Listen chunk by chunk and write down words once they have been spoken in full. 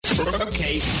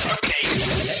Okay,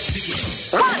 let's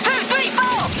begin. 1, 2, 3,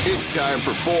 4. It's time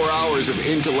for 4 hours of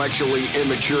intellectually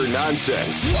immature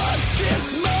nonsense. What's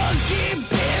this monkey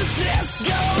business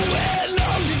going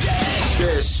on today?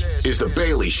 This is The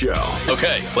Bailey Show.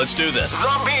 Okay, let's do this. The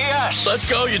BS. Let's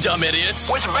go, you dumb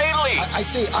idiots. With Bailey. I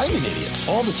say I'm an idiot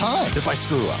all the time if I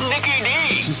screw up.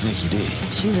 NickyD. She's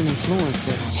NickyD. She's an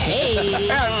influencer. Hey.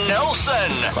 And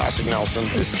Nelson. Classic Nelson.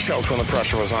 This choked when the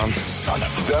pressure was on. Son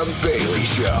of a... The Bailey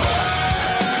Show.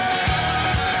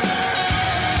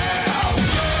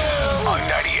 On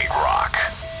 98 Rock.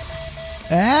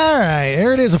 All right,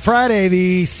 there it is, a Friday,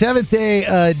 the 7th day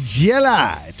of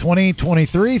July,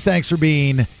 2023. Thanks for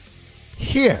being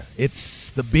here.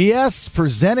 It's the BS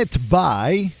presented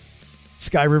by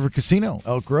Sky River Casino,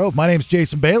 Elk Grove. My name's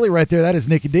Jason Bailey. Right there, that is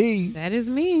NickyD. That is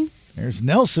me. There's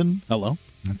Nelson. Hello.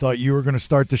 I thought you were going to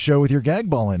start the show with your gag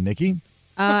ball in, Nikki.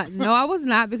 No, I was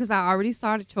not because I already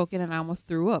started choking and I almost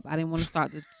threw up. I didn't want to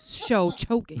start the show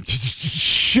choking.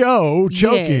 Show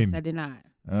choking. Yes, I did not.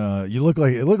 It looked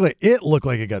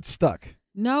like it got stuck.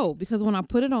 No, because when I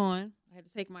put it on, I had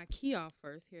to take my key off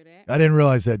first. Hear that? I didn't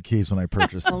realize they had keys when I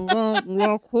purchased them. Yeah.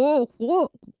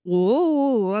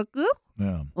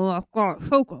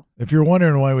 If you're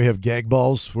wondering why we have gag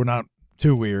balls, we're not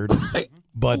too weird.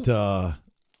 But,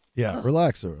 yeah,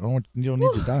 relax. You don't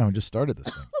need to die. We just started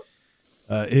this thing.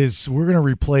 We're going to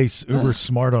replace Uber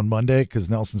Smart on Monday because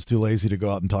Nelson's too lazy to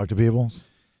go out and talk to people.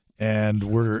 And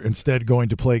we're instead going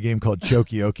to play a game called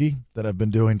Chokioki that I've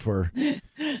been doing for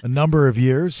a number of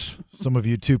years. Some of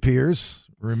you two peers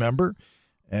remember.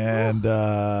 And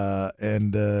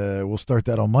we'll start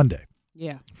that on Monday.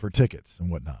 Yeah. For tickets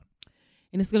and whatnot.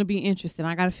 And it's going to be interesting.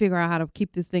 I got to figure out how to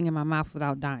keep this thing in my mouth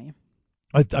without dying.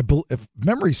 If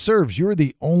memory serves, you're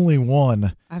the only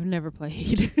one. I've never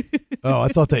played. Oh, I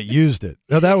thought that used it.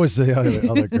 No, that was the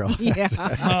other girl. Yeah.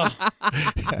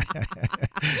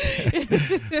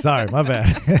 Sorry, my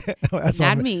bad. That's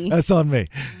Not on me. That's on me.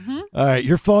 Mm-hmm. All right,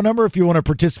 your phone number if you want to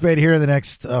participate here in the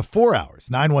next 4 hours,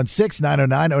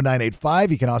 916-909-0985.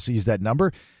 You can also use that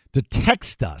number to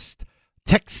text us.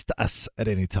 Text us at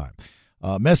any time.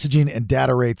 Messaging and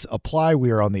data rates apply.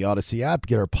 We are on the Odyssey app.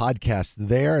 Get our podcast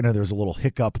there. I know there was a little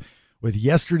hiccup with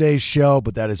yesterday's show,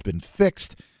 but that has been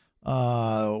fixed.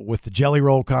 With the Jelly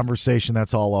Roll conversation,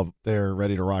 that's all up there,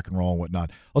 ready to rock and roll and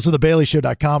whatnot. Also,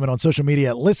 thebaileyshow.com and on social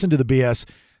media, listen to the BS.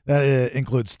 That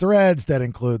includes Threads, that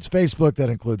includes Facebook, that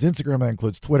includes Instagram, that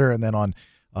includes Twitter, and then on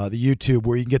the YouTube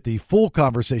where you can get the full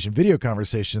conversation, video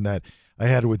conversation that I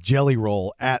had with Jelly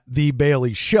Roll at The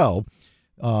Bailey Show.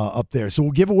 Up there. So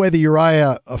we'll give away the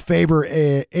Uriah Faber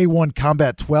A1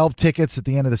 Combat 12 tickets at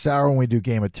the end of this hour when we do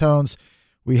Game of Tones.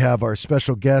 We have our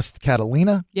special guest,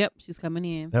 Catalina. Yep, she's coming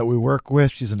in. That we work with.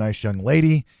 She's a nice young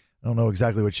lady. I don't know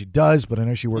exactly what she does, but I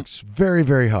know she works very,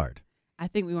 very hard. I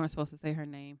think we weren't supposed to say her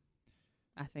name.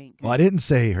 I think. Well, I didn't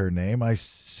say her name. I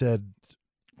said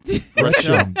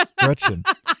Gretchen. Gretchen.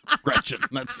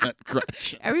 That's not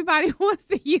Gretchen. Everybody wants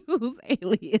to use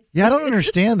alias. Yeah, I don't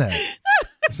understand that.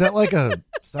 Is that like a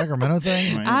Sacramento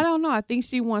thing? I don't know. I think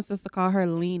she wants us to call her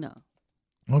Lena.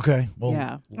 Okay. Well,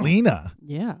 yeah. Lena.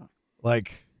 Yeah.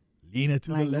 Like Lena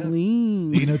to the left.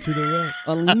 Lean. Lena to the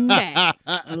right. Lena.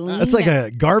 That's like a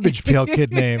Garbage Pail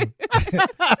Kid name.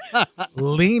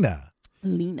 Lena.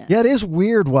 Lena. Yeah, it is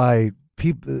weird why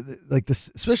people like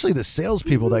this, especially the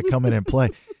salespeople that come in and play.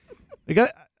 Like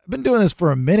I've been doing this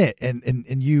for a minute,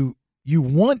 and you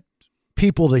want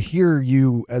people to hear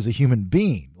you as a human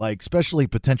being, like especially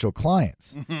potential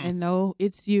clients. And know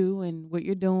it's you and what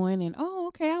you're doing, and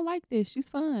okay, I like this. She's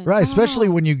fun. Right, especially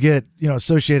when you get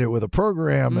associated with a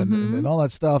program and all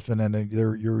that stuff, and then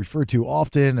you're referred to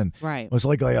often, and right. Most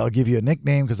likely I'll give you a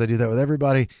nickname because I do that with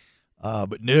everybody.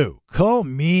 But no, call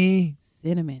me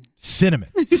Cinnamon.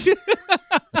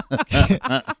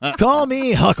 Call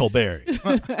me Huckleberry.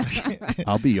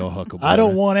 I'll be your Huckleberry. I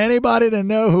don't want anybody to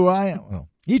know who I am. Well,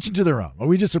 each to their own. Well,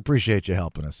 we just appreciate you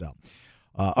helping us out.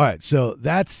 All right, so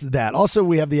that's that. Also,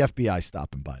 we have the FBI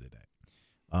stopping by today,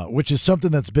 which is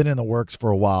something that's been in the works for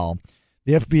a while.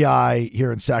 The FBI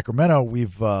here in Sacramento,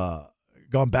 we've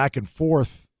gone back and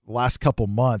forth the last couple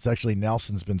months. Actually,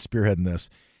 Nelson's been spearheading this,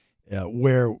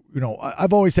 where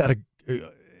I've always had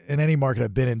in any market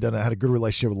I've been in, I had a good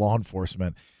relationship with law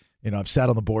enforcement. I've sat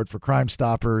on the board for Crime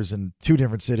Stoppers in 2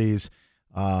 different cities.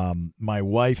 My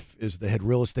wife is the head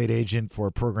real estate agent for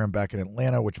a program back in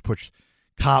Atlanta, which puts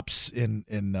cops in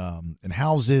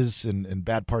houses in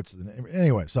bad parts of the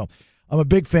anyway. So I'm a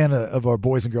big fan of our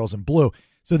boys and girls in blue.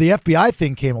 So the FBI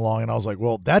thing came along, and I was like,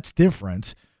 well, that's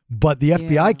different. But the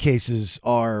FBI cases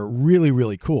are really,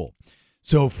 really cool.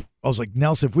 So I was like,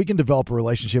 Nelson, if we can develop a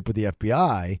relationship with the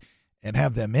FBI and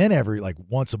have them in every like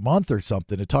once a month or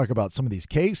something to talk about some of these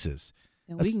cases.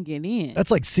 Then we can get in.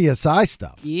 That's like CSI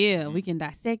stuff. Yeah, we can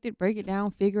dissect it, break it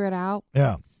down, figure it out.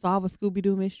 Yeah. Solve a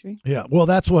Scooby-Doo mystery. Yeah. Well,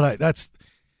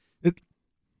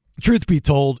 truth be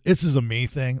told, this is a me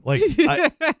thing. Like,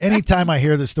 anytime I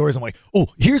hear the stories, I'm like, oh,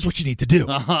 here's what you need to do.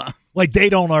 Like, they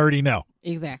don't already know.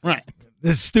 Exactly. Right.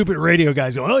 This stupid radio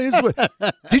guy's going, oh, this is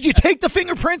what. Did you take the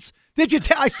fingerprints? Did you?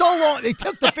 I saw long. They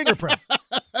took the fingerprints.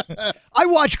 I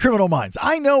watch Criminal Minds.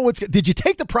 I know what's. Did you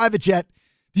take the private jet?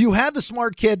 Do you have the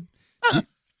smart kid?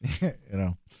 You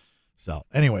know. So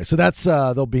anyway, so that's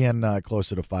they'll be in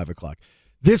closer to 5:00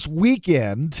 this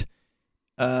weekend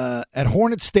at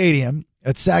Hornet Stadium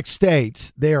at Sac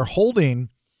State. They are holding.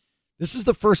 This is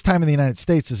the first time in the United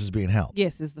States this is being held.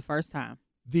 Yes, it's the first time.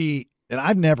 And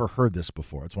I've never heard this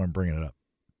before. That's why I'm bringing it up.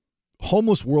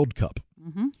 Homeless World Cup.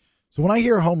 Mm-hmm. So when I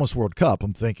hear Homeless World Cup,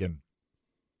 I'm thinking,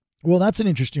 well, that's an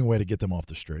interesting way to get them off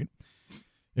the street.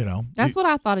 You know, that's what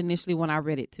I thought initially when I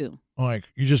read it too. Like,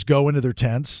 you just go into their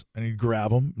tents and you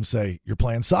grab them and say, you're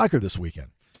playing soccer this weekend.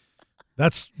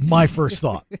 That's my first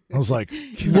thought. I was like,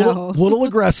 little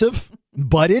aggressive,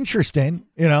 but interesting.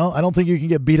 You know, I don't think you can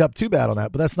get beat up too bad on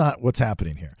that, but that's not what's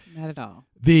happening here. Not at all.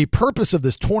 The purpose of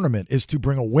this tournament is to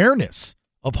bring awareness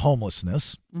of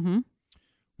homelessness,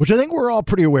 which I think we're all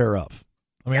pretty aware of.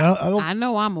 I mean, I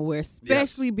know I'm aware,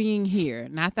 especially being here.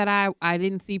 Not that I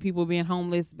didn't see people being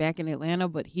homeless back in Atlanta,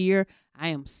 but here I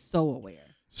am so aware.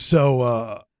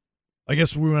 So I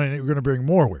guess we're going to bring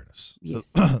more awareness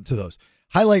to those.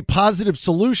 Highlight positive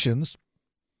solutions,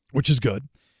 which is good,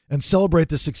 and celebrate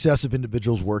the success of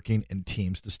individuals working in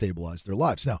teams to stabilize their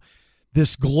lives. Now,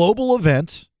 this global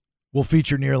event will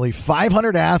feature nearly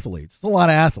 500 athletes. It's a lot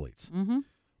of athletes.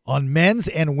 On men's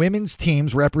and women's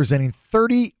teams representing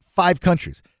 35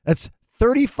 countries. That's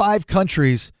 35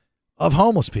 countries of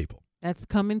homeless people. That's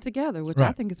coming together, which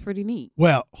I think is pretty neat.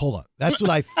 Well, hold on. That's what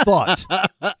I thought.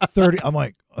 30. I'm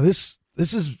like, this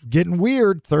is getting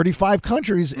weird. 35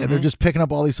 countries, and they're just picking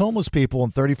up all these homeless people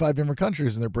in 35 different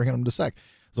countries, and they're bringing them to SAC.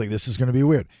 It's like, this is going to be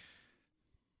weird.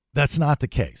 That's not the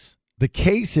case. The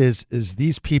case is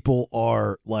these people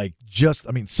are like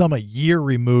some a year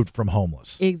removed from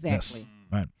homeless. Exactly.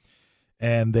 Right.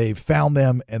 And they found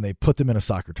them and they put them in a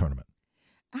soccer tournament.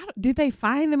 Did they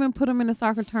find them and put them in a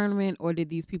soccer tournament, or did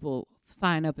these people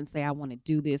sign up and say, I want to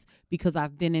do this because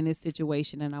I've been in this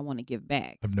situation and I want to give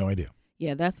back? I have no idea.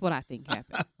 Yeah, that's what I think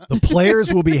happened. The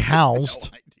players will be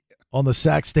housed on the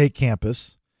Sac State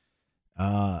campus,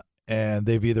 and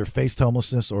they've either faced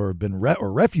homelessness or been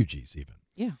refugees even.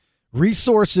 Yeah.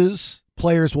 Resources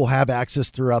players will have access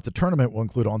throughout the tournament will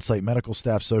include on-site medical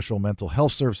staff, social and mental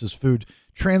health services, food,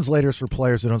 translators for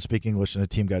players who don't speak English, and a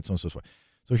team guide, so on and so forth.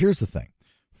 So here's the thing.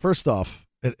 First off,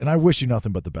 and I wish you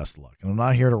nothing but the best of luck, and I'm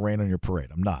not here to rain on your parade.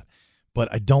 I'm not. But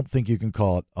I don't think you can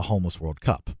call it a homeless World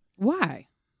Cup. Why?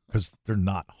 Because they're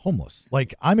not homeless.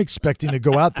 Like, I'm expecting to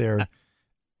go out there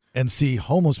and see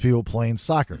homeless people playing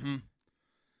soccer.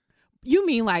 You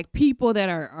mean like people that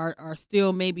are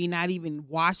still maybe not even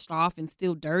washed off and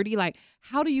still dirty? Like,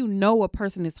 how do you know a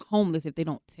person is homeless if they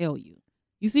don't tell you?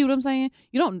 You see what I'm saying?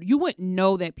 You wouldn't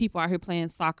know that people out here playing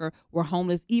soccer were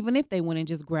homeless even if they went and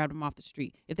just grabbed them off the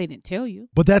street if they didn't tell you.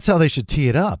 But that's how they should tee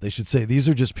it up. They should say these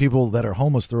are just people that are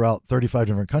homeless throughout 35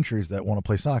 different countries that want to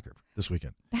play soccer this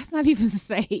weekend. That's not even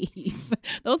safe.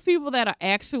 Those people that are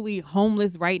actually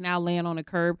homeless right now laying on the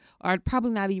curb are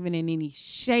probably not even in any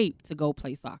shape to go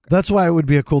play soccer. That's why it would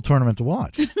be a cool tournament to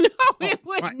watch. No, it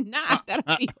would not. That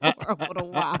would be horrible to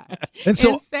watch. And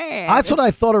so it's sad. That's what I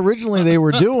thought originally they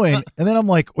were doing. And then I'm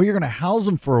like, well, you're going to house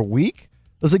them for a week?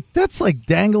 I was like, that's like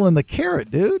dangling the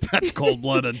carrot, dude. That's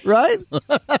cold-blooded. Right?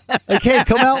 Like, hey,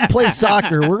 come out and play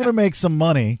soccer. We're going to make some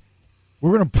money.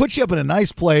 We're going to put you up in a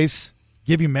nice place,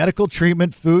 give you medical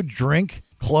treatment, food, drink,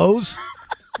 clothes.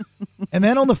 And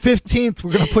then on the 15th,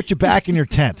 we're going to put you back in your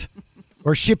tent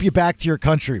or ship you back to your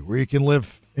country where you can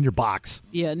live in your box.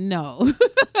 Yeah, no.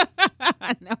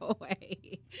 No way.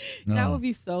 No. That would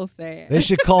be so sad. They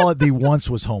should call it the Once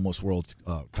Was Homeless World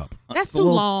Cup. That's too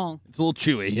long. It's a little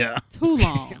chewy, yeah. Too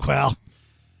long.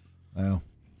 Well,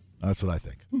 that's what I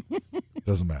think.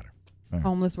 Doesn't matter. Right.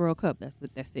 Homeless World Cup. That's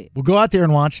it. We'll go out there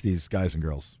and watch these guys and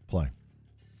girls play.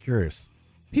 Curious.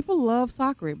 People love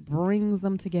soccer. It brings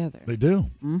them together. They do.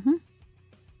 Mm-hmm.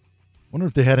 Wonder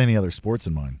if they had any other sports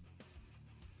in mind.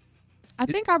 I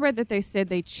think I read that they said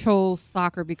they chose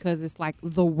soccer because it's like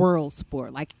the world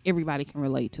sport. Like everybody can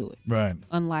relate to it. Right.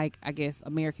 Unlike, I guess,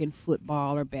 American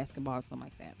football or basketball or something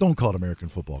like that. Don't call it American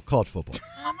football. Call it football.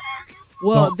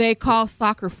 Well, they call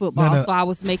soccer football, so I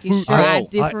was making sure I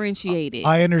differentiated.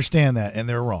 I understand that, and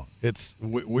they're wrong.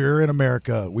 We're in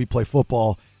America. We play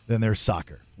football, then there's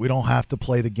soccer. We don't have to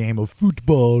play the game of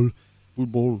football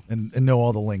Football. and know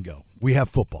all the lingo. We have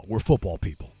football. We're football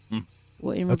people.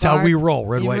 Well, That's how we roll.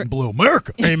 Red, white, and blue.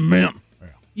 America. Amen.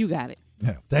 You got it.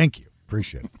 Yeah, thank you.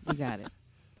 Appreciate it. You got it.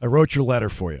 I wrote your letter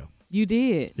for you. You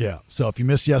did. Yeah. So if you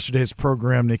missed yesterday's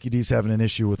program, Nikki D's having an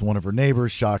issue with one of her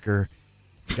neighbors. Shocker.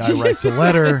 Guy writes a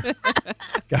letter.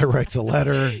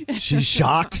 She's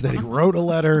shocked that he wrote a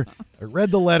letter. I read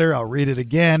the letter. I'll read it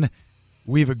again.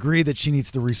 We've agreed that she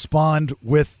needs to respond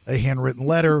with a handwritten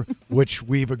letter, which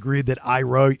we've agreed that I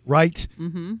write,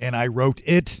 and I wrote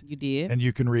it. You did. And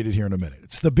you can read it here in a minute.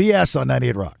 It's the BS on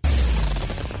 98 Rock.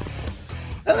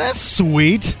 And that's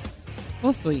sweet.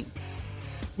 Well, sweet.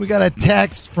 We got a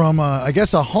text from, I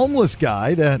guess, a homeless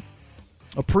guy that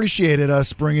appreciated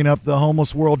us bringing up the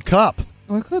Homeless World Cup.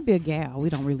 Or it could be a gal.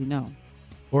 We don't really know.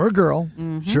 Or a girl.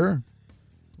 Sure.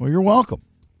 Well, you're welcome.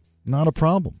 Not a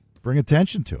problem. Bring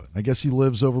attention to it. I guess he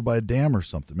lives over by a dam or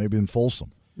something, maybe in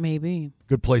Folsom. Maybe.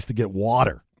 Good place to get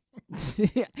water.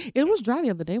 It was dry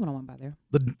the other day when I went by there.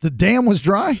 The dam was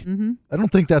dry? Mm-hmm. I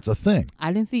don't think that's a thing.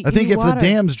 I didn't see I think any if water. the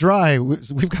dam's dry,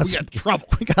 we've got trouble.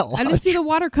 We got a lot I didn't see the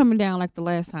water coming down like the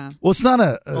last time. Well, it's not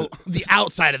The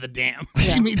outside of the dam. Yeah.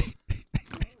 She means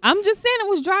I'm just saying it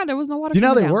was dry. There was no water Do you know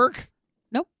how coming they down. work?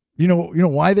 Nope. You know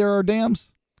why there are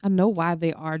dams? I know why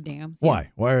they are dams.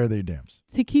 Why? Why are they dams?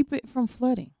 To keep it from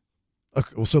flooding.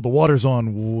 Okay, well, so the water's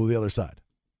on the other side.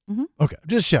 Mm-hmm. Okay,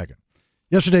 just checking.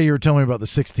 Yesterday you were telling me about the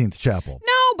 16th Chapel.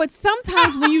 No, but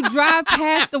sometimes when you drive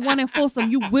past the one in Folsom,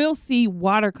 you will see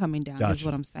water coming down, Gotcha. is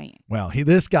what I'm saying. Well,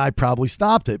 this guy probably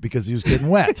stopped it because he was getting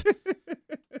wet.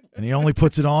 And he only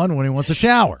puts it on when he wants a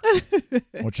shower,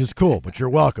 which is cool. But you're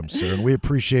welcome, sir. And we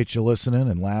appreciate you listening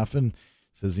and laughing.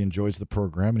 Says he enjoys the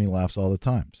program and he laughs all the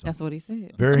time. So That's what he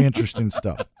said. very interesting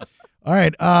stuff. All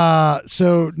right.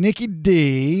 So Nikki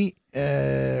D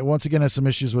once again has some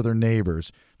issues with her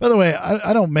neighbors. By the way,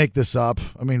 I don't make this up.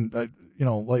 I mean,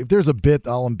 like if there's a bit,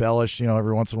 I'll embellish,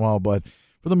 every once in a while. But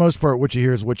for the most part, what you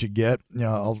hear is what you get.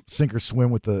 I'll sink or swim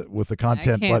with the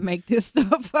content. I can't make this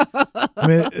stuff up. I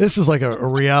mean, this is like a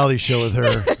reality show with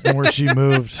her and where she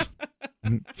moves.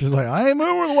 She's like, I ain't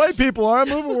moving where the white people are. I'm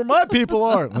moving where my people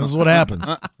are. And this is what happens,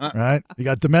 right? You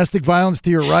got domestic violence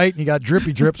to your right, and you got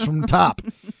drippy drips from the top.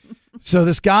 So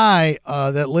this guy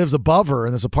that lives above her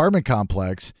in this apartment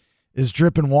complex is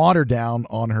dripping water down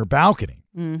on her balcony.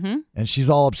 Mm-hmm. And she's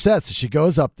all upset. So she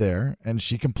goes up there and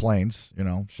she complains,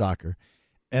 shocker.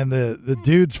 And the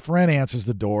dude's friend answers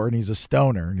the door, and he's a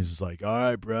stoner. And he's just like, all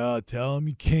right, bro, tell him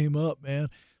you came up, man.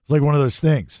 It's like one of those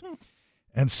things.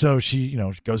 And so she,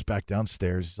 she goes back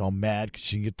downstairs. She's all mad because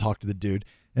she can get to talk to the dude.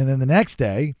 And then the next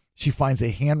day, she finds a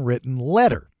handwritten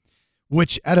letter,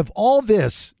 which out of all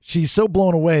this, she's so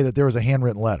blown away that there was a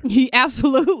handwritten letter. He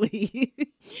absolutely.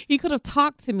 He could have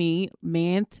talked to me,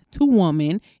 man to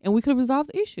woman, and we could have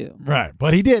resolved the issue. Right.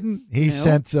 But he didn't. He No.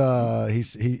 sent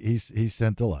he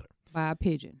sent a letter. By a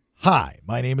pigeon. Hi,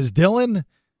 my name is Dylan.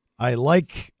 I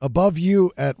like above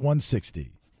you at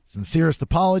 160. Sincerest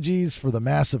apologies for the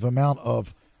massive amount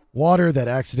of water that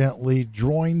accidentally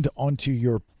droined onto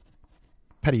your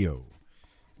patio.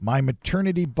 My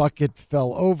maternity bucket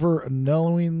fell over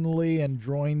unknowingly and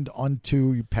droined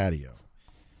onto your patio.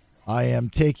 I am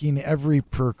taking every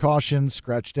precaution,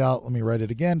 scratched out, let me write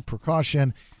it again,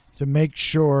 precaution, to make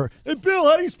sure. Hey, Bill,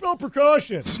 how do you spell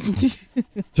precaution?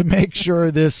 To make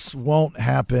sure this won't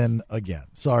happen again.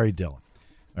 Sorry, Dylan.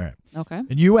 All right. Okay.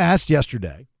 And you asked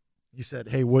yesterday, you said,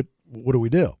 hey, what do we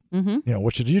do? Mm-hmm.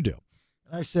 What should you do?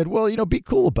 And I said, well, be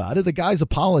cool about it. The guy's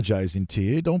apologizing to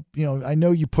you. Don't, I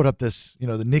know you put up this,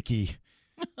 the Nicky,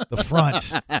 the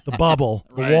front, the bubble,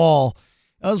 the wall.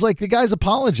 I was like, the guy's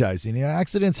apologizing.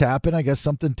 Accidents happen. I guess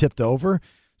something tipped over.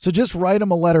 So just write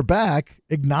him a letter back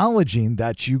acknowledging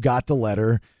that you got the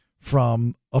letter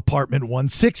from apartment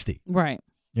 160. Right.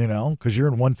 Because you're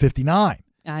in 159.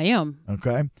 I am.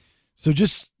 Okay. So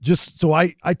so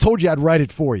I told you I'd write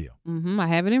it for you. Mm-hmm. I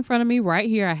have it in front of me right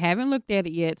here. I haven't looked at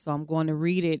it yet, so I'm going to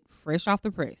read it fresh off the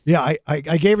press. Yeah, I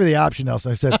gave her the option,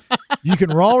 Nelson. I said, you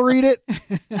can raw read it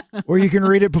or you can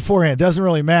read it beforehand. It doesn't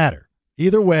really matter.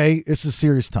 Either way, it's a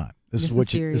serious time. This is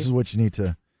what you need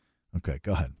to. Okay,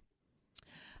 go ahead.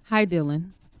 Hi,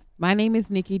 Dylan. My name is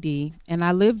NickyD, and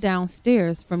I live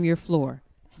downstairs from your floor.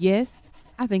 Yes,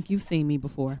 I think you've seen me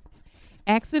before.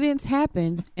 Accidents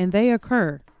happen, and they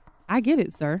occur. I get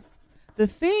it, sir. The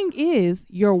thing is,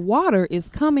 your water is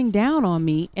coming down on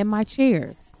me and my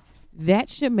chairs. That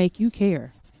should make you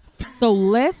care. So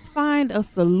let's find a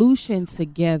solution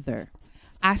together.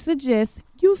 I suggest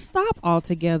you stop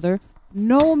altogether,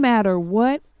 no matter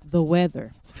what the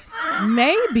weather.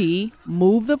 Maybe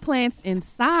move the plants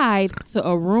inside to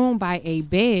a room by a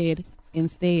bed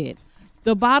instead.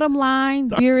 The bottom line,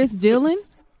 dearest Dylan,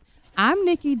 I'm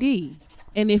NickyD.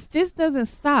 And if this doesn't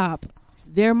stop,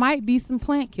 there might be some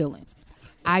plant killing.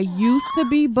 I used to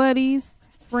be buddies,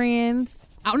 friends.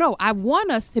 Oh, no, I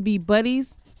want us to be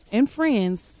buddies and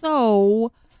friends.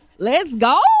 So let's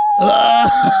go.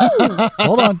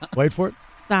 Hold on. Wait for it.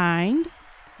 Signed,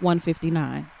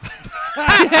 159.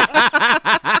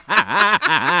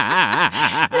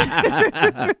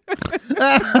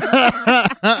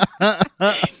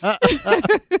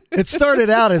 It started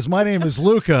out as my name is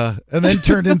Luca and then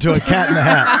turned into a cat in the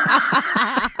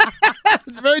hat.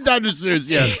 It's very Dr. Seuss,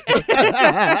 yes.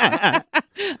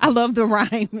 I love the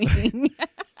rhyming.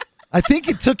 I think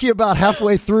it took you about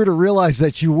halfway through to realize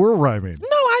that you were rhyming. No,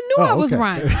 I knew I was okay.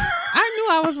 rhyming.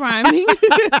 I was rhyming.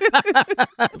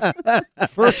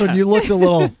 First one, you looked a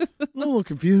little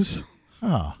confused.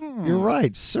 Oh, you're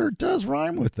right. Sir does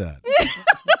rhyme with that.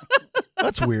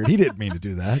 That's weird. He didn't mean to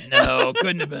do that. No,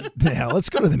 couldn't have been. Yeah, let's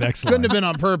go to the next line. Couldn't have been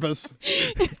on purpose.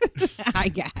 I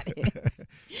got it.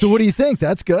 So what do you think?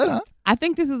 That's good, huh? I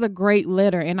think this is a great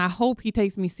letter, and I hope he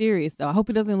takes me serious, though. I hope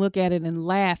he doesn't look at it and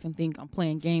laugh and think I'm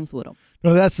playing games with him.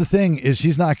 No, that's the thing is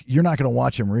you're not going to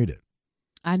watch him read it.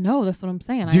 I know. That's what I'm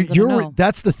saying. I ain't gonna know.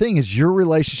 That's the thing is your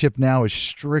relationship now is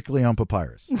strictly on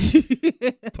papyrus.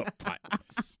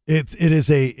 Papyrus.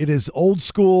 It is old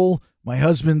school. My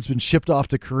husband's been shipped off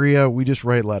to Korea. We just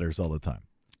write letters all the time.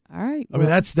 All right. I mean,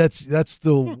 that's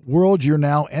the world you're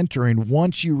now entering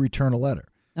once you return a letter.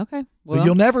 Okay. So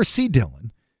you'll never see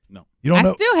Dylan. No. You don't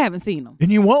know. I still haven't seen him.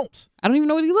 And you won't. I don't even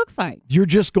know what he looks like. You're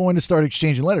just going to start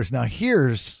exchanging letters. Now,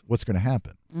 here's what's going to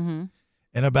happen. Mm-hmm.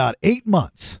 In about 8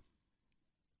 months,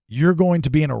 you're going to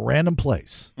be in a random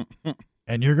place,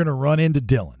 and you're going to run into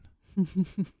Dylan.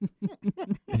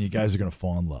 And you guys are going to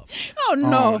fall in love. Oh,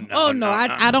 no.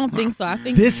 I don't think so. I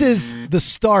think This is the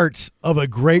start of a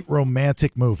great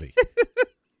romantic movie.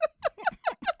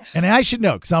 And I should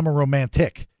know because I'm a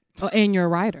romantic. Oh, and you're a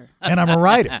writer. And I'm a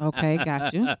writer. Okay,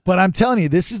 got you. But I'm telling you,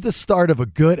 this is the start of a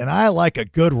good, and I like a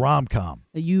good rom-com.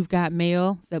 You've got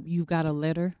mail, except you've got a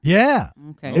letter. Yeah.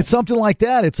 Okay. It's something like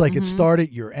that. It's like it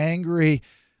started, you're angry.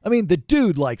 I mean, the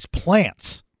dude likes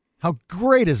plants. How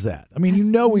great is that? I mean,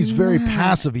 he's very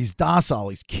passive. He's docile.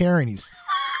 He's caring. He's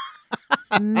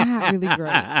not really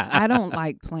great. I don't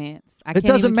like plants. It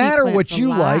doesn't matter what you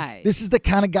like. This is the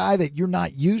kind of guy that you're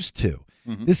not used to.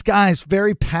 Mm-hmm. This guy's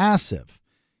very passive.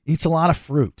 Eats a lot of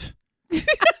fruit. I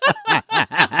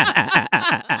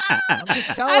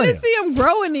didn't see him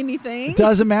growing anything. It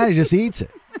doesn't matter. He just eats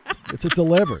it. It's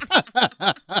delivered.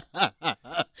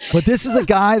 But this is a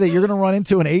guy that you're going to run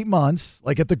into in 8 months,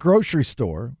 like at the grocery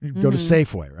store. You go to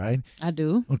Safeway, right? I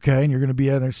do. Okay, and you're going to be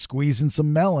in there squeezing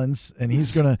some melons, and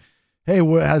he's going to, hey,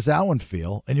 how does that one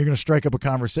feel? And you're going to strike up a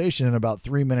conversation, and about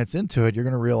 3 minutes into it, you're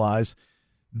going to realize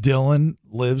Dylan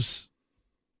lives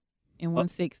in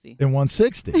 160. In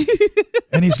 160.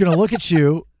 And he's going to look at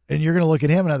you, and you're going to look at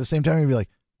him, and at the same time, you're going to be like,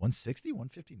 160?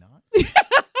 159?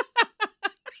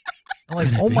 I'm like,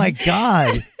 oh, my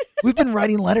God. We've been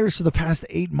writing letters for the past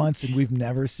 8 months, and we've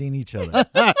never seen each other.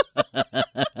 I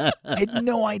had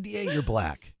no idea you're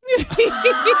black.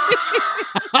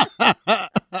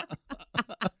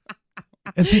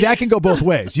 And see, that can go both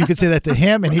ways. You could say that to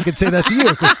him, and he could say that to you.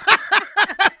 Because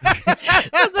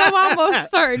I'm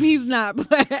almost certain he's not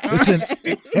black. It's an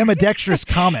ambidextrous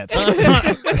comment.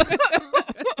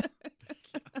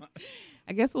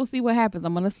 I guess we'll see what happens.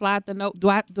 I'm going to slide the note. Do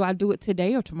I do it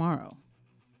today or tomorrow?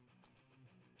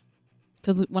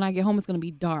 Because when I get home, it's going to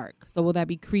be dark. So will that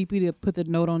be creepy to put the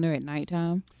note on there at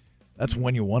nighttime? That's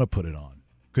when you want to put it on.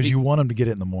 Because you want him to get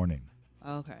it in the morning.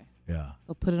 Okay. Yeah.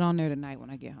 So put it on there tonight when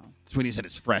I get home. It's when he's at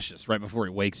his freshest, right before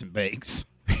he wakes and bakes.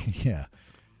 Yeah.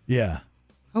 Yeah.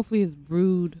 Hopefully his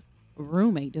rude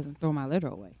roommate doesn't throw my letter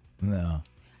away. No.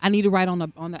 I need to write on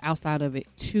the outside of it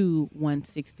to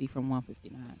 160 from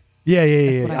 159. Yeah. I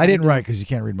didn't do. write because you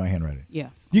can't read my handwriting. Yeah.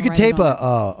 You I'll could write it tape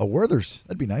on a Werther's.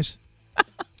 That'd be nice. I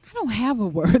don't have a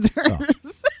Werther's. Oh. I was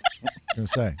going to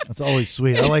say, that's always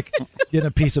sweet. I like getting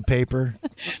a piece of paper.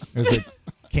 There's a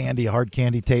hard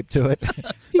candy tape to it.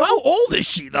 How old is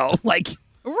she, though? Like,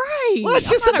 right. Well, it's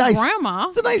just I'm a not nice grandma.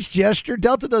 It's a nice gesture.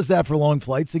 Delta does that for long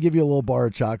flights. They give you a little bar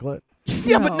of chocolate.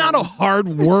 yeah, but not a hard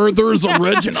Werther's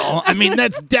original. I mean,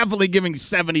 that's definitely giving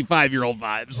 75-year-old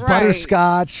vibes. Right.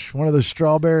 Butterscotch, one of those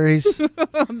strawberries.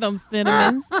 Them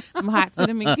cinnamons, some hot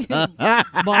cinnamon balls. Oh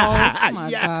my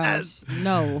Yes. gosh.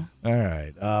 No. All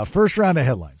right. First round of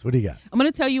headlines. What do you got? I'm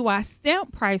going to tell you why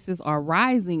stamp prices are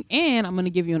rising, and I'm going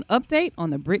to give you an update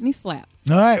on the Britney slap.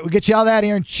 All right. We'll get you all that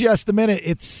here in just a minute.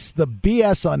 It's the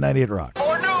BS on 98 Rock.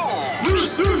 For news.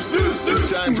 It's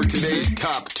time for today's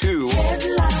top 2.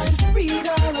 Headlines, read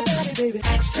all about it, baby.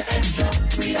 Extra, extra.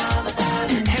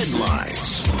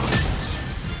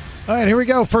 All right, here we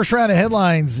go. First round of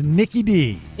headlines.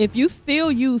 NickyD. If you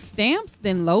still use stamps,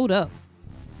 then load up.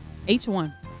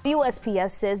 H1. The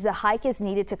USPS says the hike is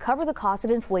needed to cover the cost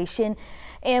of inflation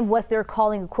and what they're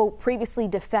calling a, quote, previously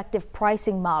defective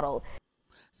pricing model.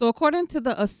 So according to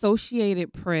the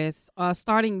Associated Press,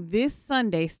 starting this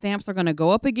Sunday, stamps are going to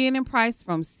go up again in price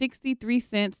from 63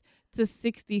 cents to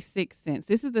 66 cents.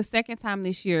 This is the second time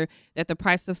this year that the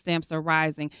price of stamps are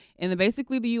rising. And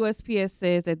basically the USPS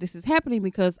says that this is happening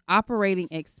because operating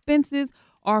expenses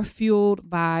are fueled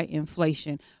by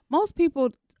inflation. Most people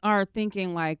are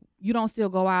thinking like you don't still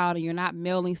go out and you're not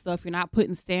mailing stuff, you're not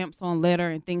putting stamps on letter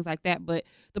and things like that. But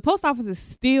the post office is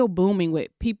still booming with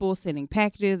people sending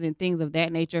packages and things of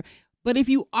that nature. But if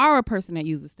you are a person that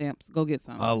uses stamps, go get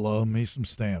some. I love me some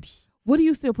stamps. What do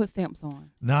you still put stamps on?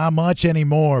 Not much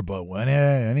anymore, but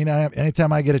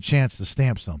anytime I get a chance to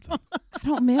stamp something. I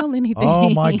don't mail anything. Oh,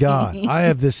 my God. I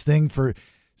have this thing for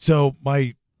 – so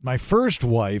my first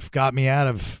wife got me out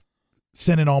of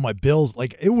sending all my bills.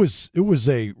 Like it was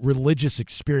a religious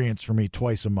experience for me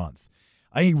twice a month.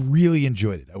 I really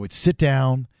enjoyed it. I would sit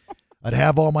down. I'd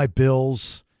have all my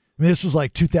bills. I mean, this was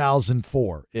like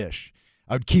 2004-ish.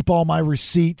 I would keep all my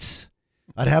receipts.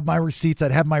 I'd have my receipts.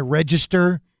 I'd have my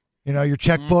register. You know, your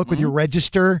checkbook with your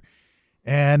register,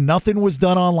 and nothing was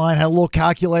done online. Had a little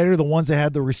calculator, the ones that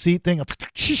had the receipt thing.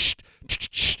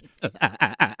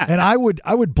 And I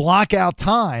would block out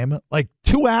time, like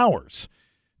 2 hours,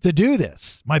 to do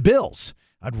this. My bills.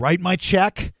 I'd write my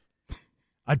check.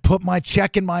 I'd put my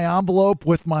check in my envelope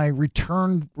with my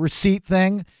return receipt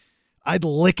thing. I'd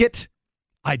lick it.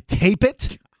 I'd tape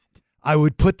it. I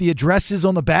would put the addresses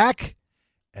on the back,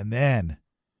 and then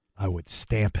I would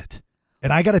stamp it.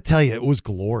 And I got to tell you, it was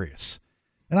glorious.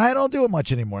 And I don't do it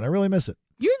much anymore, and I really miss it.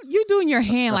 You're doing your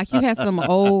hand like you had some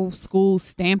old school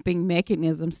stamping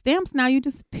mechanism. Stamps now, you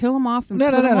just peel them off and put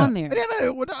them on there.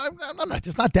 No,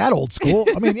 it's not that old school.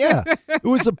 I mean, yeah, it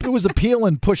was a peel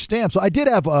and push stamp. So I did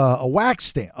have a wax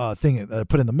stamp thing that I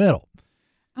put in the middle.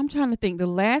 I'm trying to think. The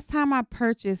last time I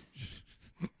purchased,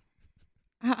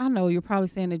 I know you're probably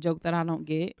saying a joke that I don't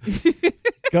get.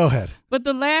 Go ahead. But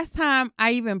the last time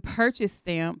I even purchased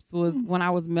stamps was when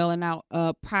I was mailing out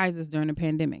prizes during the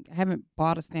pandemic. I haven't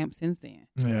bought a stamp since then.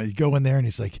 Yeah, you go in there and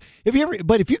he's like, if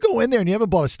you go in there and you haven't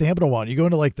bought a stamp in a while, and you go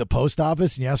into like the post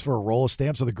office and you ask for a roll of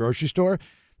stamps or the grocery store,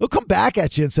 they'll come back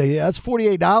at you and say, yeah, that's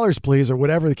 $48, please, or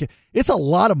whatever. It's a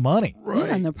lot of money. Right.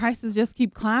 Yeah, and the prices just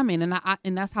keep climbing.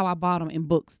 And that's how I bought them in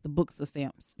books, the books of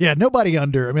stamps. Yeah,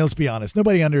 let's be honest,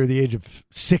 nobody under the age of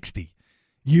 60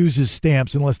 uses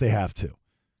stamps unless they have to.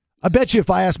 I bet you if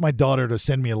I asked my daughter to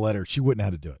send me a letter, she wouldn't know how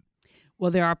to do it.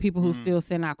 Well, there are people who still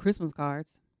send out Christmas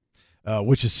cards.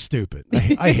 Which is stupid.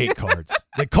 I hate cards.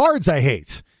 The cards I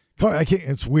hate.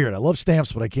 It's weird. I love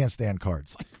stamps, but I can't stand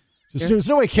cards. There's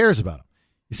nobody cares about them.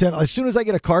 You said as soon as I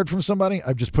get a card from somebody,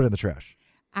 I just put it in the trash.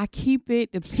 I keep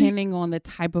it depending on the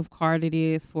type of card it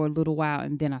is for a little while,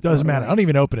 and then I doesn't matter. I don't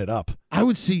even open it up. I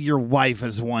would see your wife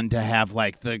as one to have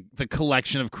like the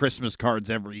collection of Christmas cards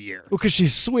every year. Well, because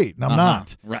she's sweet, and I'm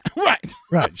not.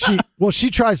 Right. She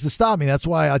tries to stop me. That's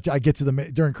why I get to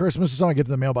during Christmas or something. I get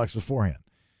to the mailbox beforehand.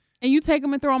 And you take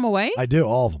them and throw them away? I do,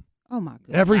 all of them. Oh my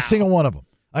goodness! Every single one of them.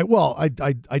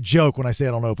 I joke when I say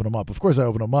I don't open them up. Of course, I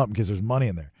open them up because there's money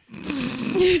in there.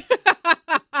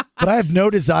 But I have no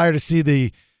desire to see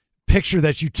the picture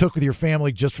that you took with your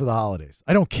family just for the holidays.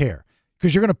 I don't care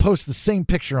because you're going to post the same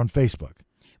picture on Facebook.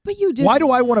 But you just... Why do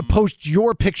I want to post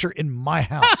your picture in my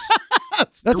house?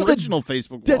 That's the original Facebook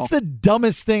wall. That's the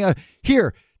dumbest thing.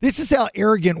 Here, this is how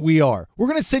arrogant we are. We're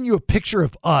going to send you a picture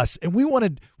of us, and we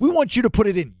want you to put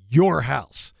it in your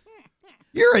house.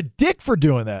 You're a dick for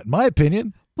doing that, in my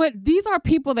opinion. But these are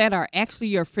people that are actually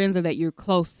your friends or that you're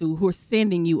close to who are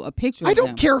sending you a picture of I don't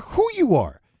them. care who you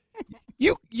are.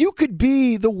 You could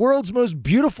be the world's most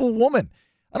beautiful woman.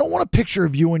 I don't want a picture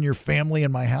of you and your family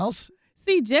in my house.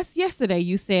 See, just yesterday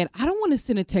you said, I don't want to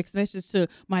send a text message to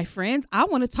my friends. I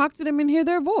want to talk to them and hear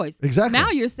their voice. Exactly. Now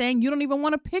you're saying you don't even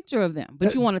want a picture of them,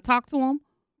 but you want to talk to them?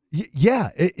 Yeah.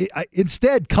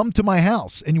 Instead, come to my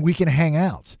house and we can hang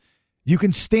out. You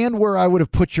can stand where I would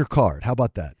have put your card. How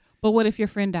about that? But what if your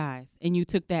friend dies and you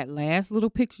took that last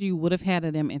little picture you would have had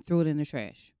of them and threw it in the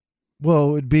trash? Well,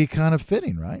 it would be kind of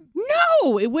fitting, right?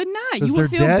 No, it would not. Because you they're would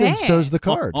feel dead bad. and so's the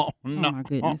card. Oh, no. Oh my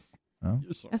goodness. Oh.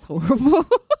 That's horrible. All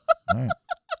right.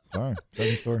 Sorry.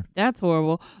 Second story. That's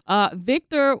horrible.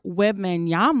 Victor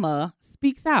Webmanyama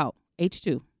speaks out.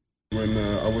 H2. When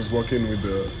I was walking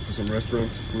to some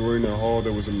restaurant, we were in a hall.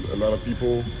 There was a lot of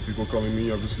people calling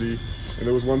me, obviously. And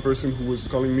there was one person who was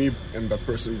calling me, and that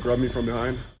person grabbed me from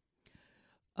behind.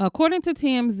 According to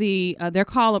TMZ,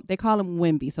 they call him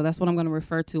Wemby, so that's what I'm going to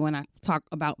refer to when I talk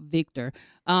about Victor.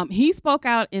 He spoke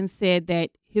out and said that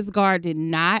his guard did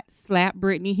not slap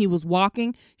Brittany. He was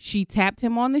walking. She tapped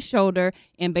him on the shoulder,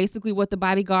 and basically what the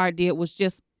bodyguard did was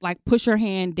just like push her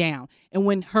hand down. And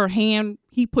when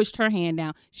he pushed her hand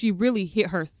down, she really hit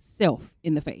herself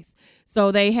in the face.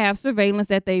 So they have surveillance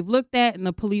that they've looked at, and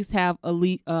the police have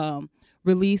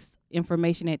released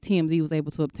information that TMZ was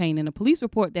able to obtain in a police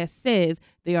report that says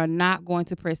they are not going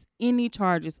to press any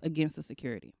charges against the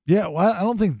security. Yeah, well, I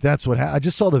don't think that's what happened. I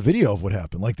just saw the video of what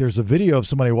happened. Like, there's a video of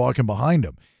somebody walking behind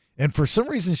him, and for some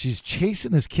reason, she's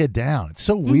chasing this kid down. It's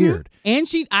so weird. And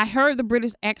I heard the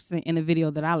British accent in the video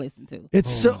that I listened to.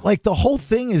 It's so, like, the whole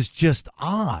thing is just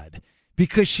odd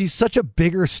because she's such a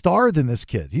bigger star than this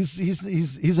kid.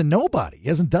 He's a nobody. He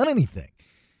hasn't done anything.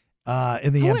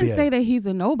 In the NBA. I wouldn't say that he's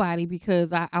a nobody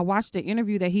because I watched the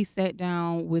interview that he sat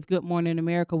down with Good Morning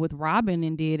America with Robin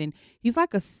and did, and he's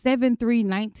like a 7'3",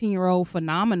 19-year-old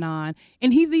phenomenon.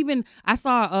 And I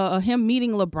saw him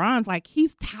meeting LeBron's, like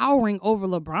he's towering over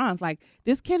LeBron's. Like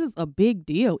this kid is a big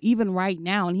deal even right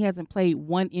now, and he hasn't played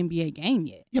one NBA game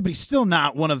yet. Yeah, but he's still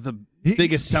not one of the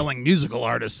biggest selling musical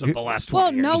artists of the last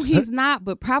 20 years. Well, no, he's not,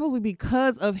 but probably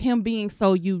because of him being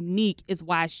so unique is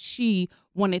why she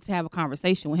wanted to have a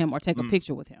conversation with him or take a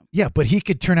picture with him. Yeah, but he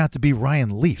could turn out to be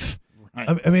Ryan Leaf.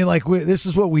 Right. I mean, like, this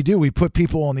is what we do. We put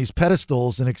people on these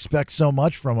pedestals and expect so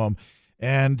much from them,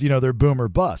 and, they're boom or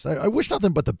bust. I wish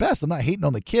nothing but the best. I'm not hating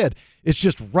on the kid. It's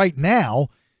just right now,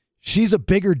 she's a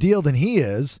bigger deal than he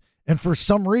is, and for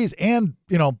some reason, and,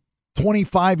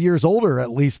 25 years older at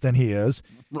least than he is,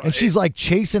 right. And she's, like,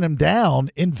 chasing him down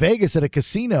in Vegas at a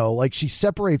casino. Like, she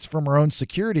separates from her own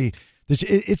security.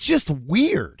 It's just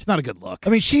weird. It's not a good look.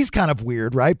 I mean, she's kind of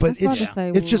weird, right? But it's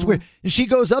just weird. And she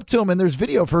goes up to him, and there's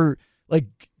video of her, like,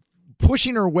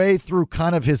 pushing her way through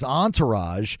kind of his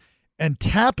entourage and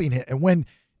tapping it. And when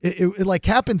it like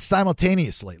happened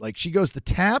simultaneously, like she goes to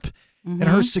tap, and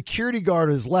her security guard,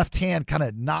 his left hand, kind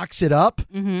of knocks it up,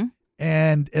 and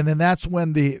then that's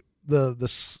when the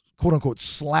quote unquote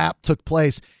slap took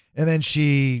place. And then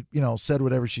she said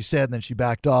whatever she said, and then she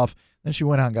backed off. Then she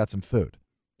went out and got some food.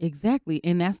 Exactly.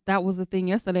 And that was the thing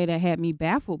yesterday that had me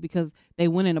baffled because they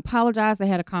went and apologized. They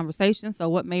had a conversation. So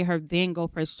what made her then go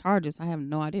press charges? I have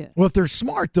no idea. Well, if they're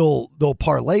smart, they'll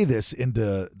parlay this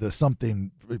into something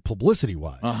publicity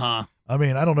wise. I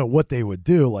mean, I don't know what they would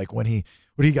do. Like when he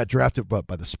got drafted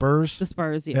by the Spurs. The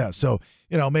Spurs, yeah. Yeah. So,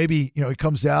 maybe, he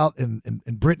comes out and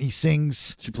Brittany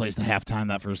sings. She plays the halftime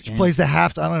that first game. She plays the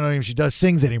halftime. I don't know if she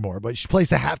sings anymore, but she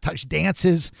plays the halftime. She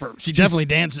dances. She definitely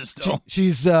dances still.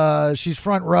 She's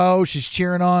front row. She's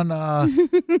cheering on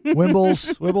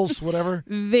Wibbles, whatever.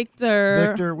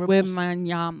 Victor Wibbles.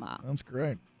 Wembanyama. That's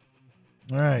great.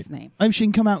 All right. His name. Maybe she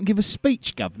can come out and give a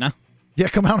speech, Governor. Yeah,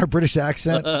 come out in her British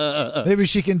accent. Maybe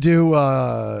she can do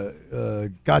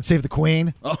God Save the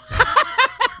Queen. Oh.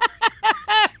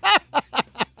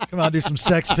 Come out and do some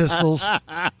Sex Pistols.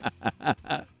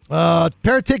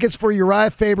 Pair of tickets for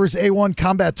Uriah Faber's A1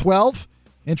 Combat 12.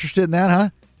 Interested in that, huh?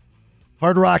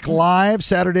 Hard Rock Live,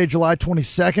 Saturday, July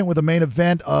 22nd, with a main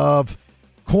event of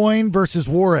Coin versus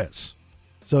Juarez.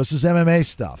 So this is MMA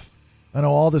stuff. I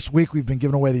know all this week we've been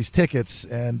giving away these tickets,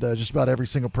 and just about every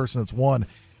single person that's won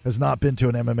has not been to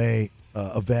an MMA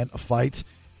event, a fight,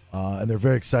 and they're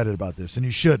very excited about this. And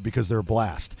you should, because they're a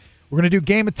blast. We're going to do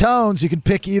Game of Tones. You can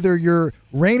pick either your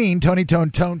reigning Tony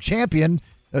Tone champion,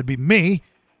 that'd be me,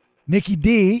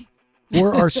 NickyD,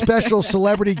 or our special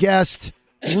celebrity guest,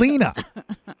 Lena,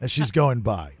 as she's going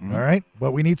by. All right?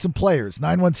 But we need some players.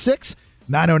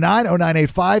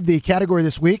 916-909-0985. The category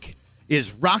this week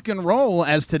is rock and roll,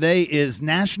 as today is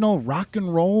National Rock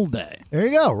and Roll Day. There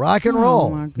you go. Rock and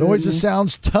roll. Noises,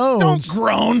 sounds, tones. Don't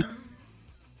groan.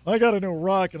 I got to know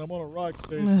rock, and I'm on a rock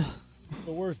station. It's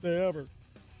the worst day ever.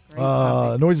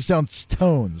 Noises, sounds,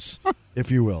 tones,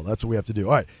 if you will. That's what we have to do.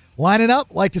 All right. Lining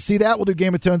up. Like to see that. We'll do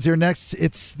Game of Tones here next.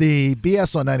 It's the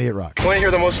BS on 98 Rock. Want to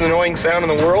hear the most annoying sound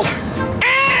in the world?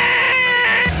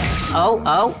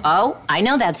 Oh, I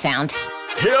know that sound.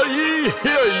 Hear ye,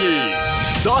 hear ye.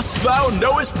 Dost thou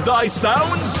knowest thy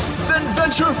sounds? Then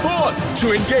venture forth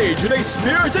to engage in a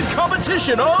spirited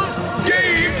competition of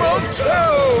Game of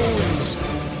Tones.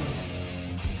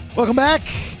 Welcome back.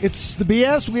 It's the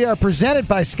BS. We are presented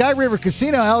by Sky River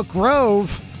Casino, Elk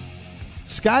Grove.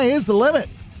 Sky is the limit.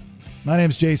 My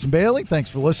name's Jason Bailey. Thanks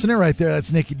for listening. Right there,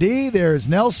 that's NickyD. There's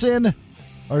Nelson.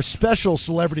 Our special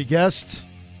celebrity guest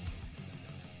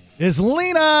is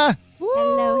Lena.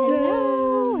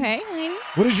 Hello. Hey, Lena.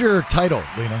 What is your title,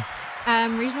 Lena?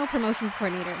 Regional Promotions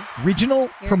Coordinator. Regional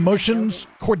Promotions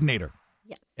Coordinator.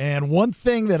 Yes. And one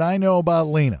thing that I know about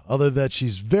Lena, other than that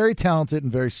she's very talented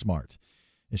and very smart,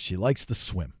 is she likes to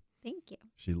swim. Thank you.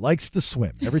 She likes to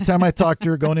swim. Every time I talk to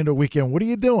her going into a weekend, what are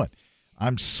you doing?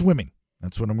 I'm swimming.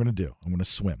 That's what I'm going to do. I'm going to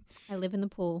swim. I live in the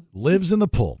pool. Lives in the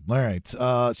pool. All right.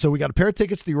 So we got a pair of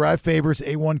tickets to the Uriah Favors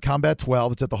A1 Combat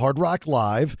 12. It's at the Hard Rock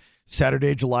Live,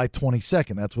 Saturday, July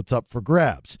 22nd. That's what's up for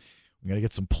grabs. We got to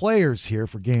get some players here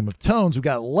for Game of Tones. We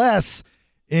got Les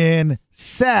in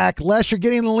Sac. Les, you're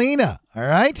getting Lena. All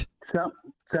right?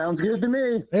 Sounds good to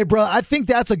me. Hey, bro, I think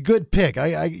that's a good pick.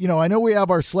 I know we have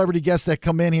our celebrity guests that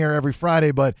come in here every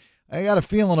Friday, but I got a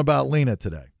feeling about Lena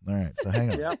today. All right, so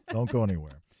hang on. Yep. Don't go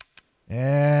anywhere.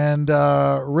 And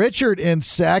Richard in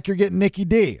Sac, you're getting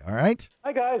NickyD, all right?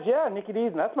 Hi, guys. Yeah,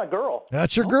 NickyD, that's my girl.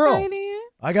 That's your girl. Okay, then.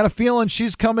 I got a feeling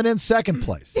she's coming in second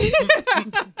place.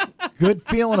 Good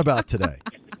feeling about today.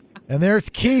 And there's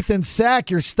Keith in Sac.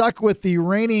 You're stuck with the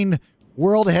reigning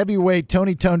world heavyweight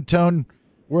Tony Tone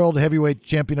world heavyweight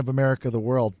champion of America, the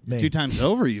world. Me. 2 times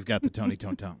over, you've got the Tony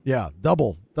Tone. Yeah,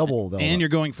 double. And you're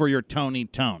going for your Tony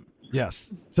Tone.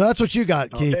 Yes. So that's what you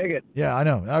got, Keith. Take it. Yeah, I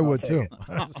know. I would too.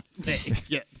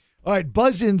 Take it. All right,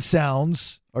 Buzz In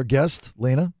Sounds, our guest,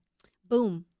 Lena.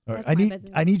 Boom. All right, That's my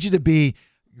I need you to be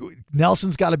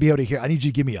Nelson's got to be able to hear. I need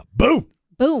you to give me a boom.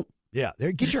 Boom. Yeah,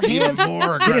 there. Get your hands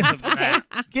more aggressive than that.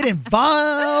 Get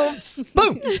involved.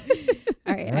 Boom.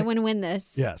 All right, I want to win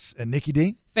this. Yes, and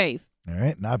NickyD. Faith. All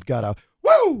right, and I've got a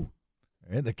woo. All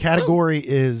right, the category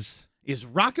is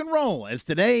rock and roll, as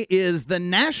today is the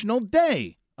National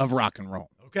Day of Rock and Roll.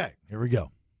 Okay, here we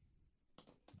go.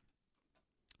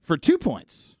 For 2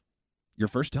 points, your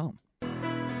first tone.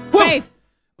 Faith.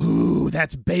 Ooh,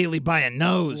 that's Bailey by a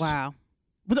nose. Wow.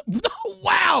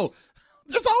 Wow.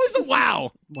 There's always a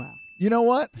wow. Wow. You know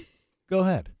what? Go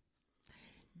ahead.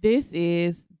 This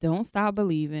is Don't Stop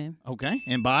Believing Okay,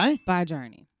 and by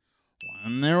Journey.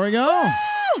 And there we go.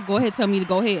 Go ahead, tell me to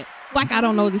go ahead. Like I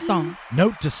don't know this song.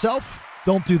 Note to self: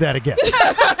 don't do that again.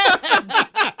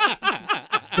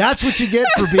 That's what you get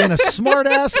for being a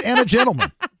smartass and a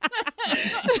gentleman.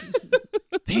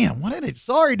 Damn, what did it?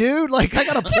 Sorry, dude. Like, I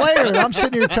got a player, and I'm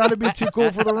sitting here trying to be too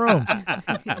cool for the room.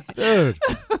 Dude,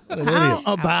 what an How idiot.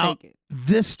 about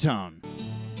this tone?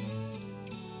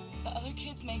 The other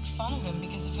kids make fun of him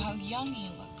because of how young he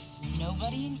looks.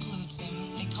 Nobody includes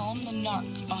him. They call him the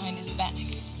narc behind his back.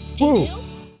 Woo.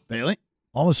 Bailey?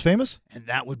 Almost Famous? And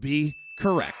that would be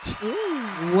correct.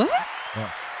 Ooh. What?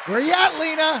 Yeah. Where you at,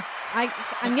 Lena?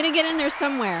 I'm going to get in there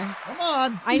somewhere. Come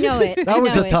on. I know it. That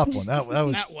was a tough one. That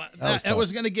was That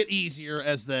was going to get easier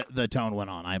as the tone went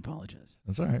on. I apologize.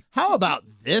 That's all right. How about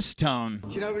this tone?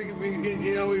 You got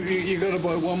to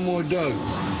buy one more dough.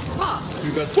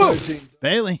 You got 13.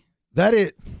 Bailey. That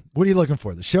is. What are you looking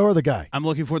for? The show or the guy? I'm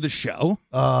looking for the show.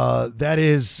 That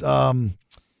is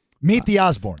Meet the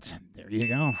Osbournes. There you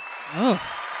go. Oh.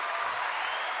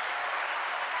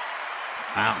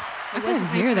 Wow. I couldn't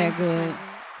hear that good.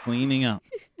 Cleaning up.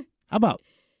 How about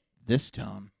this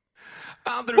tone?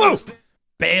 Whoa!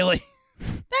 Bailey.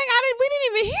 Dang, we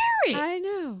didn't even hear it. I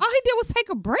know. All he did was take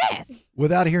a breath.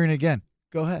 Without hearing it again.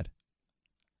 Go ahead.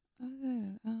 5,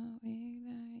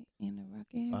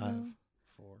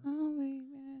 4,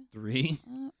 3.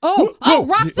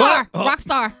 Rockstar. Oh.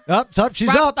 Rockstar. Up. She's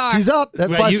up. Rockstar. She's up. That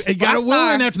Well, you got to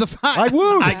woo in after the 5. I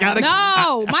wooed. I got to.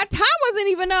 No, my time wasn't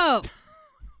even up.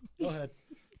 Go ahead.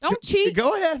 Don't cheat.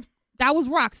 Go ahead. That was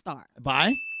Rockstar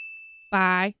Bye.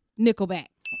 by Nickelback.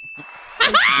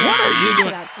 What are you doing?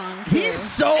 That song He's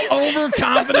so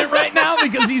overconfident right now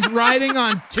because he's riding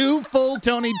on 2 full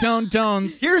Tony Tone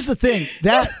tones. Here's the thing.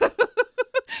 That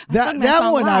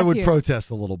song one I live would here. protest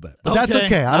a little bit. But that's Okay.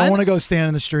 okay. I don't want to go stand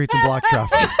in the streets and block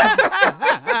traffic.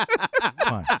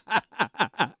 Fine.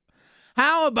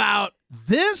 How about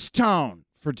this tone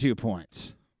for 2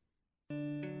 points?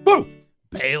 Woo!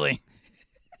 Bailey.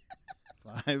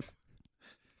 5,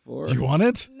 4. Do you want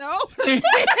it? No.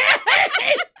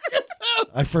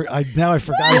 I forgot. I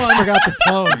forgot the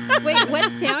tone. Wait, what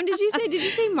sound did you say? Did you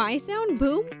say my sound?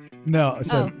 Boom? No, I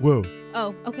said woo.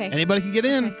 Oh, okay. Anybody can get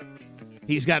in.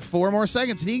 He's got 4 more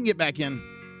seconds and he can get back in.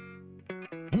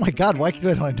 Oh my God! Why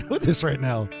can't I know this right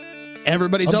now?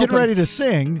 Everybody's I'm open. getting ready to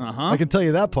sing. Uh-huh. I can tell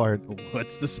you that part.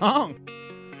 What's the song?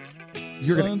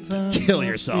 You're going to kill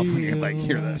yourself when you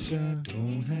hear this.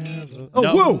 Oh,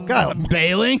 No. woo! God,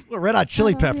 Bailey. Red Hot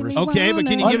Chili Peppers. Okay, but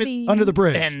can you give it? Under the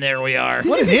Bridge? And there we are.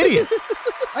 What an idiot!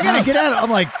 I gotta get out of.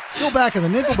 I'm like still back in the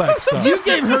Nickelback stuff. You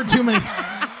gave her too many.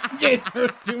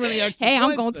 Extra Hey, I'm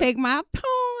points gonna there. take my points.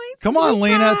 Come on,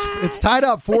 Lena. It's tied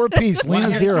up 4 apiece. Lena I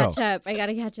gotta 0. catch up. I got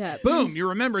to catch up. Boom. You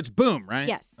remember it's boom, right?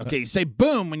 Yes. Okay, you say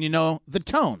boom when you know the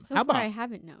tone. So How far, I about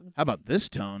haven't known. how about this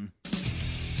tone?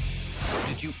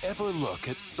 Did you ever look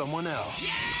at someone else?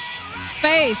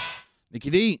 Faith.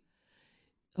 NickyD.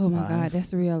 Oh my God,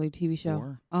 that's a reality TV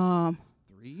show. 4,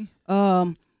 3,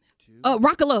 2,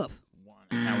 Rock of Love.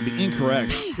 1. That would be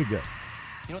incorrect. Good guess.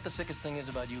 You know what the sickest thing is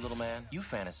about you, little man? You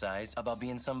fantasize about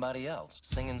being somebody else,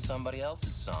 singing somebody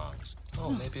else's songs. Oh,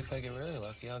 maybe if I get really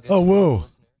lucky, I'll get. Oh, whoa.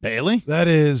 Bailey? That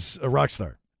is a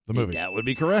Rockstar, the movie. That would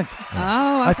be correct. Oh,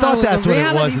 I thought that's what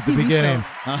it was at the beginning.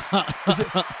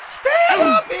 Stand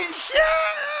up and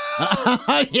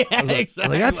shout! Yeah, exactly.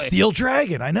 Like, that's Steel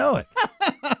Dragon. I know it.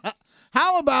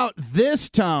 How about this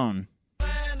tone?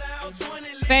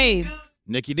 Faith.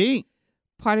 NickyD.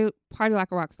 Party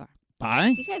like a rock star. Pie.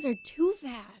 You guys are too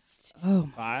fast. Oh,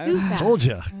 5. Told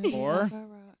you. 4,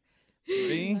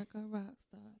 3,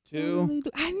 2,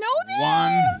 I know this.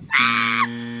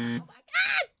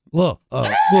 1.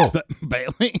 Whoa.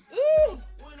 Bailey.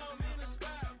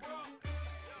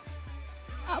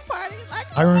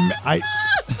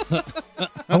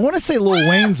 I want to say Lil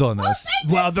Wayne's on this.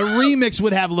 Well, the remix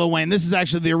would have Lil Wayne. This is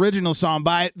actually the original song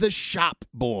by the Shop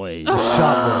Boys.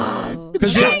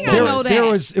 Because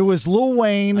it was Lil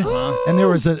Wayne, and there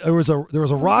was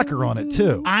a rocker on it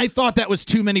too. I thought that was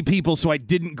too many people, so I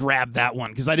didn't grab that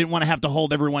one because I didn't want to have to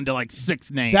hold everyone to like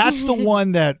 6 names. That's the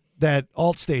one that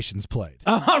alt stations played.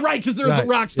 Right, because there's a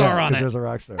rock star on it. There's a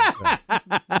rock star. Yeah.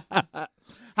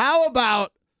 How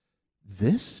about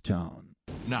this tone?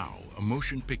 Now, a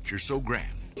motion picture so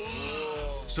grand,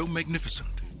 so magnificent,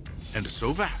 and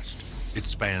so vast, it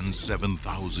spans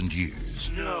 7,000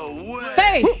 years. No way.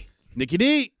 Faith.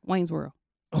 NickyD. Wayne's World.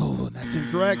 Oh, that's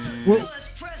incorrect.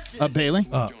 Bailey.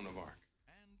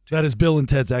 That is Bill and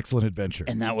Ted's Excellent Adventure.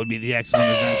 And that would be the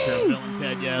Excellent Adventure of Bill and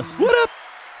Ted, yes. What up?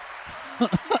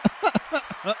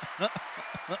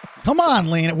 Come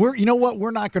on, Lena. You know what? We're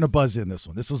not going to buzz in this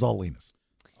one. This is all Lena's.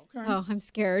 Okay. Oh, I'm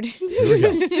scared. Here we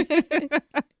go.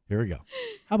 Here we go.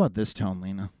 How about this tone,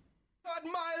 Lena? Cut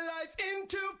my life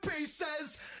into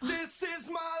pieces. This is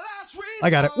my last resort. I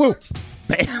got it. Woo.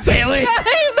 Bailey.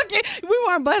 We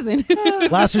weren't buzzing.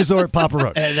 Last Resort, Papa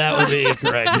Roach. And that would be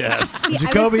correct, yes. See,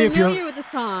 Jacoby, I was familiar with the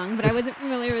song, but I wasn't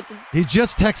familiar with the... He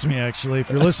just texted me, actually. If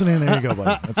you're listening, there you go,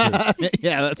 buddy. That's yours.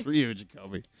 Yeah, that's for you,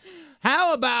 Jacoby.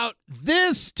 How about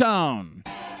this tone?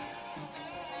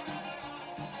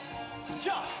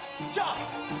 Chuck,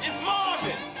 it's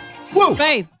Marvin. Woo!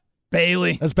 Faith.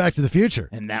 Bailey. That's Back to the Future.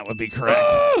 And that would be correct.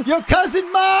 Your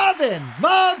cousin Marvin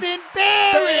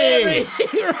Berry.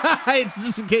 Right,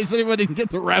 just in case anybody didn't get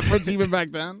the reference even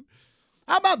back then.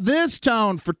 How about this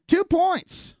tone for 2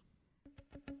 points?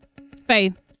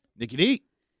 Faith. NickyD.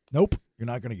 Nope, you're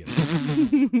not going to get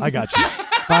it. I got you.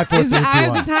 5, 4, 3, 2, 1. Is it Eye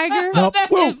of the Tiger? Nope.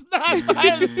 That is not Eye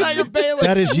of the Tiger, Bailey.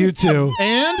 That is you two.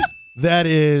 And? That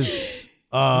is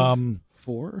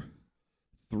 4,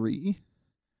 3,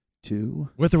 2.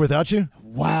 With or without you?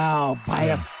 Wow,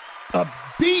 by a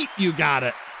beat you got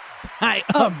it. By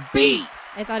a beat.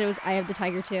 I thought it was Eye of the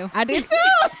Tiger, too. I did, too.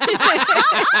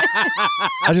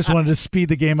 I just wanted to speed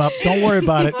the game up. Don't worry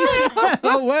about it.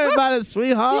 Don't worry about it,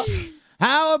 sweetheart.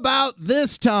 How about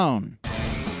this tone?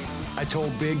 I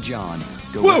told Big John,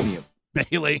 go with me.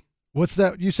 Bailey. What's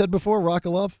that you said before? Rock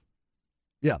of Love?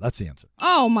 Yeah, that's the answer.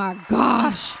 Oh, my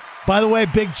gosh. By the way,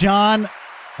 Big John,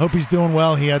 hope he's doing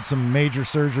well. He had some major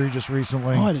surgery just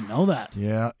recently. Oh, I didn't know that.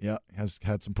 Yeah, has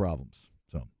had some problems.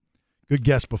 So, good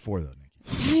guess before that,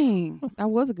 Nikki. Dang, that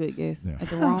was a good guess at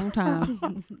the wrong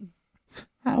time.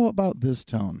 How about this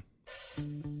tone?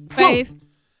 Faith.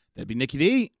 That'd be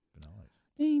NickyD.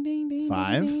 Ding, ding, ding.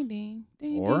 5, ding, ding,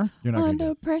 ding, 4. ding. You're not going to Under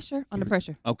get it. pressure. Under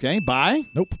pressure. Okay, bye.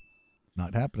 Nope.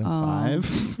 Not happening. 5.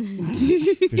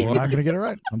 Because you're not going to get it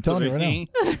right. I'm telling you right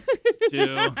now.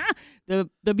 2.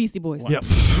 The Beastie Boys. Yep.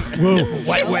 Whoa.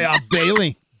 Way off,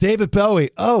 Bailey. David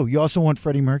Bowie. Oh, you also want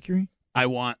Freddie Mercury?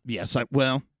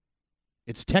 Well,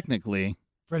 it's technically.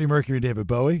 Freddie Mercury, David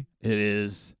Bowie? It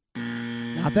is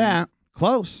not that.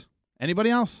 Close.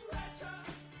 Anybody else?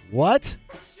 What?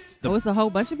 It's a whole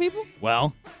bunch of people?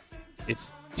 Well,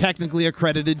 it's technically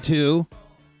accredited to,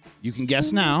 you can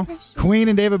guess now. Queen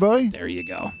and David Bowie? There you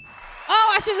go.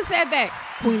 Oh, I should have said that.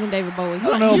 Queen and David Bowie. I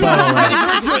don't know about all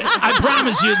that. I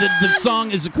promise you that the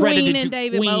song is accredited Queen and to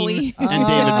David Queen Bowie. and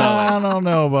David Bowie. I don't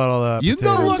know about all that. You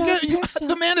go potatoes. look at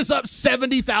the man is up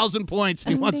 70,000 points.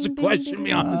 He wants to question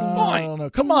me on this I point. don't know.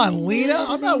 Come on, Lena.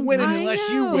 I'm not winning unless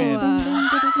you win.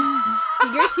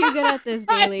 You're too good at this,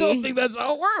 I Bailey. don't think that's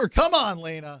how it works. Come on,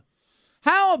 Lena.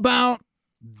 How about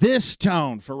this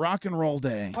tone for Rock and Roll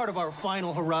Day? Part of our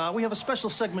final hurrah, we have a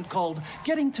special segment called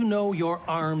Getting to Know Your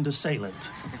Armed Assailant.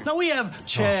 Now we have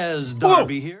Chaz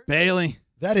Darby here. Bailey.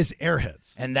 That is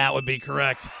Airheads. And that would be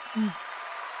correct. You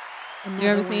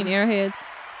ever seen Airheads?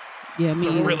 Yeah, It's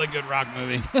me a either. really good rock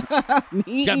movie.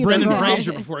 Me Got either, Brendan girl.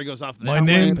 Fraser before he goes off the My Don't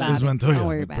worry name about is it. Don't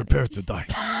worry Montoya. about Prepare to die.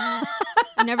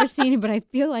 I've never seen it, but I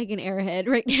feel like an airhead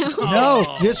right now.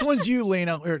 No, this one's you,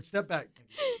 Lena. Here, step back.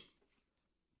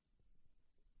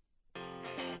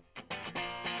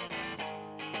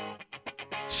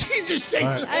 She just shakes All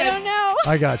her right. I head. don't know.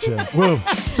 I got you. Woo.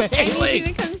 I need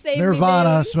you to come save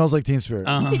Nirvana me. smells like Teen Spirit.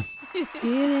 Uh-huh.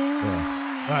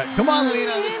 All right, come on,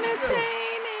 Lena. This is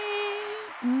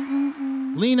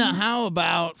good. Lena, how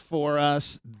about for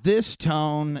us this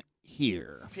tone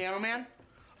here? Piano man,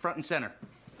 front and center.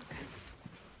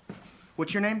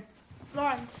 What's your name?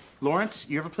 Lawrence. Lawrence.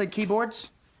 You ever played keyboards?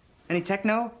 Any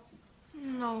techno?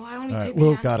 No, I only All right, play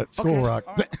Will piano. got it. School rock.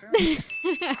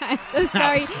 I'm so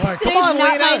sorry. All right, Today's come on,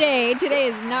 not Lena. my day. Today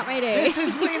is not my day. This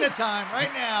is Lena time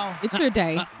right now. It's your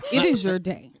day. It is your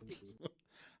day.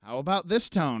 How about this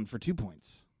tone for 2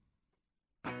 points?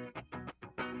 All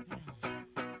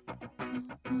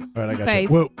right, I got Faith.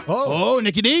 you. Woo. Oh,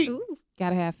 Nikki D. Ooh.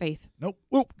 Gotta have faith. Nope.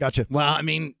 Whoop. Gotcha. Well, I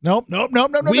mean, Nope.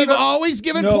 we've no. always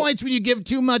given No. points when you give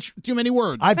too many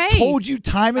words. I've Faith. told you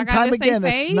time and I gotta time say again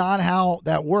that's faith? not how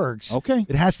that works. Okay.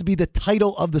 It has to be the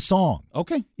title of the song.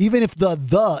 Okay. Even if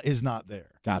the is not there.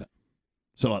 Got it.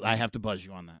 So I have to buzz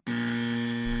you on that.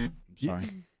 I'm sorry.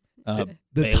 The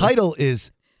Bailey. title is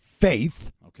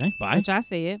Faith. Okay. Bye. Which I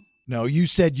said. No, you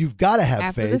said you've got to have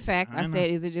After faith. the fact, I I know. said,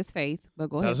 is it just faith? But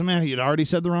go ahead. Doesn't matter. You'd already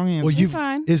said the wrong answer. Well, you've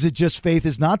fine. is it just Faith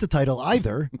is not the title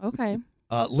either. Okay.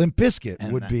 Limp Bizkit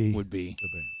And would that be would be the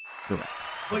band. correct.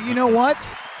 But you know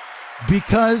what?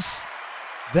 Because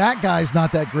that guy's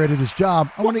not that great at his job,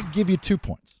 I want to give you 2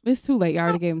 points. It's too late. You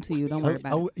already gave them to you. Don't worry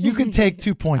about it. You can take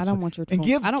 2 points. I don't want your and 2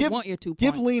 give, I don't give, want your 2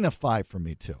 Give points. Lena 5 for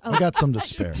me too. I got some to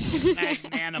spare.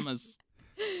 Magnanimous.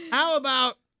 How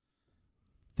about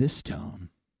this tone?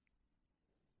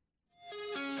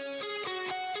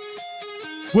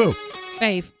 Woo.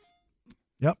 Faith.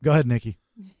 Yep. Go ahead, Nikki.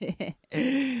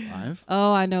 5.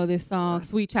 Oh, I know this song,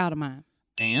 Sweet Child of Mine.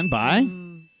 And by?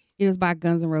 It was by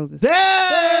Guns N' Roses. There we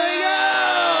go.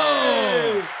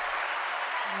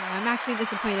 I'm actually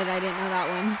disappointed I didn't know that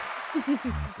one.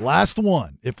 Last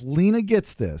one. If Lena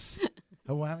gets this,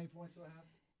 how many points do I have?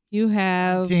 You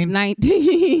have 19.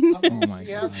 19. Oh, my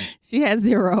God. She had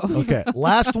 0. Okay.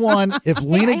 Last one. If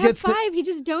Lena I have gets 5. He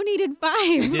just donated 5.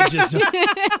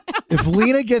 if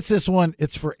Lena gets this one,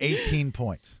 it's for 18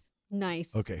 points. Nice.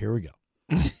 Okay, here we go.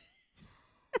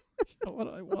 What do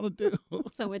I want to do?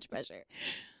 So much pressure.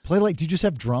 Play like, do you just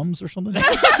have drums or something? I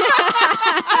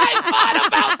thought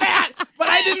about that, but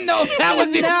I didn't know if that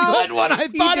would be a good one. I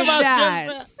thought about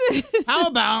just that. How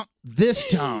about this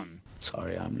tone?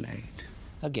 Sorry I'm late.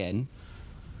 Again?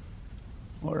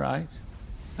 All right.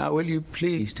 Now, will you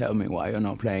please tell me why you're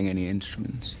not playing any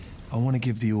instruments? I want to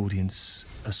give the audience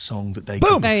a song that they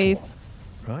Boom! can Faith.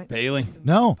 perform. Right? Bailey.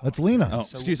 No, that's Lena. Oh,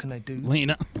 So excuse what can they do?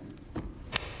 Lena.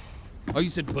 Oh, you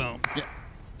said boom. Yeah.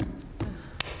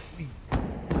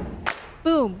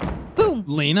 Boom. Boom.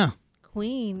 Lena.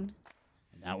 Queen.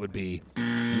 And that would be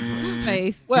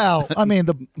Faith. Well, I mean,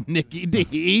 the Nikki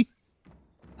D.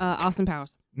 Austin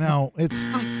Powers. no, it's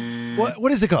Awesome.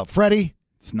 what is it called? Freddie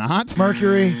It's not.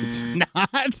 Mercury, It's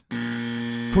not.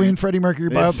 Queen Freddie Mercury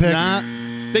It's biopic.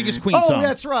 not. Biggest Queen Oh, song.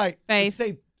 that's right. Faith.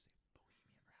 Say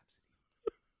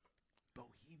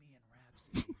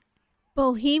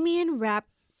Bohemian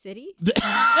Rhapsody. Close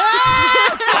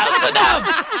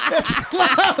enough. It's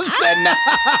close enough.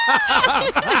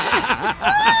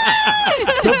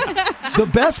 the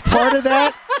best part of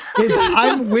that is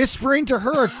I'm whispering to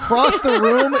her across the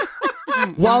room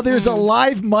while there's a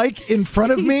live mic in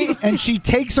front of me, and she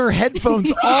takes her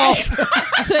headphones off.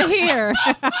 To hear.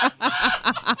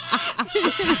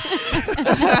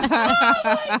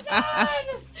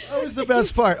 That was the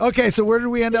best part. Okay, so where did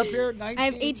we end up here? 19? I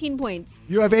have 18 points.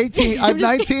 You have 18. I have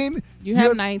 19. You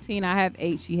have 19. I have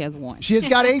 8. She has 1. She has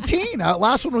got 18.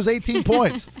 Last one was 18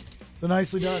 points. So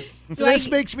nicely done. So this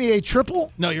makes me a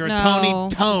triple. No, you're a No, Tony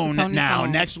it's a Tone Tony now.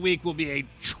 Tone. Next week will be a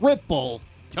triple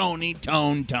Tony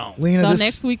Tone. Lena, So this,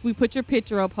 next week we put your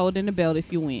picture up holding the belt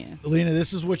if you win. Lena,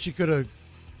 this is what you could have.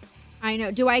 I know.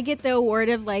 Do I get the award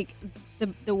of like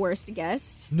the worst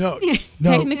guest? No.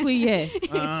 Technically, yes.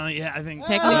 Yeah, I think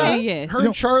Technically, yes. Her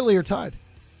and Charlie are tied.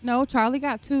 No, Charlie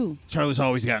got 2. Charlie's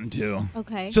always gotten 2.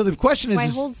 Okay. So the question Do I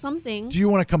is, hold something? do you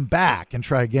want to come back and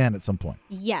try again at some point?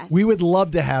 Yes. We would love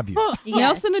to have you. Yes.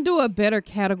 Nelson to do a better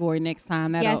category next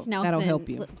time. Yes, Nelson. That'll help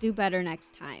you. Do better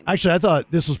next time. Actually, I thought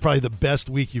this was probably the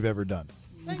best week you've ever done.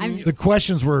 I'm- The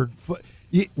questions were.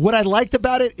 What I liked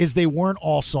about it is they weren't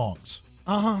all songs.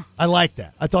 I like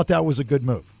that. I thought that was a good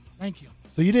move. Thank you.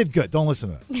 So you did good. Don't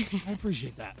listen to that. I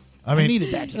appreciate that. I mean,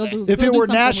 needed that today. if it were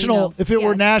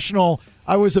national,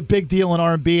 I was a big deal in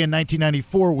R&B in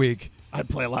 1994 week. I'd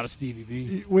play a lot of Stevie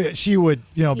B. She would,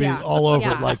 be all over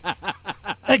it like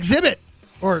Exhibit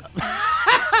or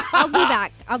I'll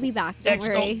be back. Don't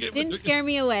worry. Didn't scare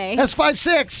me away.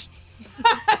 S56.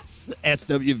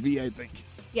 SWV, I think.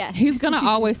 Yes. He's going to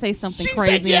always say something She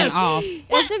crazy said yes. and off. SWV,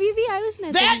 I listen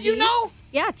to That SWV. you know?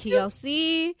 Yeah,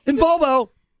 TLC. In Volvo.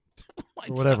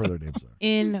 Or whatever their names are.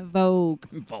 In Vogue.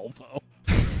 Volvo.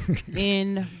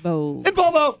 In Vogue. In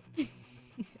Volvo.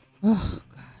 Oh,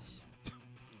 gosh.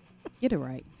 Get it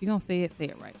right. If you're going to say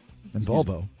it right. In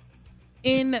Volvo.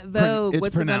 In Vogue. It's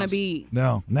What's it going to pronounced. be?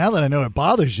 No. Now that I know it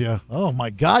bothers you, oh my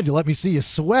God, you let me see you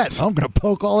sweat. I'm going to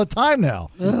poke all the time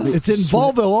now. Ugh. It's in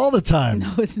Volvo all the time.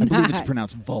 No, it's I believe not. it's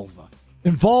pronounced vulva.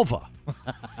 In Volva.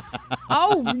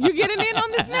 Oh, you getting in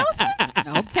on this, Nelson?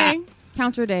 Okay.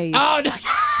 Count your days. Oh, no.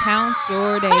 Count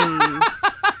your days. All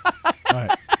right.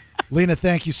 Lena,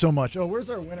 thank you so much. Oh, where's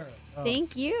our winner?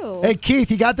 Thank you. Hey, Keith,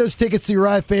 you got those tickets to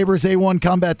Uriah Faber's A1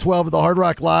 Combat 12 at the Hard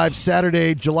Rock Live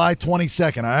Saturday, July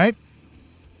 22nd, all right?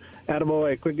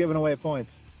 Attaboy, quit giving away points.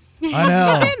 I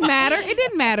know. It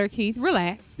didn't matter, Keith.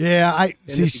 Relax. Yeah,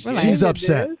 she's Relax.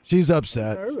 upset. It is? She's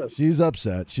upset. Nervous. She's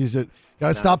upset. Got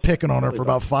to stop picking on her for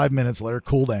about 5 minutes. Let her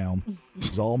cool down.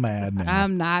 She's all mad now.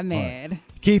 I'm not mad.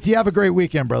 Keith, you have a great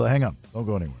weekend, brother. Hang on. Don't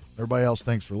go anywhere. Everybody else,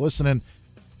 thanks for listening.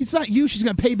 It's not you she's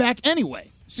going to pay back anyway.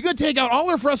 She's going to take out all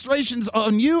her frustrations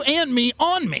on you and me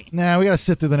on me. Nah, we got to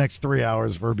sit through the next 3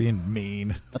 hours for being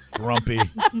mean, grumpy.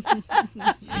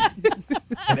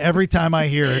 And every time I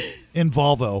hear it, in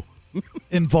Volvo,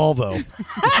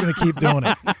 just going to keep doing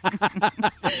it.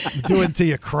 Do it until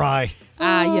you cry.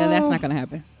 Yeah, that's not going to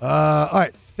happen. All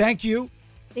right. Thank you.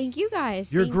 Thank you,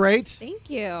 guys. You're great. Thank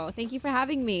you. Thank you for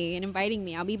having me and inviting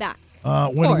me. I'll be back.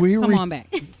 Come on back.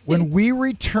 When we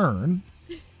return,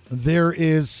 there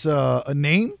is a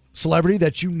name, celebrity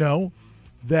that you know,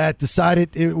 that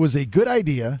decided it was a good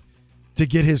idea to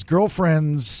get his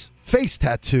girlfriend's face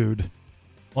tattooed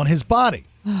on his body.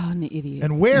 Oh, an idiot.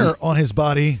 And where on his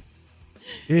body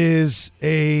is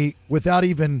without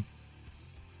even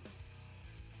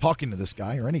talking to this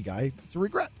guy or any guy, it's a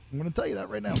regret. I'm going to tell you that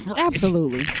right now.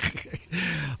 Absolutely.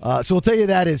 So we'll tell you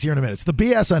that is here in a minute. It's the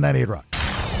BS on 98 Rock.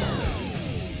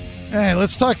 Hey,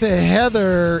 let's talk to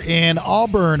Heather in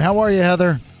Auburn. How are you,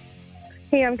 Heather?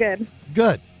 Hey, I'm good.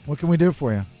 Good. What can we do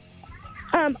for you?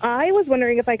 I was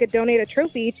wondering if I could donate a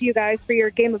trophy to you guys for your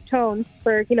Game of Tones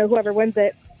for, whoever wins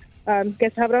it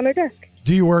gets to have it on their desk.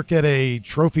 Do you work at a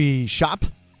trophy shop?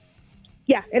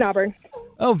 Yeah, in Auburn.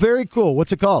 Oh, very cool.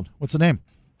 What's it called? What's the name?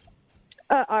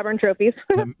 Auburn Trophies.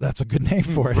 That's a good name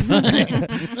for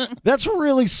it. That's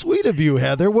really sweet of you,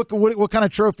 Heather. What kind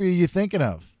of trophy are you thinking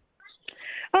of?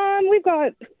 We've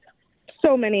got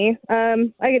so many. I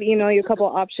could email you a couple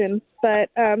of options, but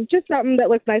just something that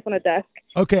looks nice on a desk.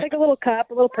 Okay. Like a little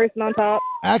cup, a little person on top.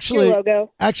 Your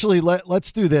logo. Actually,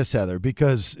 let's do this, Heather,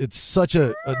 because it's such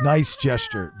a nice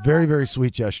gesture. Very, very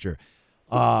sweet gesture.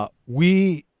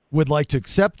 We would like to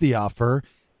accept the offer,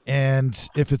 and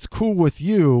if it's cool with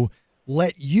you,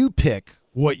 let you pick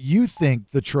what you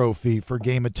think the trophy for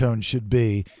Game of Tones should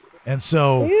be. And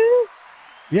so,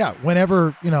 yeah,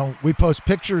 whenever, we post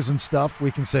pictures and stuff,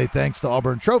 we can say thanks to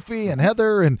Auburn Trophy and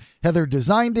Heather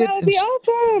designed it. That would be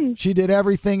awesome. She did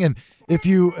everything. And if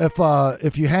you get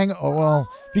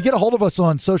a hold of us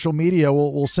on social media,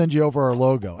 we'll send you over our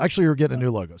logo. Actually, we're getting a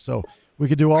new logo, so we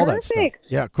could do all that stuff.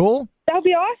 Yeah, cool? That would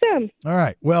be awesome. All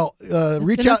right. Well,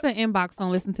 reach out. Send us an inbox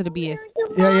on Listen to the BS.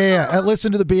 Yeah.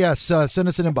 Listen to the BS. Send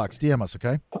us an inbox. DM us,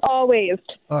 okay? Always.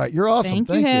 All right. You're awesome.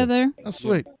 Thank you, Heather. That's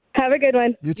sweet. Have a good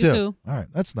one. You too. All right.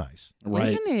 That's nice.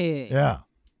 Right. Isn't it? Yeah.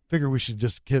 Figure we should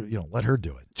just let her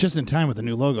do it. Just in time with the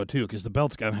new logo too, because the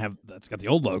belt's got the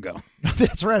old logo.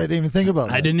 That's right. I didn't even think about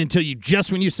that. I didn't until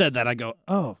when you said that. I go,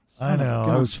 oh, I know.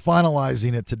 I was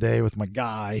finalizing it today with my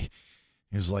guy.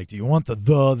 He was like, "Do you want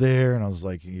the there?" And I was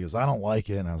like, "He goes, I don't like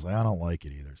it." And I was like, "I don't like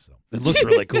it either." So it looks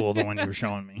really cool, the one you were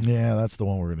showing me. Yeah, that's the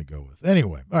one we're going to go with.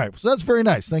 Anyway, all right. So that's very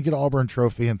nice. Thank you to Auburn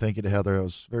Trophy and thank you to Heather. It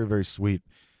was very, very sweet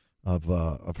of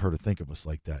her to think of us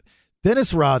like that.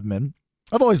 Dennis Rodman.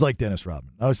 I've always liked Dennis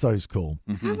Rodman. I always thought he was cool.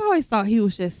 I've always thought he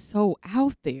was just so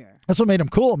out there. That's what made him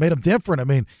cool. It made him different. I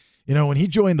mean, when he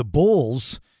joined the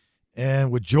Bulls and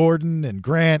with Jordan and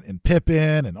Grant and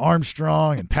Pippen and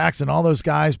Armstrong and Paxson, all those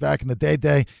guys back in the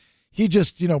day, he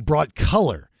just, brought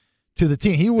color to the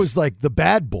team. He was like the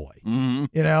bad boy, and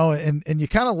you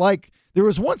kind of there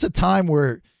was once a time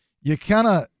where you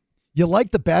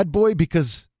like the bad boy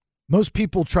because most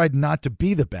people tried not to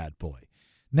be the bad boy.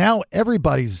 Now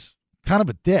everybody's kind of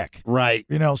a dick. Right.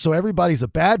 So everybody's a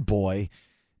bad boy.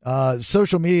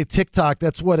 Social media, TikTok,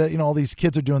 that's what, all these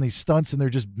kids are doing, these stunts, and they're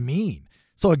just mean.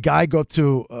 So a guy go up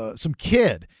to some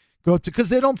kid, because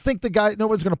they don't think no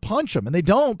one's going to punch him. And they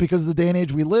don't, because of the day and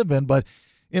age we live in. But,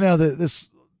 this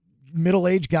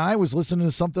middle-aged guy was listening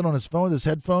to something on his phone with his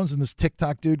headphones, and this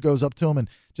TikTok dude goes up to him and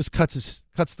just cuts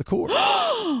the cord.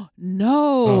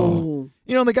 No.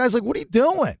 And the guy's like, what are you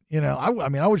doing?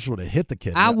 I just would have hit the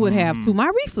kid. I would have too.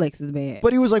 My reflex is bad.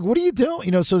 But he was like, what are you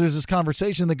doing? So there's this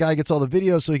conversation. The guy gets all the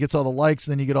videos, so he gets all the likes,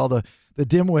 and then you get all the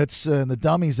dimwits and the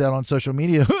dummies out on social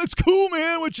media. It's cool,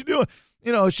 man. What you doing?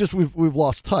 It's just we've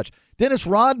lost touch. Dennis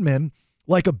Rodman,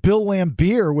 like a Bill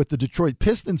Lambier with the Detroit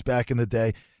Pistons back in the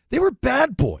day, they were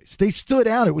bad boys. They stood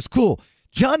out. It was cool.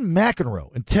 John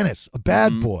McEnroe in tennis, a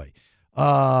bad boy.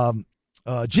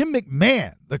 Jim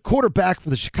McMahon, the quarterback for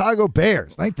the Chicago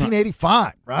Bears,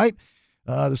 1985, right?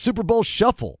 The Super Bowl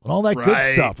shuffle and all that good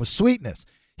stuff with sweetness.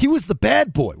 He was the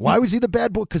bad boy. Why was he the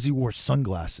bad boy? Because he wore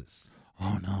sunglasses.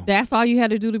 Oh, no. That's all you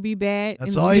had to do to be bad?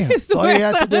 That's all you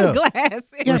had to do.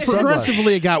 Yeah,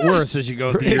 progressively it got worse as the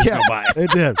years go by.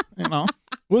 It did. What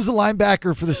was the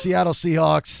linebacker for the Seattle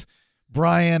Seahawks?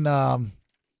 Brian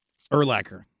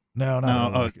Urlacher.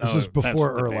 No. This is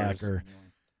before Urlacher.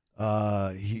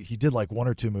 He did like one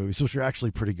or two movies, which are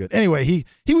actually pretty good. Anyway,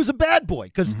 he was a bad boy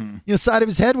because side of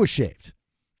his head was shaved.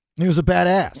 He was a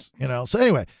badass, So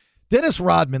anyway, Dennis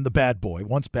Rodman, the bad boy,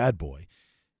 once bad boy,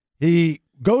 he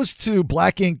goes to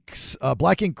Black Ink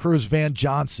Crew's Van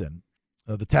Johnson,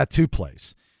 the tattoo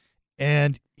place,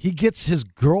 and he gets his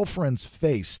girlfriend's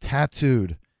face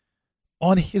tattooed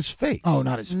on his face. Oh,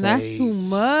 not his face. That's too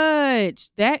much.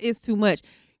 That is too much.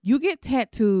 You get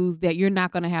tattoos that you're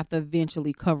not going to have to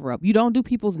eventually cover up. You don't do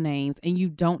people's names, and you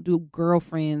don't do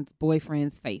girlfriends,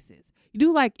 boyfriends' faces. You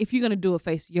do, like, if you're going to do a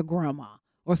face, your grandma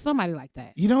or somebody like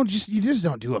that. You just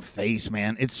don't do a face,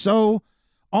 man. It's so,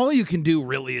 all you can do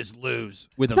really is lose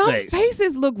with a face. Some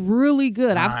faces look really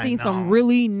good. I've seen some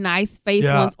really nice face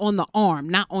ones on the arm,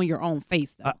 not on your own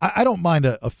face, though. I don't mind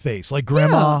a face, like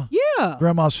grandma. Yeah.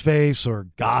 Grandma's face or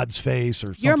God's face or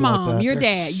something your mom, like that. Your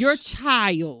dad, your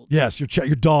child. Yes, your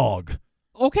dog.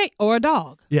 Okay, or a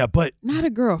dog. Yeah, but not a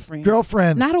girlfriend.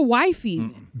 Not a wife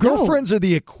even. Girlfriends are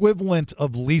the equivalent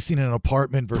of leasing an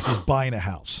apartment versus buying a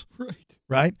house.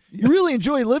 Right? You really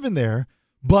enjoy living there,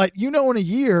 but in a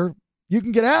year you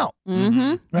can get out. Mm-hmm.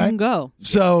 Right? You can go.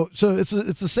 So it's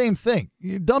the same thing.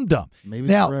 You're dumb. Maybe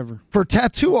now, forever. For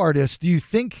tattoo artists, do you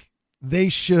think they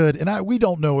should, and we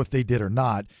don't know if they did or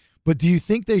not, but do you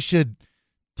think they should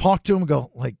talk to them and go,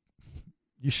 like,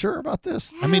 you sure about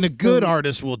this? I mean, a good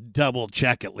artist will double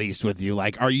check at least with you.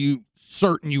 Like, are you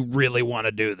certain you really want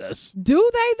to do this? Do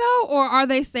they, though? Or are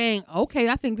they saying, okay,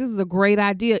 I think this is a great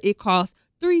idea. It costs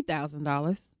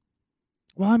 $3,000.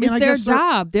 Well, I mean, it's their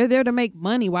job. They're there to make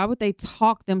money. Why would they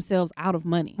talk themselves out of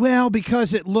money? Well,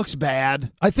 because it looks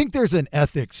bad. I think there's an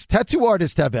ethics. Tattoo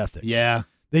artists have ethics. Yeah.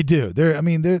 They do.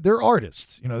 They're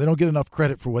artists. They don't get enough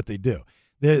credit for what they do.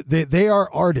 They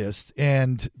are artists,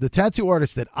 and the tattoo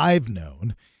artists that I've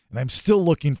known, and I'm still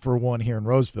looking for one here in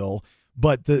Roseville,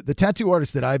 but the tattoo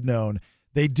artists that I've known,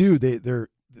 they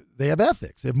have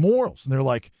ethics, they have morals, and they're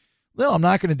like, no, I'm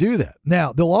not going to do that.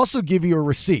 Now, they'll also give you a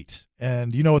receipt,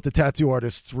 and you know what the tattoo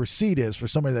artist's receipt is for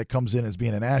somebody that comes in as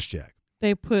being an ass jack.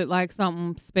 They put like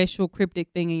something special cryptic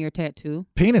thing in your tattoo.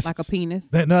 Penis. Like a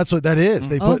penis. No, that's what that is.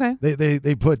 They put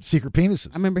they put secret penises.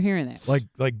 I remember hearing that.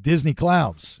 Like Disney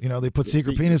clowns. They put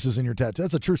secret penises in your tattoo.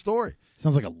 That's a true story.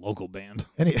 Sounds like a local band.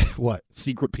 What?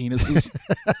 Secret penises.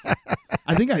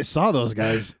 I think I saw those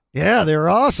guys. Yeah, they were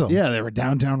awesome. Yeah, they were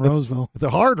downtown Roseville. The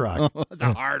Hard Rock.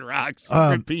 The Hard Rock.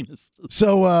 Secret penis.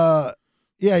 So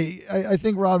yeah, I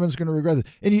think Rodman's going to regret it.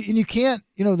 And you can't,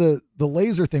 the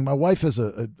laser thing. My wife has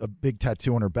a big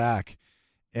tattoo on her back,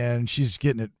 and she's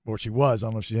getting it, or she was. I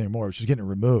don't know if she's anymore. But she's getting it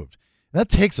removed. And that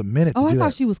takes a minute to do that. I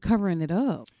thought she was covering it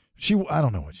up. I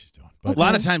don't know what she's doing. But a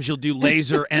lot of times you'll do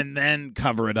laser and then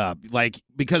cover it up,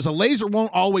 because a laser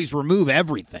won't always remove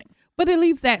everything. But it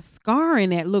leaves that scarring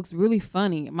that looks really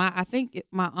funny. I think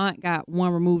my aunt got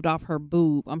one removed off her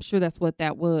boob. I'm sure that's what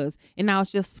that was. And now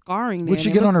it's just scarring there. What'd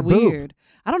she get on her weird. boob?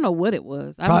 I don't know what it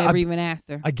was. I've never even asked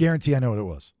her. I guarantee I know what it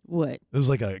was. What? It was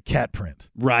like a cat print.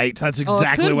 Right. That's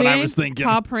exactly what I was thinking.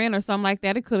 Paw print or something like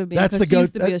that. It could have been. That's she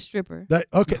used to be a stripper. That's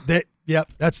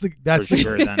for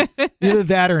sure, then. Either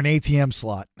that or an ATM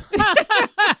slot.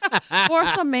 Or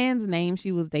some man's name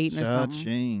she was dating or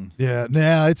something. Yeah,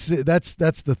 no, that's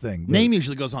the thing. Name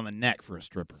usually goes on the neck for a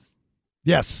stripper.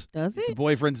 Yes. Does it? The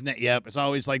boyfriend's neck. Yep. It's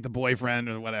always like the boyfriend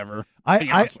or whatever.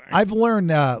 I've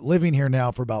learned living here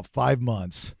now for about 5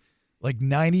 months, like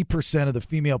 90% of the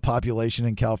female population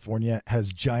in California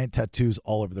has giant tattoos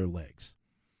all over their legs.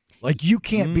 Like, you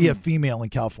can't be a female in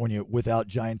California without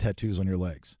giant tattoos on your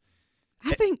legs.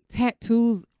 I think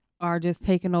tattoos are just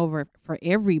taking over for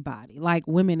everybody, like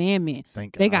women and men.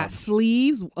 They got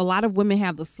sleeves. A lot of women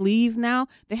have the sleeves now.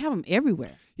 They have them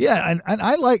everywhere. Yeah, and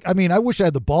I wish I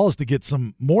had the balls to get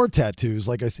some more tattoos,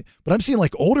 like I see. But I'm seeing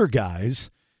like older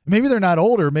guys. Maybe they're not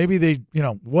older. Maybe they,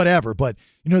 whatever. But,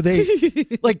 they,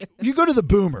 like, you go to the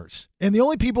boomers, and the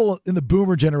only people in the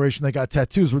boomer generation that got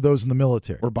tattoos were those in the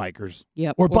military. Or bikers.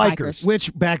 Yep. Or bikers.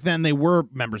 Which, back then, they were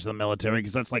members of the military,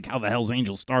 because that's like how the Hells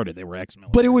Angels started. They were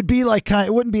ex-military. But it would be like,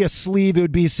 it wouldn't be a sleeve. It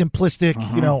would be simplistic,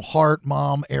 heart,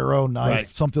 mom, arrow,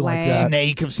 knife, something like that.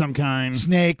 Snake of some kind.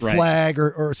 Snake, flag,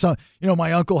 or some.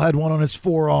 My uncle had one on his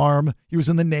forearm. He was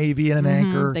in the Navy and an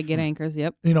anchor. They get anchors,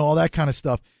 yep. All that kind of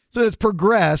stuff. So it's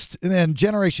progressed, and then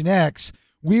Generation X,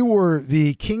 we were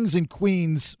the kings and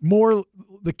queens, more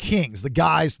the kings. The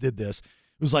guys did this.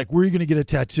 It was like, where are you going to get a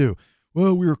tattoo?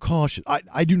 Well, we were cautious.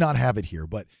 I do not have it here,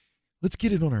 but let's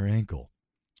get it on our ankle.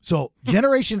 So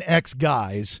Generation X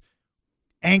guys,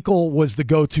 ankle was the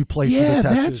go-to place for the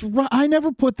tattoo. Yeah, that's right. I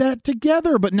never put that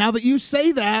together, but now that you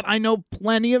say that, I know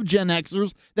plenty of Gen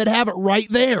Xers that have it right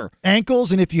there.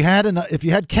 Ankles, and if you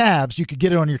had calves, you could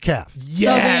get it on your calf.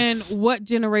 Yes. So then what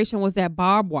generation was that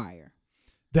barbed wire?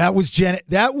 That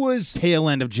was tail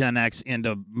end of Gen X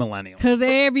into millennials. Because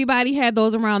everybody had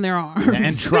those around their arms.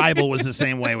 And tribal was the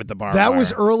same way with the barbed That wire.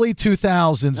 was early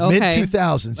 2000s, mid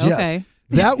 2000s.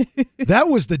 Yes. That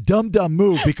was the dumb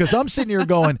move, because I'm sitting here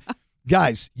going,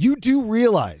 guys, you do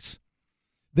realize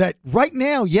that right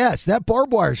now, yes, that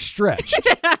barbed wire is stretched.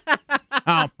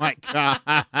 Oh my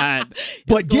God!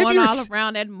 But going all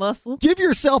around that muscle. Give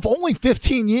yourself only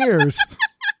 15 years.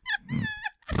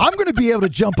 I'm going to be able to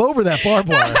jump over that barbed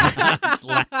wire.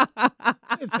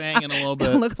 It's hanging a little bit.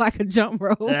 It look like a jump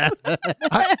rope.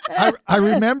 I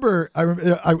remember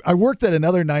I worked at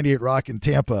another 98 Rock in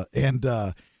Tampa, and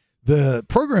the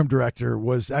program director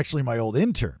was actually my old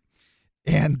intern.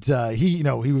 And he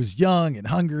was young and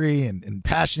hungry and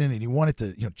passionate, and he wanted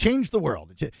to, change the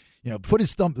world. Put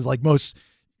his thumb, like most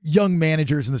young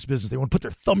managers in this business, they want to put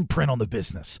their thumbprint on the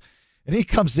business. And he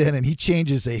comes in and he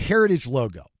changes a heritage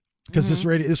logo, because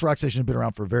this rock station had been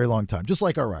around for a very long time, just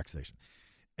like our rock station.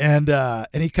 And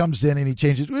he comes in and he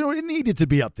changes. It needed to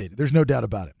be updated. There's no doubt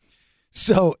about it.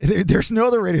 So there's no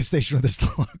other radio station with this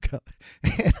logo.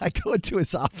 And I go into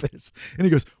his office and he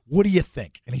goes, "What do you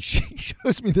think?" And he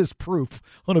shows me this proof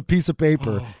on a piece of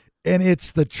paper. Oh. And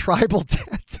it's the tribal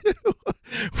tattoo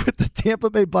with the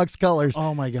Tampa Bay Bucks colors.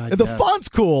 Oh, my God. And the font's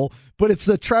cool, but it's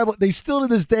the tribal. They still to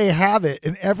this day have it.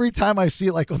 And every time I see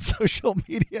it, like on social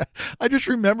media, I just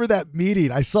remember that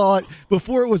meeting. I saw it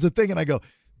before it was a thing. And I go,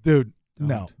 dude,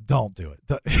 no, don't do it.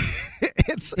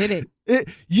 Did it?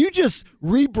 You just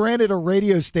rebranded a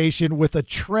radio station with a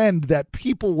trend that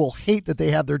people will hate that they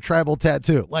have their tribal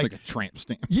tattoo. Like a tramp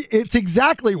stamp. It's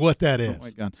exactly what that is. Oh my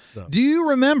God. So. Do you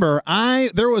remember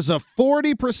there was a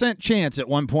 40% chance at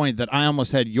one point that I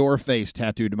almost had your face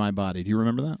tattooed to my body. Do you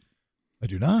remember that? I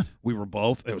do not. We were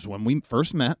both, it was when we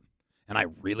first met, and I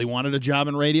really wanted a job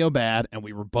in radio bad, and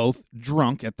we were both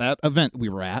drunk at that event we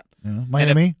were at. Yeah,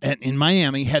 Miami? And in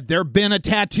Miami, had there been a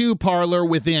tattoo parlor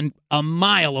within a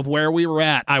mile of where we were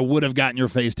at, I would have gotten your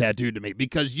face tattooed to me,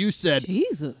 because you said,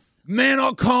 Jesus, man,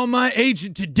 I'll call my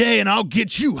agent today and I'll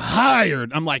get you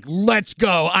hired. I'm like, let's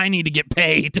go. I need to get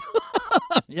paid.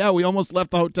 Yeah, we almost left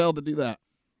the hotel to do that.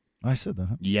 I said that.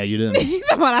 Huh? Yeah, you did.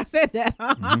 That's what I said that.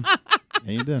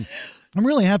 Yeah, you did. I'm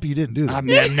really happy you didn't do that. I'm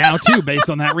now, too, based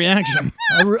on that reaction.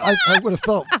 I would have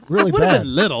felt really bad. bad.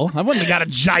 Little. I wouldn't have got a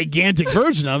gigantic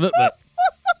version of it, but.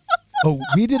 Oh,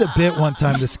 we did a bit one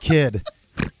time, this kid.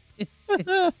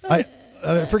 I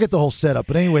forget the whole setup,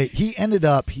 but anyway, he ended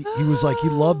up, he was like, he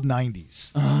loved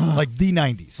 90s, like the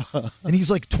 90s. And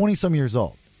he's like 20-some years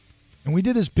old. And we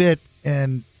did this bit,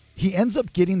 and he ends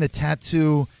up getting the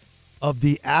tattoo of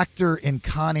the actor in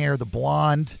Con Air, the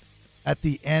blonde, at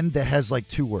the end that has like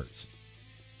 2 words.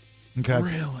 Okay.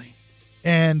 Really?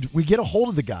 And we get a hold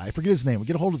of the guy. I forget his name. We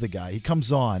get a hold of the guy. He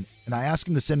comes on, and I ask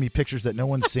him to send me pictures that no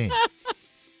one's seen.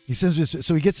 He sends this,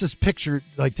 so he gets this picture,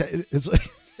 like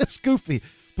it's goofy,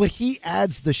 but he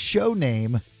adds the show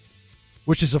name,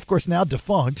 which is of course now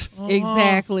defunct.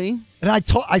 Exactly. And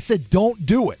I said, don't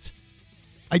do it.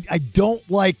 I don't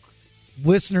like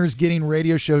listeners getting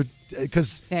radio show,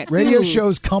 because radio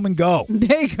shows come and go.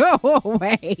 They go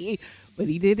away. But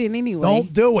he did it anyway.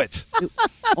 Don't do it.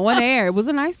 On air. It was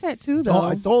a nice set, too, though. Oh,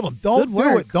 I told him, don't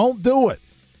do it. Don't do it.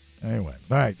 Anyway,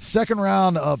 all right. Second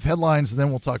round of headlines, and then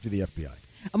we'll talk to the FBI.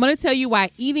 I'm going to tell you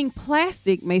why eating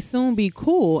plastic may soon be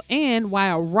cool and why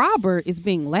a robber is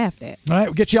being laughed at. All right,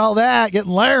 we'll get you all that.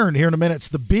 Getting learned here in a minute. It's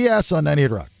the BS on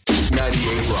 98 Rock.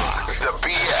 98 Rock.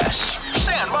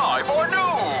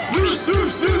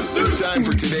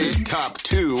 Today's top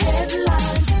 2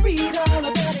 Headlines, read all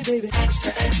about it, baby.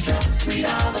 Extra, extra, read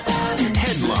all about it.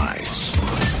 headlines.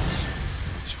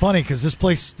 It's funny because this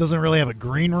place doesn't really have a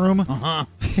green room. Uh-huh.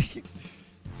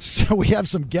 So we have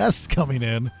some guests coming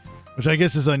in, which I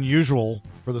guess is unusual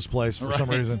for this place for some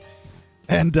reason.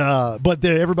 And but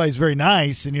everybody's very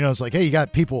nice, and it's like, hey, you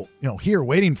got people here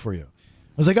waiting for you.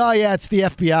 I was like, oh yeah, it's the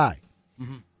FBI,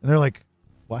 and they're like,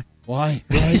 why?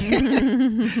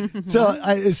 So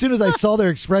as soon as I saw their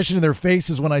expression in their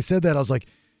faces when I said that, I was like,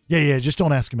 yeah, just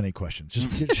don't ask them any questions.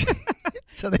 Just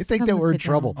so they think that we're in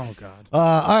trouble. Oh God!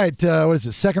 All right, what is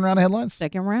it? Second round of headlines.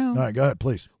 Second round. All right, go ahead,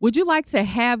 please. Would you like to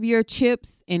have your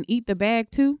chips and eat the bag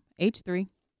too? H3.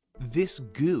 This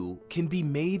goo can be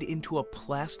made into a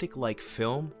plastic-like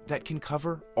film that can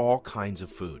cover all kinds of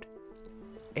food.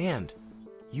 And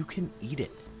you can eat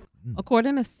it.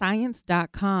 According to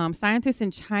Science.com, scientists in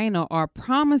China are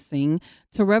promising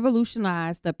to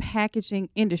revolutionize the packaging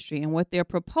industry. And what they're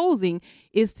proposing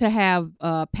is to have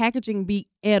packaging be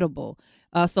edible.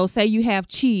 So say you have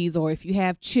cheese or if you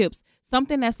have chips,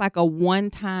 something that's like a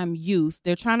one-time use.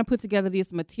 They're trying to put together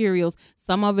these materials.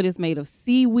 Some of it is made of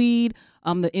seaweed.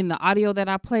 In the audio that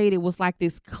I played, it was like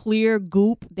this clear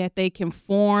goop that they can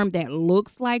form that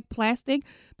looks like plastic,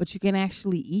 but you can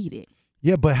actually eat it.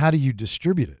 Yeah, but how do you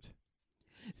distribute it?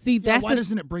 See, that's why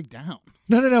doesn't it break down?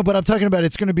 No. But I'm talking about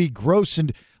it's going to be gross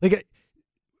and like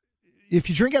if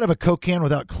you drink out of a Coke can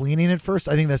without cleaning it first,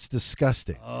 I think that's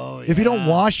disgusting. Oh, yeah. If you don't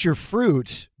wash your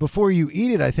fruit before you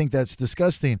eat it, I think that's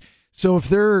disgusting. So if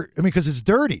because it's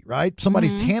dirty, right?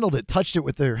 Somebody's handled it, touched it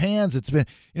with their hands. It's been,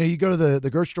 you go to the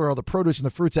grocery store, all the produce and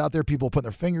the fruit's out there. People put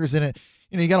their fingers in it.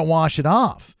 You got to wash it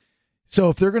off. So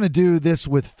if they're going to do this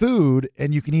with food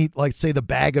and you can eat, like, say, the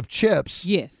bag of chips.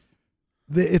 Yes.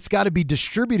 It's got to be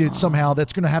distributed somehow.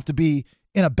 That's going to have to be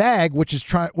in a bag, which is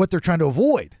what they're trying to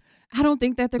avoid. I don't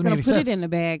think that they're going to put it in the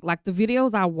bag. Like the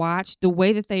videos I watched, the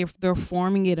way that they're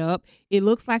forming it up, it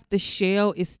looks like the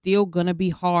shell is still going to be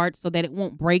hard so that it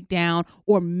won't break down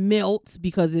or melt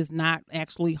because it's not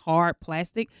actually hard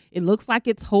plastic. It looks like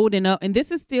it's holding up. And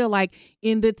this is still like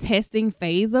in the testing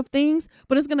phase of things,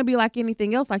 but it's going to be like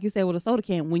anything else, like you said with a soda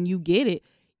can. When you get it,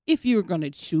 if you're going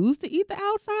to choose to eat the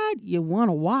outside, you want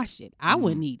to wash it. I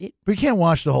wouldn't eat it. But you can't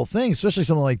wash the whole thing, especially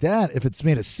something like that. If it's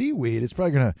made of seaweed, it's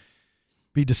probably going to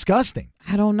be disgusting.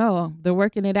 I don't know. They're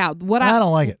working it out. I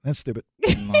don't like it. That's stupid.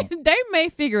 They may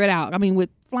figure it out. I mean,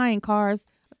 with flying cars,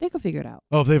 they could figure it out.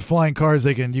 Oh, if they have flying cars,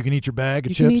 you can eat your bag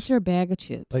of chips? You can eat your bag of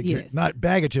chips, like, yes. Not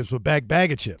bag of chips, but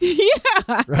bag of chips.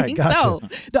 Yeah, right, think gotcha. so.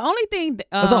 The only thing...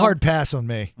 That's a hard pass on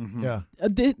me. Yeah.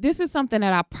 This is something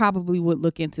that I probably would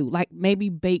look into, like maybe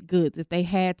baked goods. If they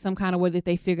had some kind of way that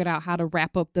they figured out how to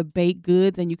wrap up the baked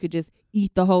goods and you could just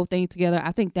eat the whole thing together,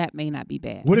 I think that may not be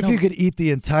bad. What if you could eat the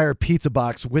entire pizza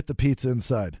box with the pizza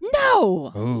inside?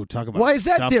 No! Oh, talk about Why is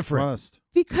that stuffed different? crust.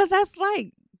 Because that's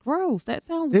like gross. That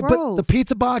sounds But gross. the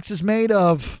pizza box is made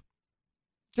of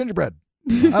gingerbread.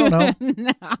 I don't know.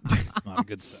 No. It's not a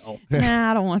good sell.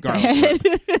 Nah, I don't want Garlic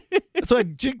that. It's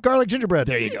like garlic gingerbread.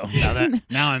 There you go.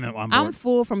 Now I'm on board. I'm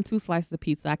full from 2 slices of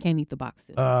pizza. I can't eat the box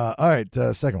too. All right,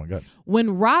 second one, go ahead.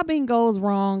 When robbing goes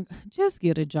wrong, just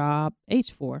get a job.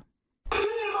 H4.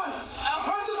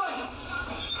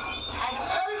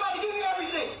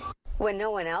 When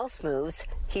no one else moves,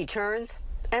 he turns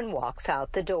and walks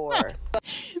out the door.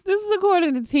 This is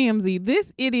according to TMZ.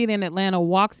 This idiot in Atlanta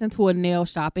walks into a nail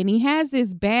shop and he has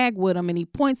this bag with him and he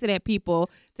points it at people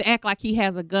to act like he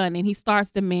has a gun and he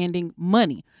starts demanding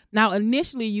money. Now,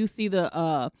 initially you see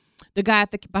the guy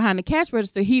behind the cash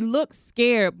register. He looks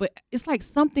scared, but it's like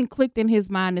something clicked in his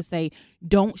mind to say,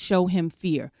 don't show him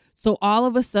fear. So all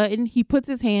of a sudden, he puts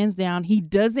his hands down. He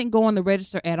doesn't go on the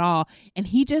register at all. And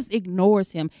he just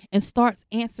ignores him and starts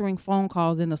answering phone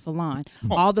calls in the salon.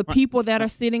 All the people that are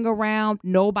sitting around,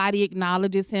 nobody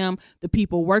acknowledges him. The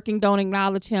people working don't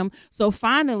acknowledge him. So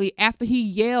finally, after he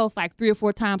yells like 3 or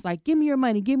 4 times, like, give me your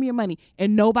money,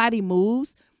 and nobody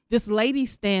moves, this lady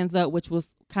stands up, which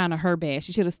was kind of her bad.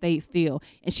 She should have stayed still.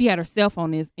 And she had her cell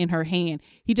phone in her hand.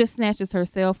 He just snatches her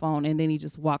cell phone and then he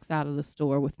just walks out of the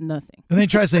store with nothing. And then he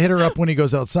tries to hit her up when he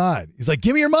goes outside. He's like,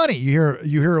 give me your money. You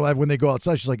hear her when they go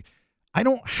outside. She's like, I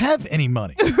don't have any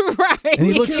money. Right. And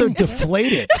he looks so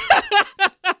deflated.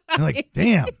 I'm like,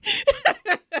 damn.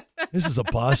 This is a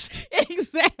bust.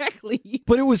 Exactly.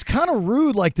 But it was kind of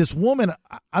rude. Like this woman,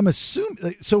 I'm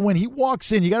assuming. So when he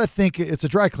walks in, you got to think it's a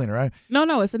dry cleaner, right?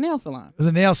 No, it's a nail salon. It's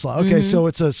a nail salon. Okay, so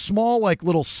it's a small, like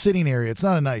little sitting area. It's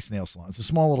not a nice nail salon. It's a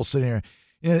small little sitting area.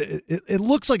 It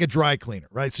looks like a dry cleaner,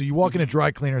 right? So you walk in a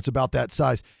dry cleaner, it's about that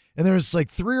size. And there's like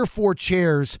 3 or 4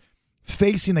 chairs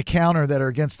facing the counter that are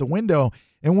against the window.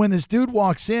 And when this dude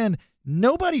walks in,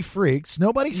 Nobody freaks.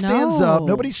 Nobody stands up. No.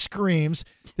 Nobody screams.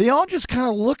 They all just kind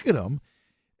of look at him.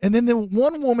 And then the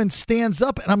one woman stands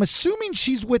up, and I'm assuming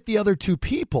she's with the other two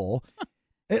people.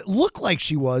 It looked like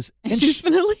she was. And she's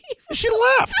going to leave. And she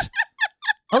left.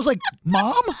 I was like,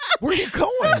 Mom, where are you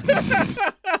going?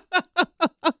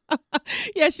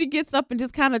 Yeah, she gets up and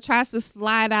just kind of tries to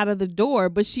slide out of the door,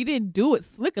 but she didn't do it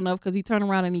slick enough because he turned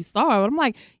around and he saw her. I'm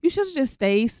like, you should have just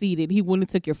stayed seated. He wouldn't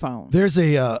have took your phone. There's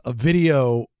a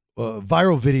video,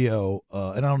 viral video,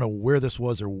 and I don't know where this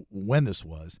was or when this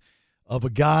was, of a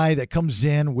guy that comes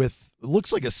in with,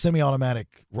 looks like a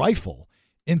semi-automatic rifle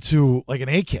into like an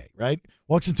AK, right?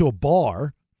 Walks into a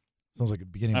bar. Sounds like the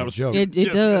beginning of a joke. It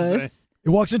does. It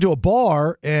walks into a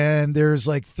bar, and there's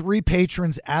like 3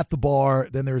 patrons at the bar.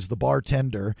 Then there's the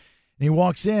bartender. And he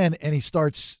walks in, and he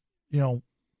starts,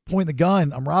 pointing the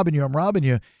gun. I'm robbing you. I'm robbing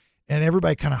you. And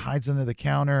everybody kind of hides under the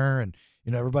counter, and,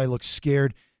 everybody looks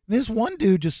scared. And this one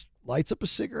dude just lights up a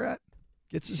cigarette,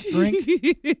 gets his drink,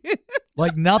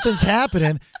 like nothing's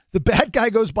happening. The bad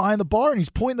guy goes behind the bar, and he's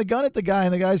pointing the gun at the guy,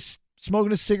 and the guy's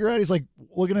smoking a cigarette. He's like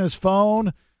looking at his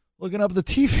phone, looking up at the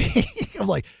TV. I'm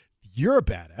like, you're a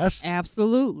badass.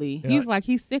 Absolutely. He's like,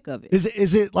 he's sick of it. Is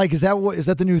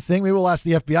that the new thing? Maybe we'll ask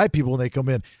the FBI people when they come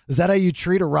in. Is that how you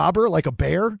treat a robber? Like a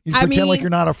bear? You pretend like you're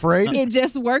not afraid? It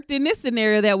just worked in this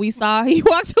scenario that we saw. He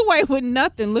walked away with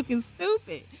nothing, looking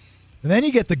stupid. And then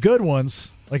you get the good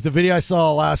ones, like the video I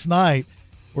saw last night,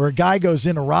 where a guy goes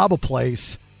in to rob a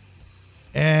place,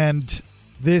 and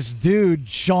this dude,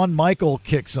 Shawn Michael,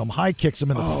 high kicks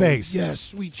him in the face. Yes,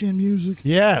 sweet chin music.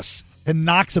 Yes. And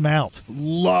knocks him out.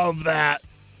 Love that.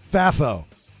 Fafo.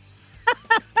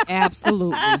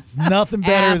 Absolutely. Nothing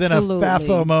better than a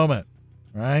Fafo moment,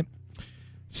 right?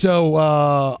 So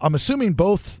I'm assuming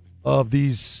both of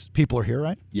these people are here,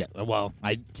 right? Yeah. Well,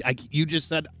 you just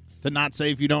said to not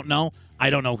say if you don't know. I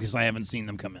don't know because I haven't seen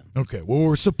them come in. Okay. Well,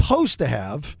 we're supposed to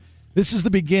have. This is the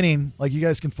beginning. Like, you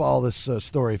guys can follow this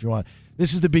story if you want.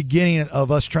 This is the beginning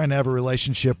of us trying to have a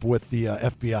relationship with the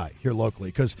FBI here locally,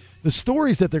 because the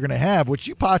stories that they're going to have, which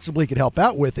you possibly could help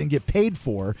out with and get paid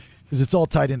for, because it's all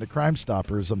tied into Crime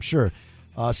Stoppers, I'm sure.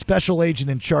 Special Agent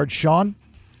in Charge, Sean,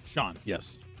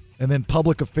 yes. And then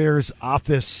Public Affairs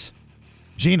Office,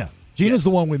 Gina. Gina's the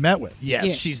one we met with.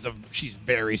 Yes. She's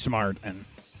very smart, and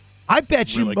I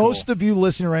bet really you most of you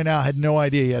listening right now had no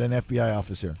idea you had an FBI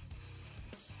office here.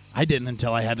 I didn't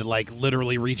until I had to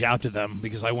literally reach out to them,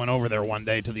 because I went over there one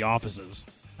day to the offices.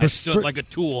 I stood like a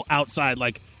tool outside,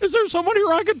 like, is there someone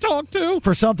here I can talk to?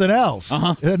 For something else.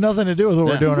 Uh-huh. It had nothing to do with what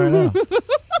we're doing right now.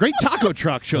 Great taco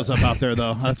truck shows up out there,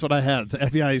 though. That's what I had. The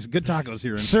FBI's good tacos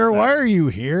here. Sir, why are you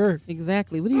here?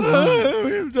 Exactly. What do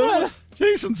you want?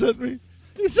 Jason sent me.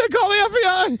 He said call the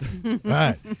FBI. All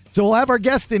right. So we'll have our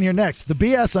guest in here next. The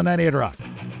BS on 98 Rock.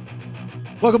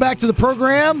 Welcome back to the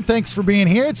program. Thanks for being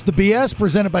here. It's the BS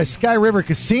presented by Sky River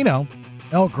Casino,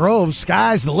 Elk Grove.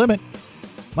 Sky's the limit.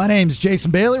 My name's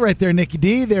Jason Bailey. Right there,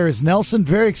 NickyD. There is Nelson.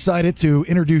 Very excited to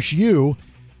introduce you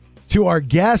to our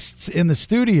guests in the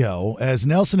studio, as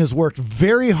Nelson has worked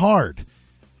very hard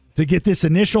to get this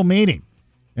initial meeting.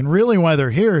 And really why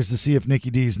they're here is to see if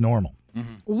NickyD's normal.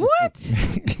 Mm-hmm. What?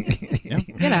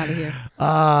 Get out of here.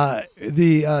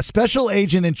 The special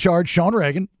agent in charge, Sean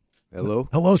Reagan. Hello.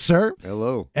 Hello, sir.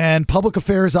 Hello. And Public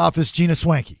Affairs Office, Gina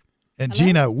Swanky. And Hello.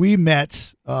 Gina, we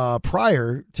met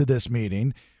prior to this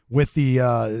meeting with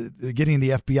the getting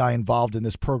the FBI involved in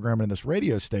this program and this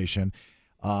radio station.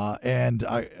 And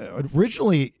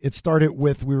originally it started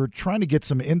with, we were trying to get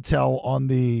some intel on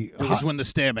the... It was when the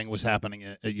stabbing was happening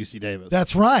at UC Davis.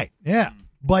 That's right. Yeah.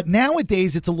 But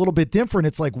nowadays it's a little bit different.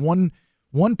 It's like one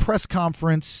press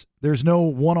conference. There's no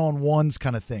one-on-ones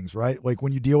kind of things, right? Like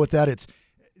when you deal with that, it's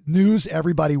news,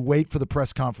 everybody wait for the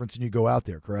press conference and you go out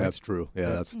there, correct? That's true. Yeah,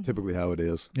 that's typically how it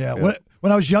is. Yeah.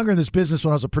 When I was younger in this business,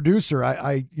 when I was a producer,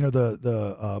 I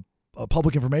the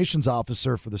public informations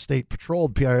officer for the state patrol,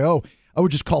 the PIO, I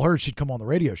would just call her and she'd come on the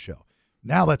radio show.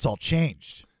 Now that's all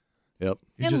changed. Yep.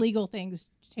 And legal things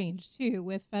change too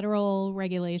with federal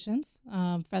regulations,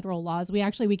 federal laws.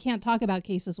 We can't talk about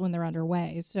cases when they're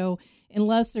underway. So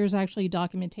unless there's actually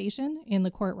documentation in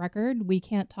the court record, we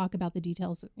can't talk about the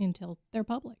details until they're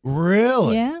public.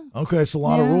 Really? Yeah. Okay, it's a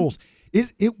lot of rules.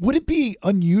 Would it be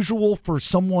unusual for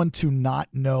someone to not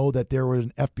know that there was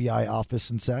an FBI office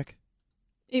in SEC?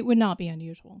 It would not be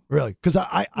unusual. Really? Because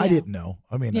I didn't know.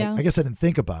 I mean, I guess I didn't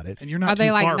think about it. And you're not Are too they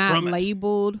far not from it.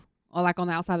 labeled Or like on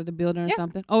the outside of the building or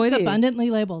something? Oh, It's is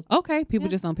abundantly labeled. Okay, people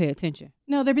just don't pay attention.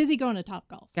 No, they're busy going to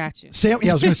Topgolf. Gotcha.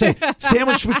 I was going to say,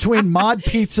 sandwiched between Mod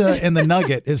Pizza and the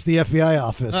Nugget is the FBI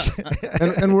office.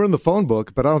 and we're in the phone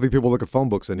book, but I don't think people look at phone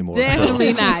books anymore.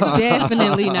 Definitely not.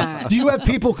 Definitely not. Do you have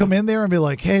people come in there and be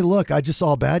like, hey, look, I just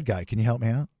saw a bad guy. Can you help me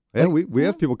out? Yeah, we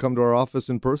have people come to our office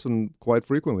in person quite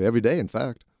frequently, every day, in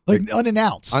fact. Like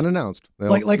unannounced? Unannounced.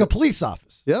 Like a police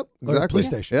office? Yep, exactly. Like a police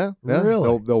station? Yeah.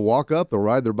 Really? They'll walk up, they'll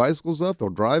ride their bicycles up, they'll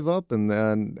drive up and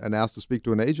ask to speak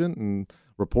to an agent and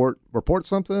report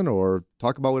something or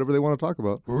talk about whatever they want to talk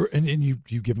about. And you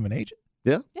give them an agent?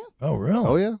 Yeah. Oh, really?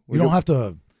 Oh, yeah. You don't have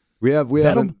to We have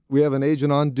vet 'em? we have an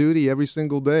agent on duty every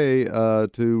single day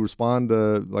to respond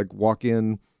to like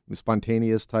walk-in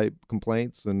spontaneous type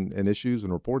complaints and issues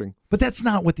and reporting. But that's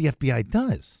not what the FBI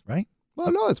does, right?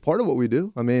 Well, no, it's part of what we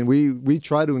do. I mean, we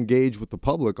try to engage with the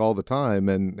public all the time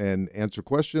and answer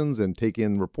questions and take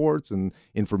in reports and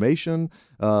information.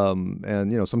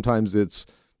 And sometimes it's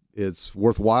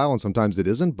worthwhile and sometimes it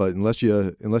isn't. But unless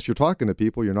you're talking to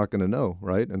people, you're not going to know,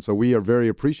 right? And so we are very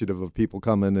appreciative of people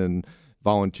coming and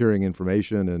volunteering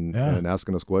information and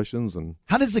asking us questions. And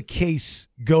how does a case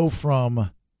go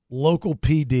from local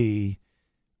PD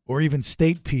or even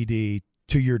state PD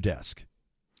to your desk?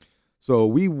 So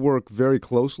we work very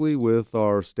closely with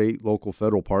our state, local,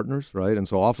 federal partners, right? And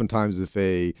so oftentimes if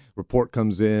a report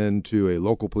comes in to a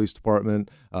local police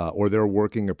department or they're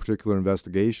working a particular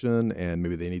investigation and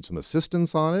maybe they need some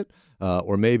assistance on it,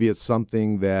 or maybe it's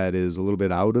something that is a little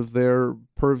bit out of their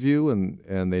purview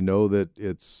and they know that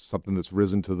it's something that's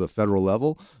risen to the federal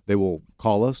level, they will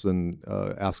call us and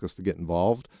ask us to get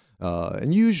involved.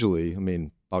 And usually, I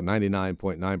mean, about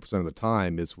 99.9% of the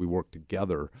time, we work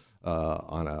together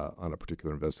on a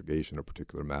particular investigation, a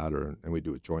particular matter, and we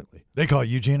do it jointly. They call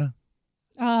you, Gina?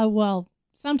 Well,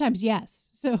 sometimes yes.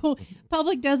 So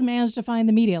public does manage to find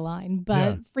the media line,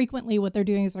 but frequently what they're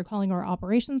doing is they're calling our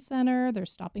operations center, they're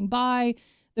stopping by,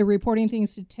 they're reporting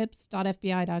things to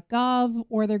tips.fbi.gov,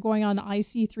 or they're going on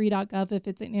ic3.gov if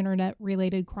it's an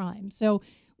internet-related crime. So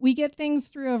we get things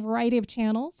through a variety of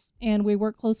channels, and we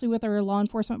work closely with our law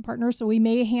enforcement partners, so we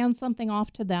may hand something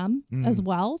off to them as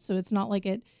well. So it's not like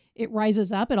it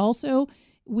rises up. It also,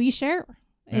 we share.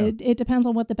 Yeah. It depends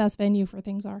on what the best venue for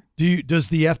things are. Does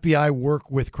the FBI work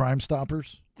with Crime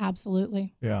Stoppers?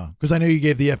 Absolutely. Yeah, because I know you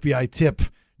gave the FBI tip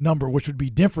number, which would be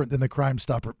different than the Crime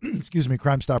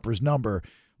Stoppers number,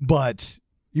 but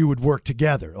you would work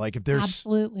together. Like if there's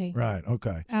absolutely right,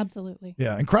 okay, absolutely,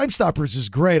 yeah. And Crime Stoppers is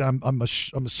great. I'm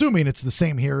assuming it's the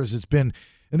same here as it's been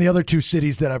in the other two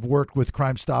cities that I've worked with.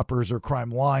 Crime Stoppers or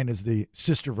Crime Line is the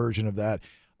sister version of that.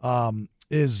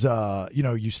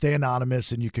 You stay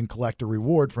anonymous and you can collect a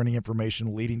reward for any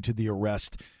information leading to the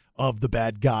arrest of the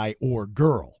bad guy or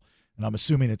girl. And I'm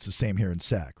assuming it's the same here in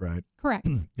SAC, right? Correct.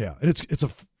 Yeah, and it's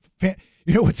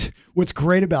what's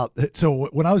great about it. So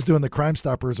when I was doing the Crime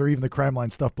Stoppers or even the Crime Line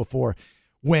stuff before,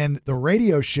 when the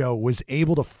radio show was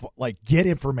able to get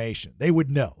information, they would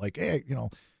know, like, hey, I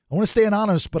want to stay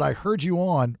anonymous, but I heard you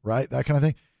on, right? That kind of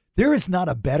thing. There is not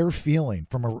a better feeling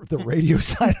from the radio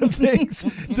side of things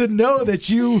to know that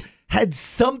you had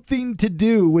something to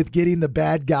do with getting the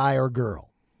bad guy or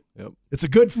girl. Yep. It's a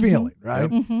good feeling, right?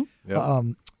 Mm-hmm.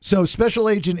 Yep. So Special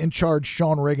Agent in Charge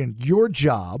Sean Reagan, your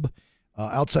job,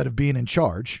 outside of being in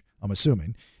charge, I'm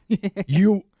assuming,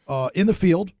 you in the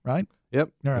field, right?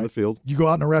 Yep, all right. In the field. You go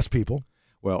out and arrest people.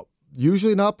 Well,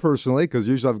 usually not personally, because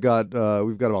usually we've got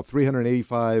about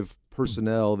 385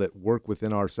 personnel that work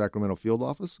within our Sacramento field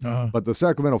office. But the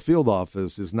Sacramento field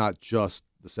office is not just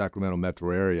the Sacramento metro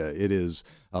area. It is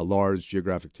a large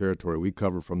geographic territory. We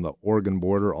cover from the Oregon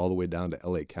border all the way down to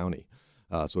LA County.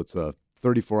 So it's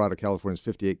 34 out of California's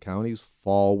 58 counties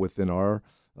fall within our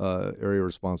area of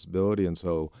responsibility. And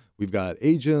so we've got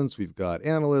agents, we've got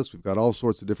analysts, we've got all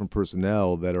sorts of different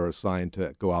personnel that are assigned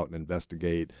to go out and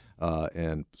investigate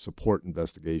and support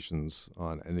investigations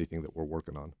on anything that we're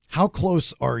working on. How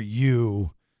close are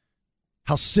you,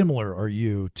 how similar are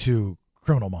you to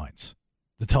Criminal Minds,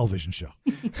 the television show?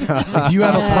 Like, do you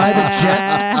have a private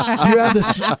jet? Do you have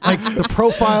this, the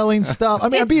profiling stuff? I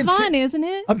mean, it's fun, isn't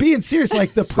it? I'm being serious,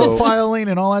 like the profiling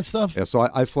and all that stuff. Yeah, so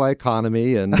I fly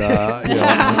economy, and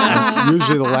I'm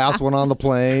usually the last one on the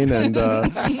plane, and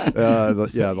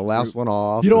the last one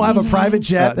off. You don't have a private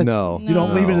jet? No. You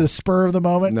don't leave it at the spur of the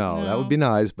moment? No, that would be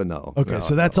nice, but no. Okay, no,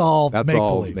 so that's all that's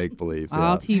all make believe.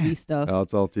 All TV stuff.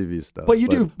 It's all TV stuff. But you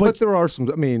do. But there are some.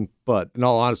 I mean, but in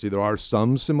all honesty, there are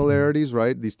some similarities,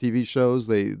 right? These TV shows,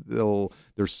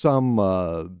 there's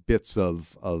some bits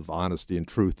of honesty and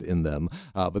truth in them,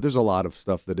 but there's a lot of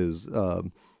stuff that is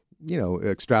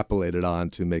extrapolated on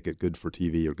to make it good for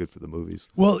TV or good for the movies.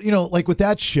 Well, like with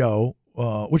that show,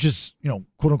 which is,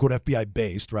 quote unquote FBI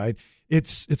based, right?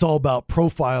 It's all about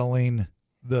profiling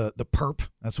the perp.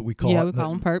 That's what we call it. Yeah, we call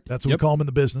them perps. That's what we call them in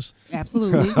the business.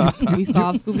 Absolutely. We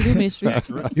solve Scooby-Doo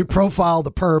mysteries. You profile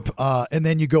the perp, and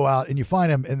then you go out and you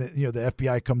find him, and the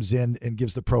FBI comes in and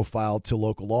gives the profile to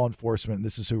local law enforcement, and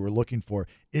this is who we're looking for.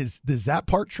 Is that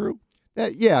part true?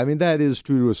 Yeah, I mean, that is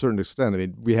true to a certain extent. I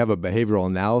mean, we have a behavioral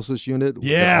analysis unit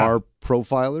that are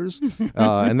profilers,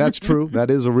 and that's true.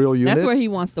 That is a real unit. That's where he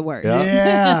wants to work.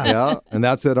 Yeah. And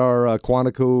that's at our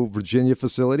Quantico, Virginia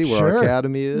facility where our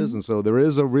academy is. And so there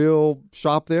is a real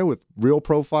shop there with real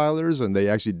profilers, and they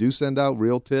actually do send out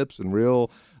real tips and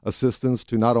real assistance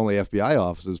to not only FBI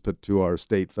offices, but to our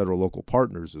state, federal, local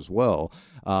partners as well.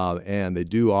 And they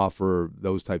do offer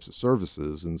those types of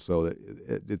services. And so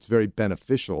it's very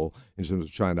beneficial in terms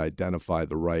of trying to identify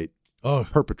the right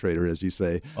perpetrator, as you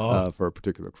say, for a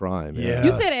particular crime. Yeah.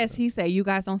 You said as he say. You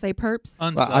guys don't say perps?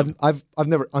 Unsub. I've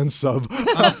never unsub.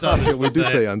 Unsub. We do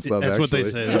say unsub. That's actually. what they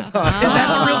say. That's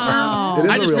a real term. It is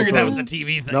I just a real figured term. that was a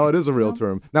TV thing. No, it is a real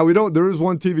term. Now we don't. There is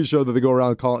one TV show that they go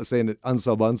around saying it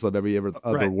unsub every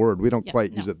other word. We don't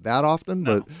quite use it that often,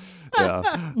 but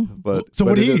yeah. But so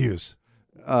what do you use?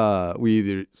 We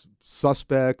either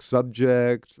suspect,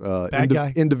 subject, Bad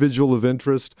guy? individual of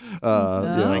interest.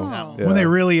 When they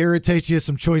really irritate you,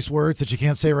 some choice words that you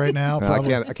can't say right now.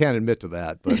 I can't admit to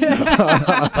that. But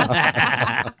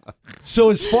so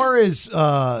as far as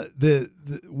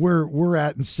where we're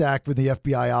at in SAC for the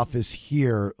FBI office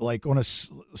here, like on a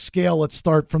scale, let's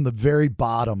start from the very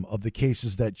bottom of the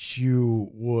cases that you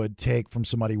would take from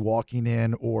somebody walking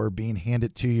in or being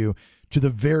handed to you to the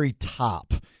very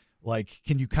top. Like,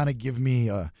 can you kind of give me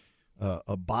a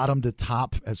bottom to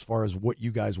top as far as what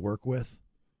you guys work with?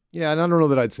 Yeah, and I don't know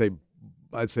that I'd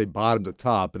say bottom to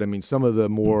top, but I mean some of the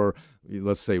more,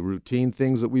 let's say, routine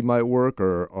things that we might work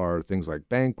are things like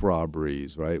bank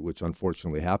robberies, right? Which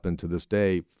unfortunately happen to this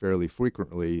day fairly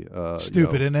frequently.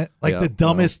 Stupid, isn't it? Like the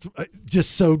dumbest,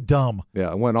 just so dumb.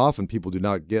 Yeah, and when often people do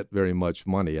not get very much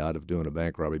money out of doing a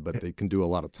bank robbery, but they can do a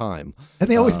lot of time. And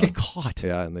they always get caught.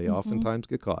 Yeah, and they oftentimes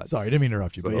get caught. Sorry, I didn't mean to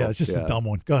interrupt you, but it's just a dumb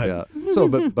one. Go ahead. Yeah. So,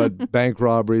 but bank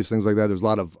robberies, things like that, there's a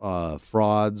lot of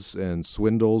frauds and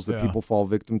swindles that people fall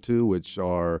victim to, which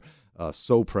are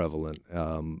so prevalent.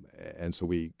 And so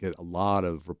we get a lot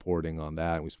of reporting on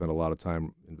that, and we spend a lot of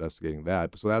time investigating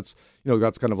that. So that's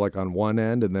kind of like on one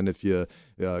end. And then if you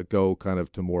go kind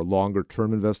of to more longer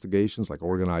term investigations like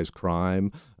organized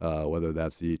crime, whether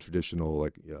that's the traditional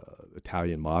like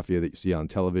Italian mafia that you see on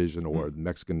television or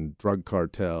Mexican drug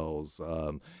cartels,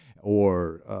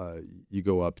 or you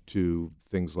go up to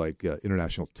things like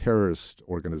international terrorist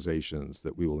organizations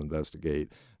that we will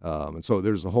investigate. And so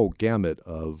there's a whole gamut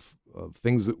of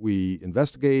things that we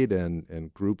investigate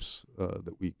and groups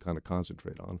that we kind of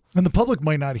concentrate on. And the public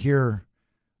might not hear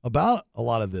about a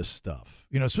lot of this stuff,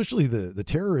 especially the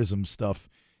terrorism stuff.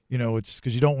 It's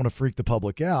because you don't want to freak the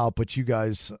public out, but you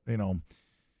guys,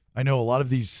 I know a lot of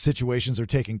these situations are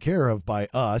taken care of by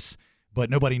us, but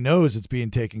nobody knows it's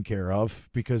being taken care of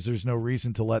because there's no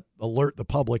reason to alert the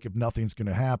public if nothing's going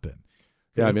to happen.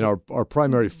 Yeah, I mean, our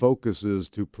primary focus is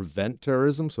to prevent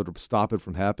terrorism, so to stop it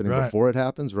from happening before it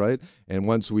happens, right? And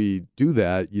once we do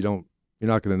that, you're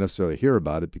not going to necessarily hear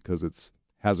about it because it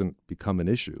hasn't become an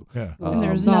issue. Yeah. And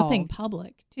there's nothing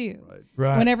public, too.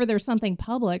 Right. Whenever there's something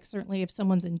public, certainly if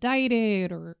someone's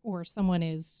indicted or someone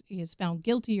is found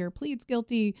guilty or pleads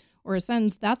guilty or a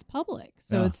sentence, that's public.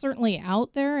 So it's certainly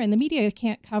out there, and the media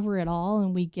can't cover it all,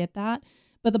 and we get that.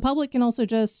 But the public can also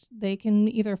they can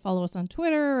either follow us on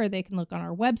Twitter or they can look on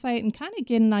our website and kind of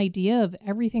get an idea of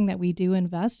everything that we do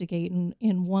investigate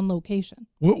in one location.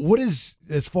 What is,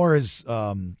 as far as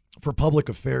for public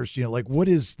affairs, what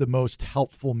is the most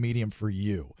helpful medium for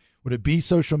you? Would it be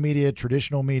social media,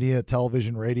 traditional media,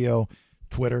 television, radio,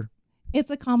 Twitter?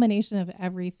 It's a combination of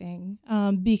everything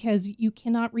because you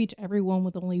cannot reach everyone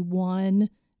with only one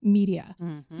media.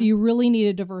 So you really need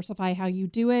to diversify how you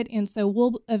do it. And so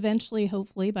we'll eventually,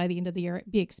 hopefully by the end of the year,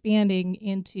 be expanding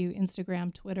into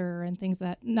Instagram, Twitter, and things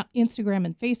Instagram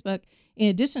and Facebook, in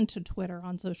addition to Twitter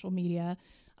on social media.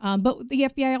 But the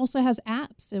FBI also has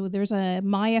apps. So there's a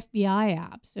My FBI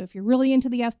app. So if you're really into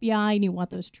the FBI and you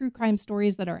want those true crime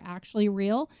stories that are actually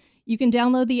real, you can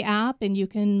download the app and you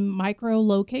can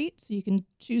micro-locate. So you can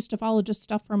choose to follow just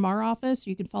stuff from our office.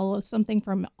 You can follow something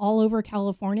from all over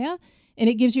California. And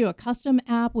it gives you a custom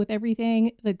app with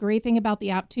everything. The great thing about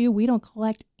the app, too, we don't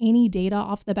collect any data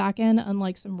off the back end,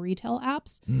 unlike some retail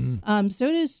apps. So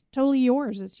it is totally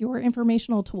yours. It's your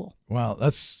informational tool. Wow,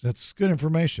 that's good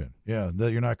information. Yeah,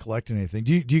 that you're not collecting anything.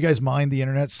 Do you guys mind the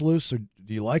internet sleuths, or do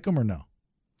Do you like them or no?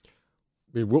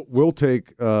 I mean, we'll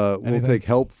take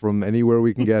help from anywhere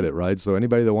we can get it, right? So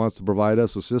anybody that wants to provide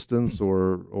us assistance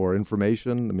or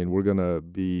information, I mean, we're going to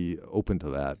be open to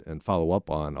that and follow up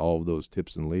on all of those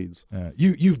tips and leads.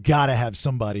 You've got to have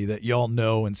somebody that y'all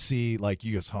know and see, like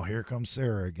you go, oh, here comes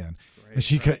Sarah again. And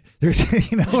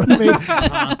there's, you know what I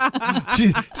mean?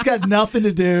 She's got nothing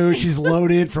to do. She's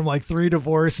loaded from like 3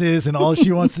 divorces, and all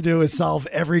she wants to do is solve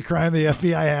every crime the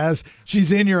FBI has.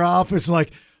 She's in your office and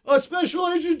like, a special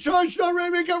agent charged on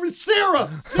Raymond Government. Sarah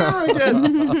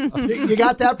again. You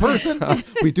got that person?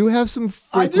 We do have some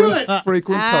frequent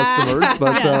customers,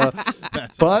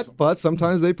 but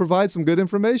sometimes they provide some good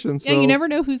information. Yeah, you never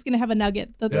know who's going to have a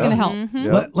nugget that's going to help.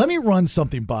 Let me run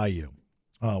something by you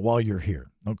while you're here.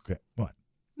 Okay, what?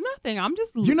 Nothing. I'm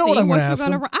just you know what I'm going to ask. I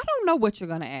don't know what you're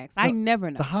going to ask. I never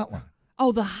know. The hotline.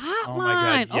 Oh, the hotline. Oh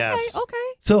my God, yes. Okay.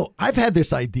 So I've had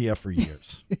this idea for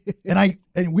years, and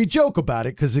we joke about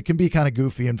it because it can be kind of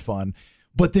goofy and fun,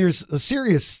 but there's a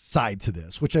serious side to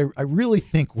this, which I really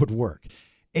think would work.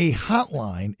 A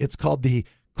hotline, it's called the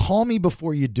Call Me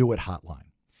Before You Do It hotline.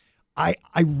 I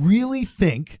really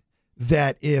think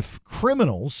that if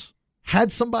criminals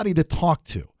had somebody to talk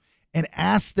to and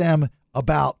ask them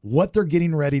about what they're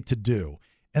getting ready to do,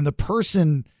 and the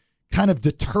person kind of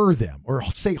deter them or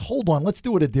say, hold on, let's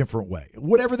do it a different way.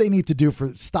 Whatever they need to do for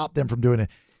stop them from doing it,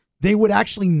 they would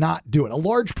actually not do it. A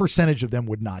large percentage of them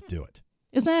would not do it.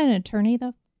 Isn't that an attorney,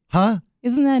 though? Huh?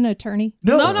 Isn't that an attorney?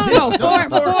 No.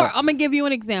 I'm going to give you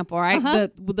an example, right?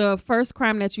 The first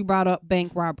crime that you brought up,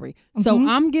 bank robbery. So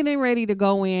I'm getting ready to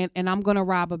go in and I'm going to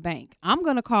rob a bank. I'm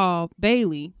going to call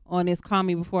Bailey on this Call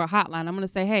Me Before hotline. I'm going to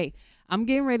say, hey, I'm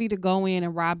getting ready to go in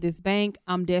and rob this bank.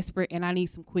 I'm desperate and I need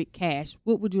some quick cash.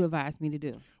 What would you advise me to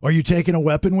do? Are you taking a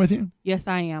weapon with you? Yes,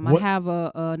 I am. What? I have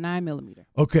a 9mm.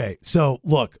 Okay. So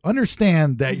look,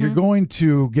 understand that you're going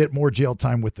to get more jail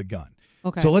time with the gun.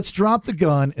 Okay. So let's drop the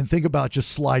gun and think about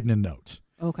just sliding a note.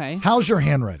 Okay. How's your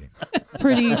handwriting?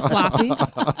 Pretty sloppy.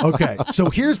 Okay. So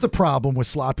here's the problem with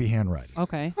sloppy handwriting.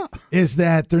 Okay. Is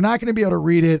that they're not going to be able to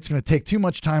read it. It's going to take too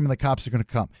much time and the cops are going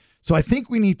to come. So I think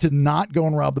we need to not go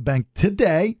and rob the bank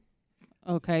today.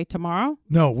 Okay, tomorrow?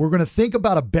 No, we're going to think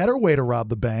about a better way to rob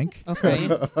the bank. Okay.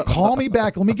 Call me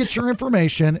back. Let me get your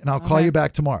information, and I'll call you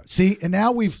back tomorrow. See, and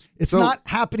now it's not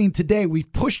happening today.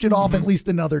 We've pushed it off at least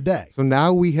another day. So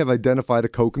now we have identified a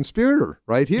co-conspirator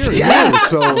right here. Yeah.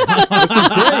 So this is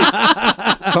great.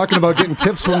 Talking about getting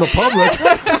tips from the public,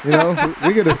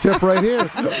 we get a tip right here.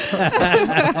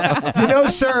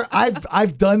 Sir,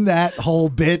 I've done that whole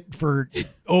bit for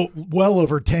well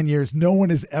over 10 years. No one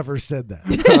has ever said that.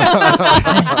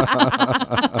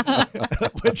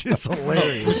 Which is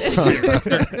hilarious.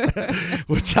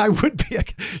 Which I would be.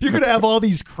 You're going to have all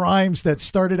these crimes that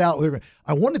started out with,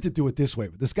 I wanted to do it this way,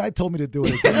 but this guy told me to do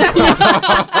it again.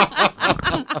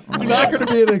 You're not going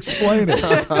to be able to explain it.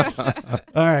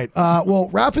 All right. Well,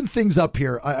 wrapping things up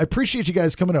here, I appreciate you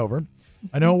guys coming over.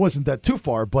 I know it wasn't that too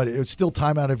far, but it was still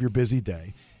time out of your busy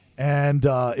day. And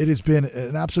it has been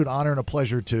an absolute honor and a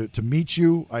pleasure to meet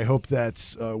you. I hope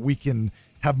that we can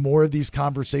have more of these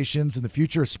conversations in the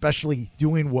future, especially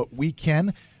doing what we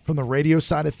can from the radio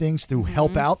side of things to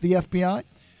help out the FBI.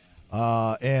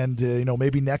 And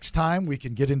maybe next time we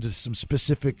can get into some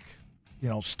specific,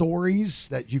 stories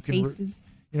that you can,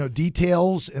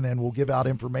 details, and then we'll give out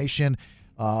information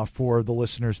for the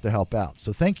listeners to help out.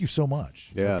 So thank you so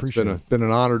much. Yeah, it's been an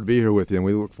honor to be here with you, and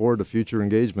we look forward to future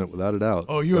engagement without a doubt.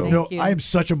 Oh, I am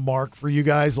such a mark for you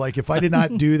guys. Like, if I did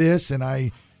not do this and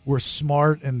I were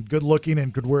smart and good looking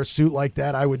and could wear a suit like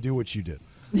that, I would do what you did.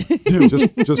 Dude,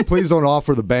 just please don't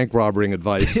offer the bank robbing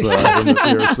advice in the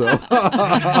here. So,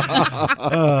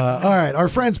 all right, our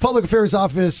friends, Public Affairs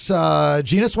Office,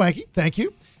 Gina Swanky, thank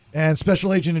you, and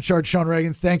Special Agent in Charge Sean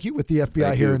Reagan, thank you, with the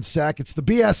FBI here in SAC. It's the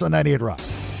BS on 98 Rock.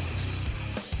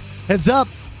 Heads up,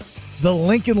 The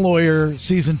Lincoln Lawyer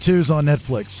Season 2 is on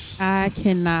Netflix. I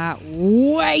cannot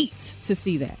wait to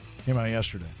see that. Came out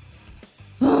yesterday.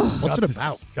 What's it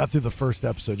about? Got through the first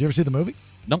episode. You ever see the movie?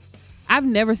 Nope. I've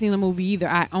never seen the movie either.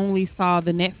 I only saw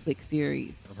the Netflix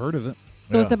series. I've heard of it.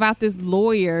 So it's about this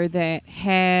lawyer that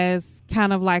has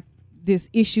kind of like this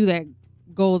issue that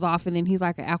goes off, and then he's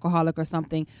like an alcoholic or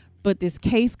something. But this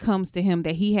case comes to him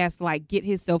that he has to like get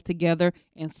himself together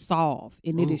and solve,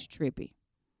 and it is trippy.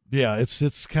 Yeah,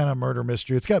 it's kind of murder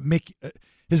mystery. It's got Mickey.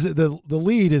 The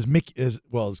lead is Mickey. His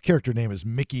character name is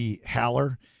Mickey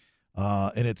Haller,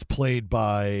 and it's played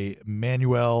by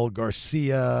Manuel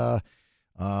Garcia.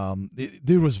 The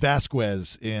dude was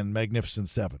Vasquez in Magnificent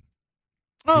Seven.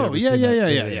 Oh,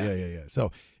 yeah.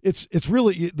 So it's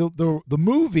really the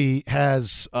movie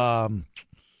has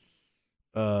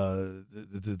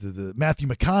the Matthew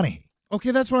McConaughey.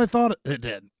 Okay, that's what I thought it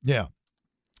did. Yeah.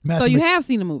 So you have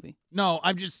seen the movie? No,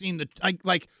 I've just seen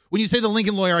like when you say the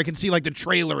Lincoln Lawyer, I can see like the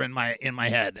trailer in my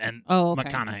head and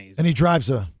McConaughey's. And he drives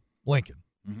a Lincoln.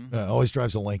 Mm-hmm. Always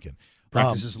drives a Lincoln.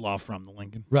 Practices law from the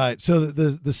Lincoln. Right. So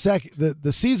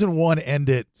the season 1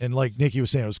 ended, and like Nicky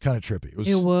was saying, it was kind of trippy. It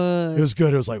was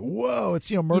good. It was like, whoa,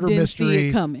 it's murder mystery, see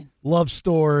it coming. Love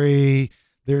story.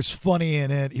 There's funny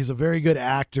in it. He's a very good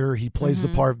actor. He plays the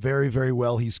part very, very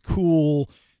well. He's cool.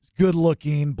 Good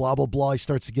looking, blah, blah, blah. He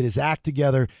starts to get his act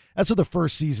together. That's what the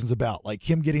first season's about, like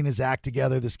him getting his act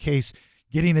together, this case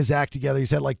getting his act together.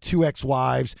 He's had like 2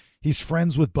 ex-wives. He's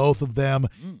friends with both of them.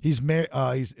 He's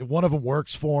one of them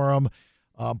works for him,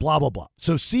 blah, blah, blah.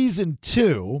 So season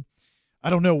 2, I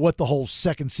don't know what the whole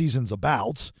second season's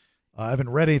about. I haven't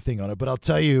read anything on it, but I'll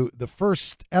tell you, the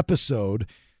first episode,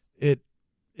 it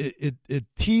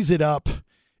tees it up.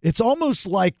 It's almost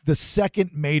like the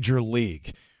second Major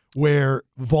League, where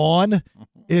Vaughn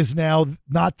is now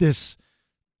not this,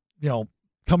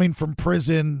 coming from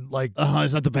prison, like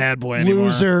he's not the bad boy anymore.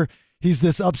 Loser. He's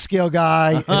this upscale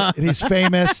guy, and he's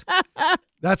famous.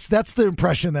 That's the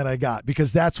impression that I got,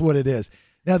 because that's what it is.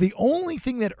 Now, the only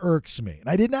thing that irks me, and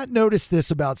I did not notice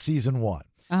this about season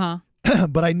 1,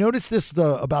 but I noticed this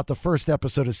about the first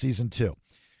episode of season 2.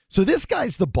 So this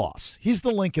guy's the boss. He's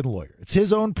the Lincoln Lawyer. It's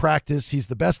his own practice. He's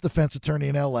the best defense attorney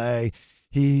in L.A.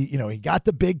 He got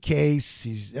the big case.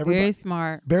 He's very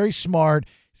smart. Very smart.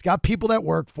 He's got people that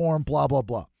work for him, blah, blah,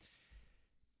 blah.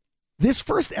 This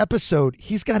first episode,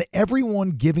 he's got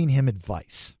everyone giving him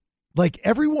advice. Like,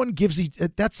 everyone gives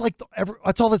that's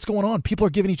all that's going on. People are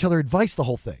giving each other advice the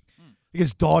whole thing.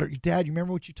 His daughter, Dad, you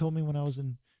remember what you told me when I was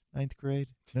in 9th grade?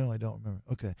 No, I don't remember.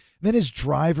 Okay. And then his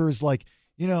driver is like,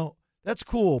 that's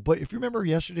cool, but if you remember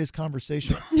yesterday's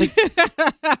conversation, I'm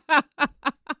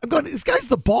going, this guy's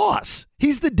the boss.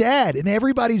 He's the dad, and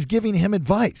everybody's giving him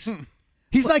advice.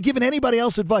 He's not giving anybody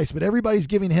else advice, but everybody's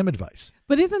giving him advice.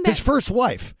 But isn't that his first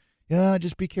wife? Yeah,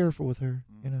 just be careful with her.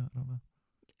 I don't know.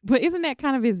 But isn't that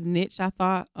kind of his niche? I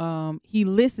thought he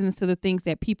listens to the things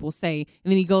that people say,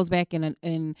 and then he goes back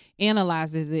and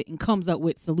analyzes it and comes up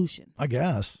with solutions. I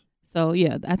guess. So,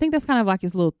 yeah, I think that's kind of like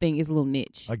his little thing, his little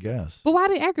niche. I guess. But why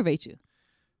did it aggravate you?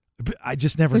 I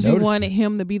just never noticed. Because you wanted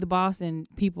him to be the boss and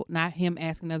people, not him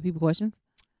asking other people questions?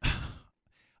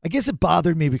 I guess it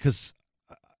bothered me because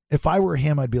if I were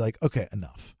him, I'd be like, okay,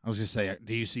 enough. I was just saying,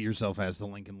 do you see yourself as the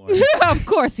Lincoln Lawyer? Of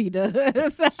course he does.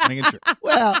 Making sure.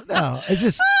 Well, no, it's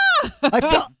just I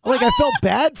felt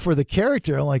bad for the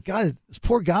character. I'm like, God, this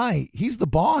poor guy, he's the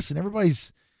boss, and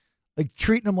everybody's like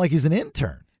treating him like he's an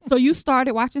intern. So you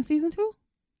started watching season 2?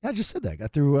 Yeah, I just said that. I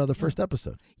got through the first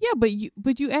episode. Yeah, but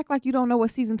you act like you don't know what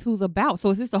season 2's about.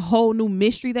 So is this a whole new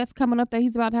mystery that's coming up that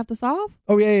he's about to have to solve?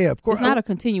 Oh, yeah, of course. It's not a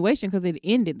continuation because it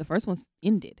ended. The first one's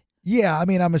ended. Yeah, I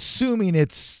mean, I'm assuming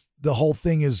the whole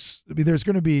thing is, there's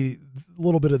going to be a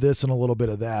little bit of this and a little bit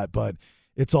of that, but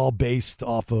it's all based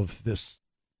off of this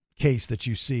case that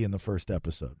you see in the first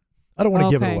episode. I don't want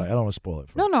to give it away. I don't want to spoil it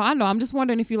for you. No, I know. I'm just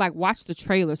wondering if you watched the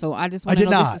trailer. So I just want to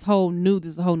know not. this is whole new.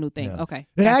 This is a whole new thing. Yeah. Okay.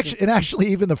 And actually,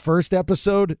 even the first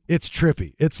episode, it's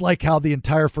trippy. It's like how the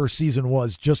entire first season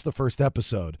was, just the first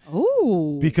episode.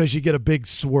 Ooh. Because you get a big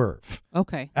swerve.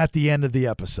 Okay. At the end of the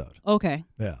episode. Okay.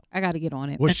 Yeah. I got to get on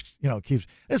it. Which keeps.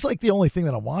 It's like the only thing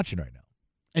that I'm watching right now.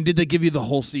 And did they give you the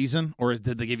whole season, or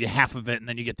did they give you half of it and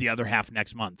then you get the other half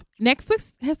next month?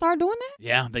 Netflix has started doing that?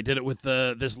 Yeah, they did it with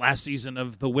this last season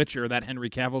of The Witcher, that Henry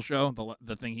Cavill show,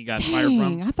 the thing he got fired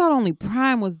from. I thought only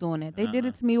Prime was doing it. They did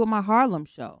it to me with my Harlem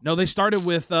show. No, they started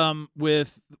with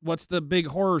what's the big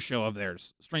horror show of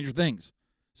theirs, Stranger Things.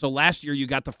 So last year you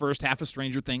got the first half of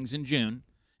Stranger Things in June,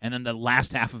 and then the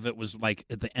last half of it was like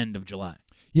at the end of July.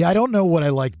 Yeah, I don't know what I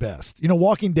like best.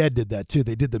 Walking Dead did that too.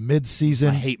 They did the mid-season.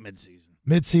 I hate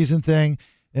mid-season thing.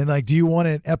 And do you want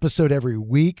an episode every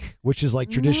week, which is like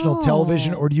traditional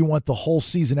television, or do you want the whole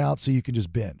season out so you can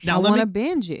just binge? Now I want to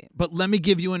binge it. But let me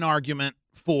give you an argument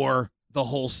for the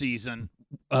whole season,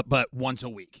 but once a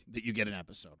week that you get an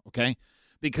episode, okay?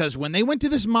 Because when they went to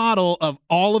this model of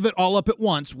all of it all up at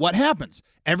once, what happens?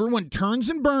 Everyone turns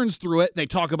and burns through it. They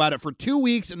talk about it for 2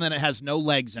 weeks, and then it has no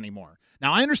legs anymore.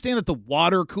 Now, I understand that the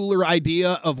water cooler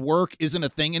idea of work isn't a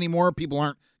thing anymore. People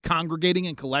aren't congregating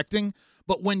and collecting.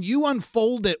 But when you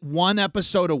unfold it one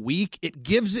episode a week, it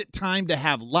gives it time to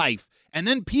have life. And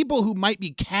then people who might be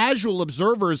casual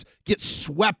observers get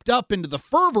swept up into the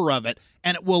fervor of it,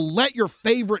 and it will let your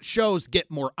favorite shows get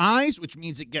more eyes, which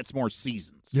means it gets more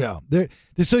seasons. Yeah.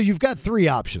 So you've got 3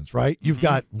 options, right? You've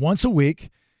got once a week,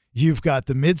 you've got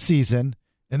the mid-season,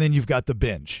 and then you've got the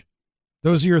binge.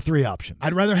 Those are your 3 options.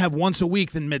 I'd rather have once a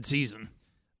week than mid-season.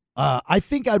 I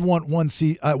think I'd want once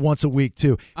a week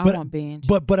too. I want binge.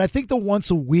 But I think the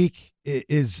once a week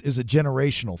is a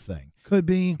generational thing. Could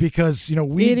be because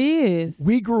it is.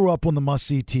 We grew up on the must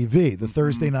see TV, the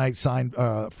Thursday night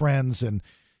Friends and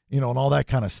and all that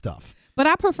kind of stuff. But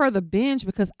I prefer the binge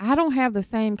because I don't have the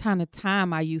same kind of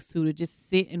time I used to just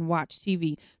sit and watch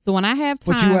TV. So when I have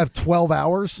time, but you have 12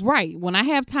 hours, right? When I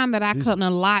have time that I cut a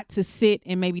lot to sit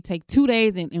and maybe take 2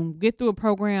 days and get through a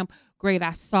program. Great,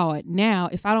 I saw it. Now,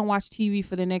 if I don't watch TV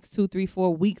for the next 2, 3,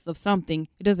 4 weeks of something,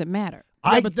 it doesn't matter.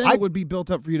 But then it would be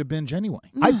built up for you to binge anyway.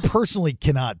 I personally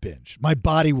cannot binge. My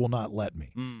body will not let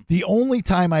me. The only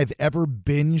time I've ever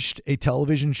binged a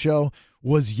television show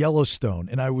was Yellowstone,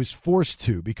 and I was forced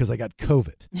to because I got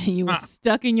COVID. You were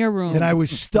stuck in your room. And I was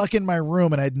stuck in my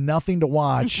room, and I had nothing to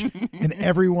watch, and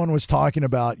everyone was talking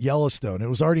about Yellowstone. It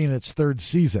was already in its 3rd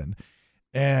season.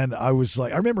 And I was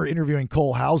like, I remember interviewing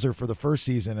Cole Hauser for the 1st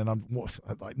season, and I'm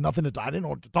like, I didn't know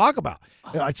what to talk about.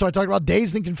 So I talked about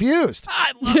Dazed and Confused.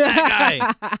 I love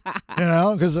that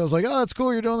guy. Because I was like, oh, that's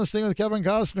cool. You're doing this thing with Kevin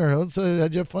Costner.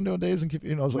 Did you have fun doing Dazed and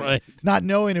Confused? I was like, not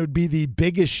knowing it would be the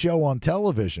biggest show on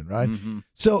television, right? Mm-hmm.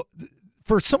 So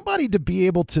for somebody to be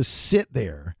able to sit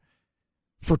there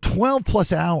for 12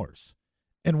 plus hours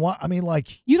and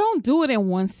you don't do it in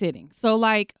one sitting. So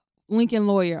like, Lincoln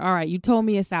Lawyer, all right, you told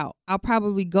me it's out. I'll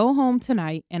probably go home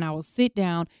tonight and I will sit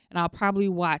down and I'll probably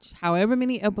watch however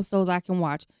many episodes I can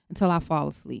watch until I fall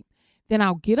asleep. Then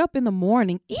I'll get up in the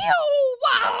morning. Ew!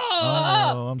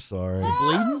 Oh, I'm sorry.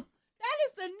 Bleeding? That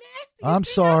is the nastiest I'm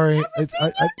sorry.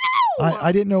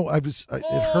 I didn't know. It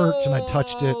hurt and I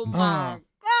touched it. Oh my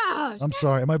gosh! I'm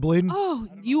sorry. Am I bleeding? Oh,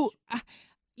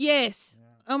 yes.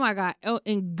 Oh my God! Oh,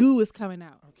 and goo is coming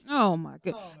out. Oh my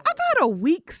God! I got a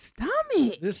weak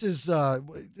stomach. This is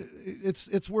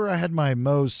it's where I had my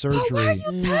Mohs surgery. Why are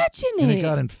you touching and it? it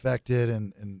got infected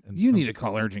and you need to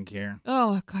call urgent care.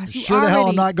 Oh gosh! Sure the hell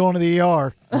I'm not going to the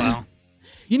ER. Well,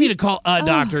 you need to call a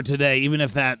doctor today, even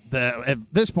if at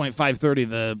this point 5:30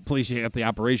 the police get the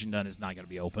operation done is not going to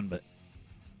be open. But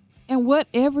and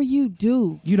whatever you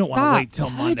do, you don't want to wait till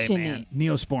Monday, touching man. it.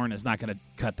 Neosporin is not going to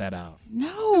cut that out.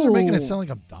 No, They're making it sound like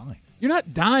I'm dying. You're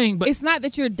not dying, but it's not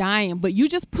that you're dying, but you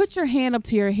just put your hand up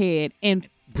to your head and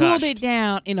pulled it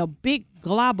down, and a big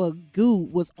glob of goo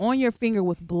was on your finger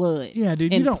with blood. Yeah,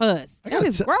 dude, and you don't. pus. That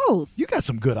is gross. You got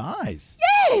some good eyes.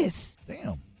 Yes.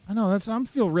 Damn. I know I'm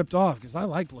feel ripped off because I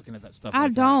liked looking at that stuff. I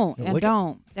like don't. That. I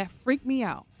don't. That freaked me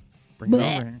out. Bring it over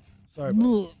here. Sorry,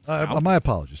 my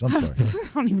apologies. I'm sorry. I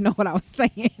don't even know what I was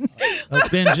saying.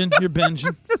 Binging. You're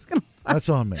binging. That's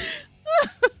on me.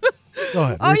 Go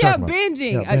ahead. Oh yeah,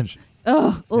 binging. Yeah, binging.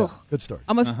 Good story.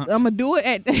 I'm gonna do it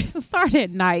at start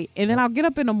at night, and then I'll get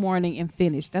up in the morning and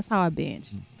finish. That's how I binge.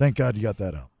 Thank God you got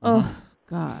that out. Oh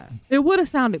God, it would have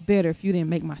sounded better if you didn't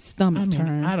make my stomach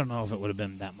turn. I don't know if it would have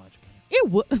been that much better. It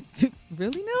would.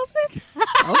 Really, Nelson?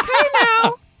 Okay,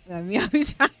 now. I mean, I'll be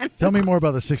trying. Tell me more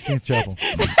about the 16th Chapel.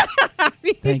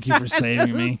 Thank you for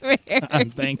saving me.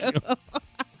 Thank you.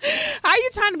 How you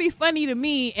trying to be funny to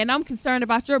me, and I'm concerned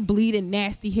about your bleeding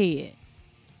nasty head?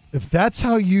 If that's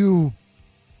how you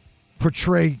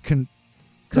portray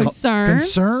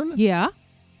concern, yeah,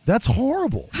 that's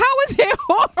horrible. How is it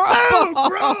horrible? Oh,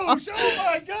 gross! Oh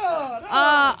my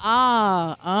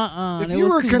God! If you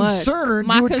were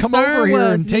concerned, you would come over here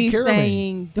and take care of me.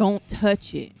 Saying, "Don't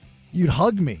touch it." You'd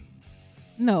hug me.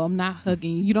 No, I'm not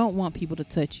hugging you. You don't want people to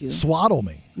touch you. Swaddle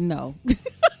me. No.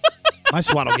 My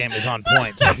swaddle game is on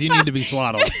point. So if you need to be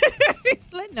swaddled,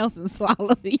 let Nelson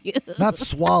swallow you. Not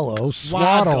swallow,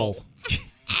 swaddle.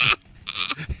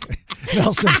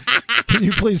 Nelson, can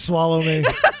you please swallow me?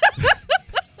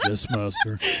 Yes,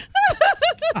 master.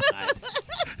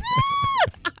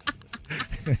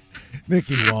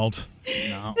 Nicky won't.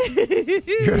 No.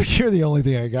 You're the only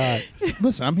thing I got.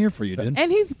 Listen, I'm here for you, dude.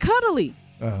 And he's cuddly.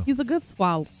 Oh. He's a good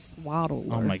swaddler.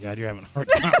 Oh my God, you're having a hard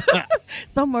time.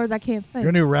 Some words I can't say.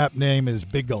 Your new rap name is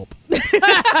Big Gulp.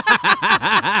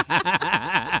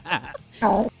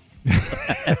 All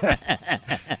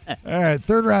right,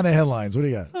 third round of headlines. What do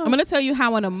you got? I'm going to tell you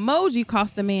how an emoji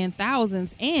cost a man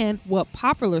thousands and what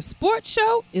popular sports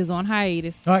show is on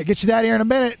hiatus. All right, get you that here in a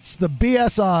minute. It's the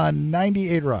BS on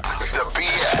 98 Rock. The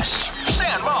BS.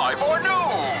 Stand by for news.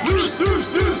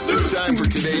 It's time for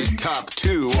today's top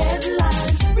 2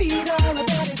 Headlines. Read all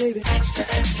about it, baby. Extra,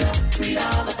 extra. Read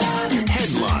all about it.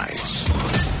 headlines.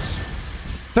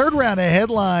 Third round of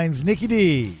headlines. Nicky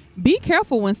D. Be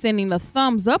careful when sending the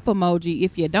thumbs up emoji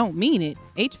if you don't mean it.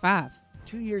 H5.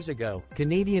 2 years ago,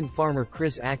 Canadian farmer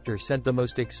Chris Actor sent the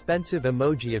most expensive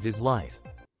emoji of his life.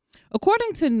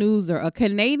 According to Newser, a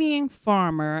Canadian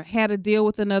farmer had a deal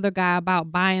with another guy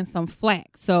about buying some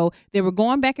flax. So they were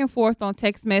going back and forth on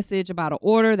text message about an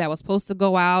order that was supposed to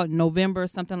go out in November,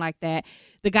 something like that.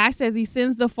 The guy says he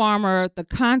sends the farmer the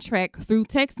contract through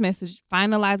text message,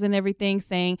 finalizing everything,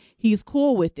 saying he's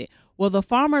cool with it. Well, the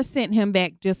farmer sent him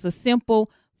back just a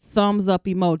simple thumbs up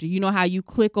emoji. You know how you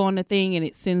click on the thing and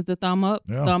it sends the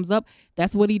thumbs up?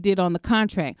 That's what he did on the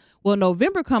contract. Well,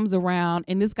 November comes around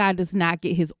and this guy does not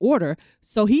get his order,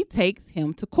 so he takes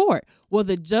him to court. Well,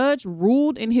 the judge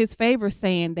ruled in his favor,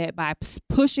 saying that by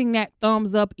pushing that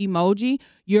thumbs up emoji,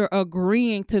 you're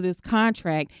agreeing to this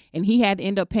contract, and he had to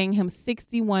end up paying him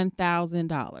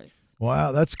 $61,000.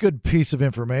 Wow, that's a good piece of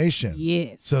information.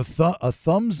 Yes. So a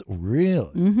thumbs,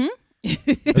 really? Mm-hmm.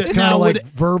 It's kind of like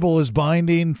verbal is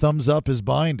binding, thumbs up is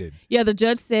binding. Yeah, the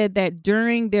judge said that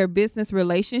during their business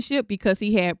relationship, because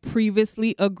he had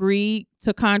previously agreed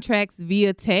to contracts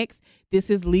via text, this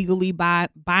is legally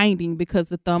binding because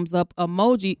the thumbs up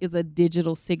emoji is a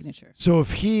digital signature. So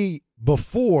if he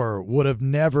before would have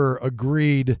never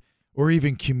agreed or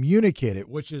even communicated,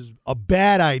 which is a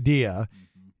bad idea,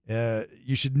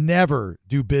 you should never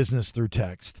do business through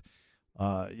text.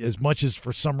 As much as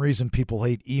for some reason people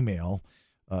hate email,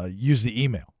 use the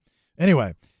email.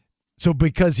 Anyway, so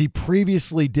because he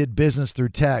previously did business through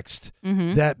text,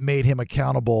 that made him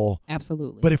accountable.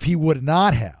 Absolutely. But if he would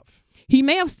not have. He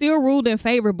may have still ruled in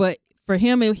favor, but for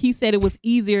him, he said it was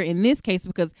easier in this case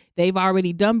because they've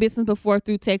already done business before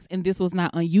through text, and this was not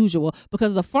unusual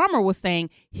because the farmer was saying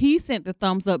he sent the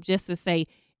thumbs up just to say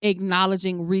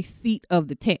acknowledging receipt of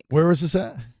the text. Where was this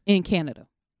at? In Canada.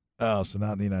 Oh, so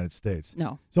not in the United States.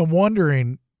 No. So I'm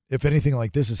wondering if anything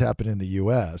like this has happened in the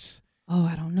U.S. Oh,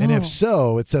 I don't know. And if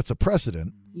so, it sets a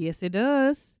precedent. Yes, it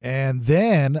does. And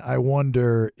then I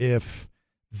wonder if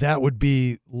that would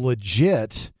be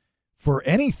legit for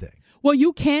anything. Well,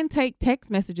 you can take text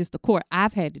messages to court.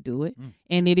 I've had to do it,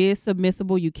 and it is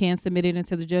submissible. You can submit it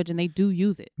into the judge, and they do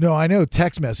use it. No, I know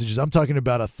text messages. I'm talking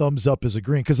about a thumbs up is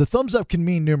agreeing, because a thumbs up can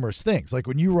mean numerous things. Like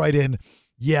when you write in,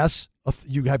 yes,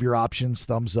 you have your options,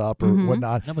 thumbs up or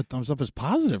whatnot. No, but thumbs up is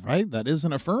positive, right? That is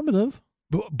an affirmative.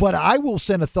 But I will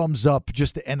send a thumbs up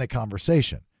just to end a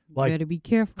conversation. Like, better be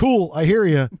careful. Cool, I hear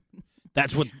you.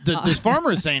 That's what this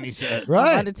farmer is saying. He said, right.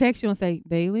 I'm about to text you and say,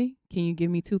 Bailey, can you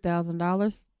give me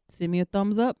 $2,000? Send me a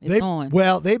thumbs up. It's on.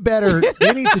 Well, they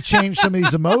need to change some of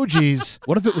these emojis.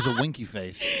 What if it was a winky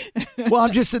face? Well,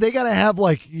 I'm just saying they got to have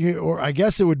or I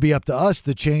guess it would be up to us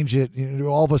to change it. You know,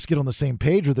 all of us get on the same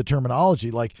page with the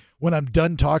terminology. Like when I'm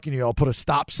done talking to you, I'll put a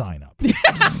stop sign up.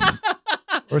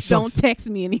 Or something. Don't text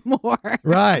me anymore.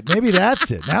 Right. Maybe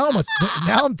that's it. Now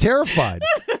I'm terrified.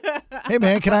 Hey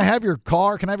man, can I have your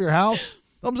car? Can I have your house?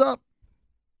 Thumbs up.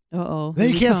 Uh-oh. Then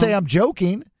you can't say I'm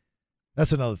joking.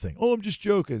 That's another thing. Oh, I'm just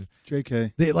joking.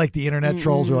 JK. They like the internet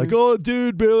trolls are like, oh,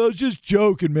 dude, Bill, I was just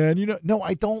joking, man. You know, no,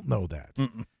 I don't know that.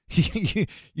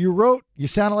 You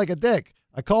sounded like a dick.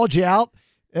 I called you out.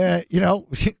 Oh,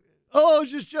 I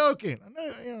was just joking.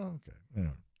 Okay. All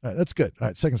right, that's good. All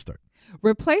right, second start.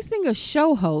 Replacing a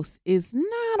show host is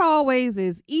not always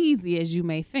as easy as you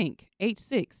may think.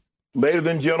 H6. Ladies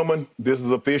and gentlemen, this is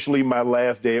officially my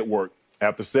last day at work.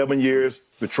 After 7 years,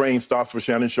 the train stops for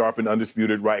Shannon Sharpe and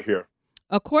Undisputed right here.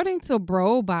 According to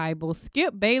Bro Bible,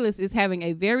 Skip Bayless is having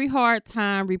a very hard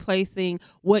time replacing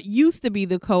what used to be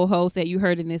the co-host that you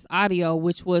heard in this audio,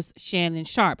 which was Shannon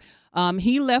Sharpe.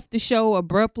 He left the show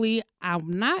abruptly.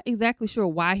 I'm not exactly sure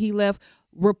why he left.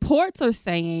 Reports are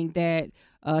saying that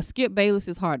Skip Bayless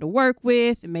is hard to work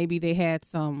with. Maybe they had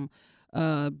some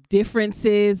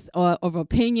differences of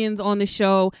opinions on the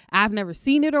show. I've never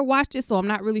seen it or watched it, so I'm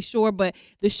not really sure. But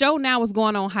the show now is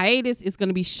going on hiatus. It's going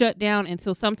to be shut down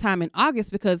until sometime in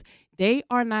August because they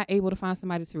are not able to find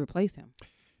somebody to replace him.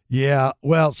 Yeah,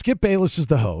 well, Skip Bayless is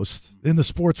the host. In the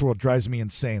sports world, it drives me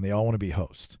insane. They all want to be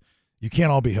host. You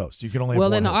can't all be hosts. You can only have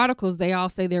one in the host. articles, they all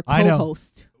say they're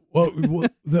co-host.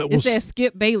 It says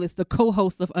Skip Bayless, the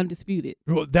co-host of Undisputed.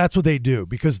 Well, that's what they do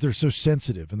because they're so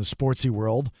sensitive in the sportsy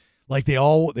world. Like they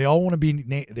all want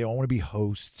to be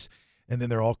hosts, and then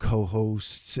they're all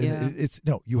co-hosts. And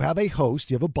you have a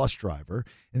host, you have a bus driver,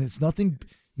 and it's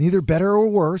neither better or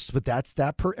worse. But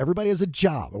everybody has a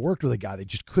job. I worked with a guy that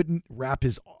just couldn't wrap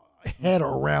his head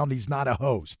around. He's not a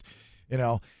host,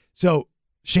 So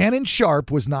Shannon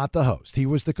Sharpe was not the host. He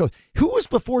was the co. Who was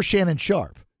before Shannon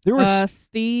Sharpe? There was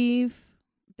Steve.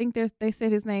 I think they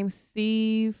said his name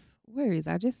Steve. Where is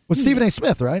I just? Well, Stephen A.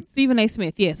 Smith, right? Stephen A.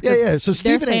 Smith, yes. Yeah. So they're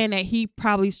Stephen A. saying that he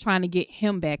probably is trying to get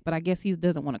him back, but I guess he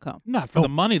doesn't want to come. Not for the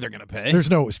money they're going to pay. There's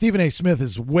no Stephen A. Smith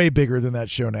is way bigger than that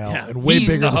show now, Yeah, and way he's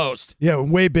bigger the than- host. Yeah,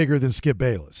 way bigger than Skip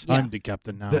Bayless. I'm the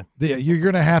captain now. You're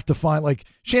going to have to find like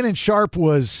Shannon Sharp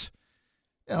was.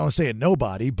 I don't want to say a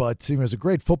nobody, but he was a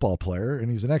great football player,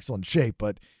 and he's in excellent shape.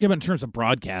 But yeah, but in terms of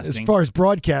broadcasting, as far as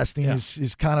broadcasting,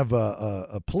 is kind of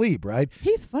a plebe, right?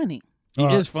 He's funny. He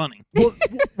is funny. Well,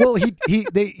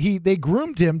 they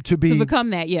groomed him to be To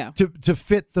become that, yeah. to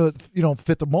fit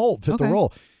the mold, fit the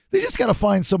role. They just got to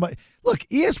find somebody. Look,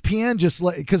 ESPN just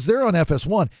because they're on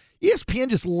FS1. ESPN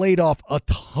just laid off a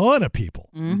ton of people.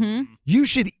 Mm-hmm. You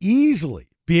should easily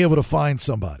be able to find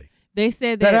somebody. They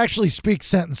said that that actually speaks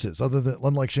sentences,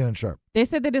 unlike Shannon Sharp. They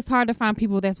said that it's hard to find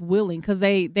people that's willing because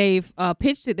they've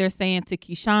pitched it. They're saying to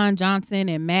Keyshawn Johnson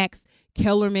and Max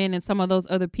Kellerman and some of those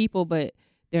other people, but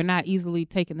they're not easily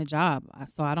taking the job.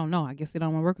 So I don't know. I guess they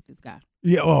don't want to work with this guy.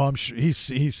 Yeah, I'm sure he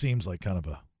seems like kind of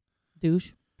a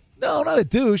douche. No, not a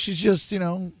douche. He's just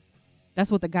That's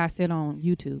what the guy said on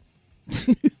YouTube.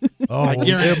 Oh,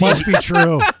 it must be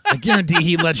true. I guarantee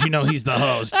he lets you know he's the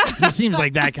host. He seems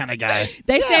like that kind of guy.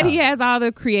 They said he has all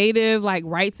the creative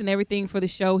rights and everything for the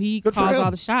show. He Good for calls him.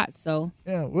 all the shots. So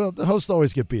Yeah, well, the hosts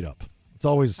always get beat up. It's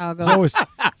always I'll go.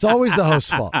 it's always the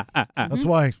host's fault. That's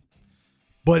why.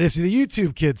 But if the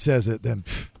YouTube kid says it, then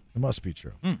it must be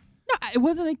true. No, it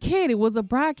wasn't a kid. It was a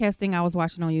broadcast thing I was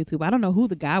watching on YouTube. I don't know who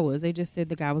the guy was. They just said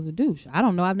the guy was a douche. I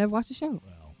don't know. I've never watched the show.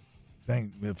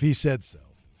 If he said so,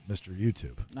 Mr.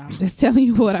 YouTube. I'm just telling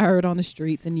you what I heard on the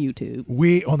streets and YouTube.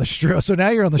 We on the street. So now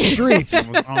you're on the streets.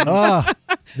 Didn't know. On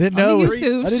the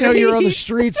YouTube I didn't know you were on the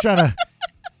streets trying to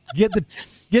get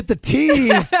the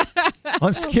tea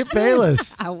on Skip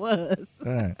Bayless. I was.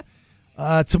 All right.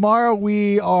 Tomorrow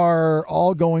we are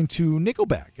all going to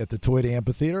Nickelback at the Toyota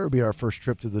Amphitheater. It'll be our first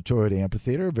trip to the Toyota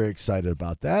Amphitheater. Very excited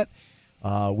about that.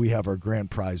 We have our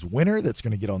grand prize winner that's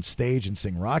going to get on stage and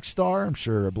sing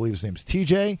Rockstar. I believe his name's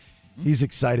TJ. He's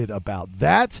excited about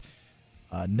that.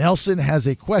 Nelson has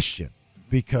a question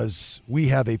because we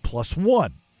have a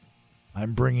 +1.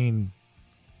 I'm bringing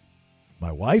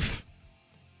my wife,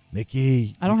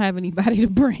 Nikki. I don't have anybody to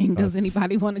bring. Does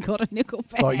anybody want to go to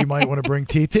Nickelback? Thought you might want to bring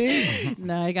TT.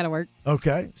 No, I got to work.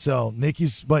 Okay, so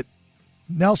but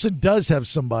Nelson does have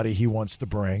somebody he wants to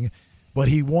bring, but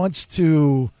he wants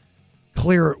to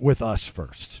clear it with us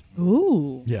first.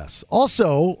 Ooh. Yes.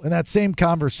 Also, in that same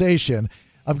conversation,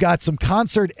 I've got some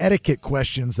concert etiquette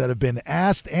questions that have been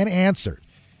asked and answered.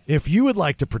 If you would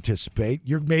like to participate,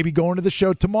 you're maybe going to the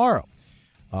show tomorrow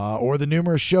or the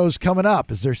numerous shows coming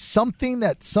up. Is there something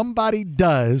that somebody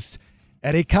does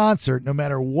at a concert, no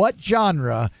matter what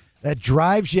genre, that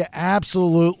drives you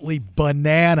absolutely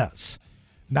bananas?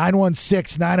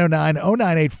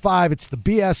 916-909-0985. It's the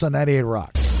BS on 98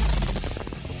 Rock.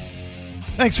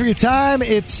 Thanks for your time.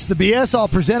 It's the BS, all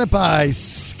presented by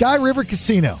Sky River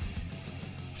Casino.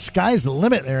 Sky's the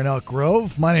limit there in Elk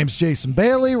Grove. My name's Jason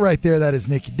Bailey. Right there, that is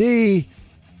NickyD.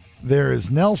 There is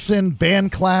Nelson.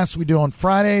 Band class we do on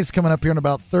Fridays, coming up here in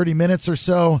about 30 minutes or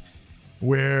so,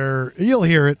 where you'll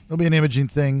hear it. It'll be an imaging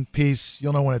thing, piece.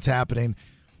 You'll know when it's happening.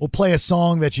 We'll play a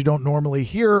song that you don't normally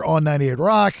hear on 98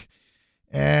 Rock,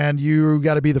 and you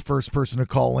got to be the first person to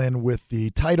call in with the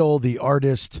title, the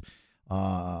artist,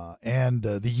 and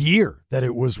the year that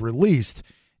it was released.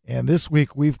 And this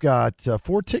week we've got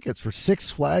 4 tickets for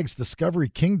Six Flags Discovery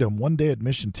Kingdom, one-day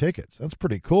admission tickets. That's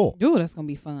pretty cool. Ooh, that's going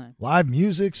to be fun. Live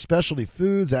music, specialty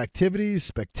foods, activities,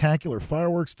 spectacular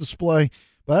fireworks display.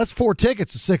 But that's 4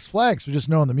 tickets to Six Flags for just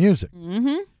knowing the music.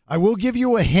 Mm-hmm. I will give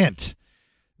you a hint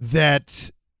that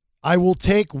I will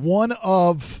take one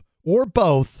of or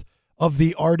both of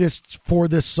the artists for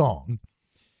this song.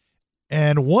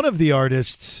 And one of the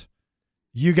artists,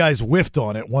 you guys whiffed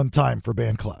on at one time for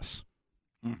band class.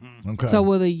 Mm-hmm. Okay. So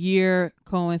will the year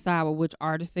coincide with which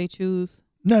artist they choose?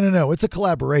 No. It's a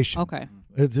collaboration. Okay.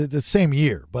 It's the same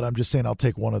year, but I'm just saying I'll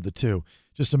take one of the two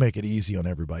just to make it easy on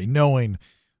everybody, knowing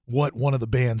what one of the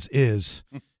bands is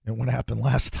and what happened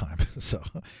last time. So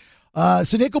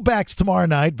Nickelback's tomorrow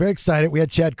night. Very excited. We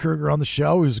had Chad Kruger on the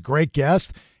show. He was a great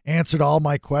guest. Answered all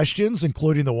my questions,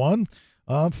 including the one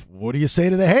of what do you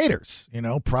say to the haters?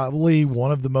 Probably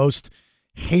one of the most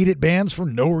hated bands for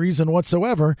no reason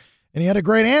whatsoever. And he had a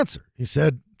great answer. He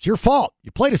said, it's your fault.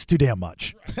 You played us too damn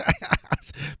much.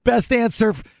 Best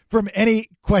answer from any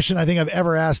question I think I've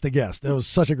ever asked a guest. That was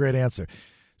such a great answer.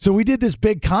 So we did this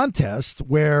big contest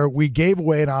where we gave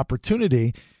away an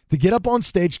opportunity to get up on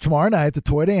stage tomorrow night at the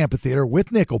Toyota Amphitheater with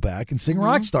Nickelback and sing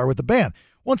Rockstar with the band.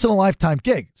 Once in a lifetime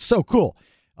gig. So cool.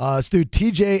 This dude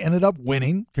TJ ended up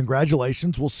winning.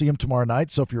 Congratulations. We'll see him tomorrow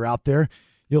night. So if you're out there,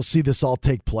 you'll see this all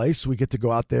take place. We get to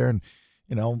go out there and,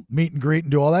 meet and greet and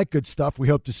do all that good stuff. We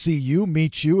hope to see you,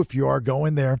 meet you if you are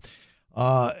going there.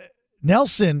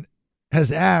 Nelson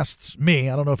has asked me,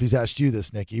 I don't know if he's asked you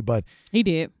this, Nikki, but he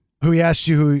did. He asked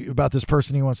you about this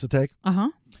person he wants to take? Uh-huh.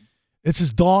 It's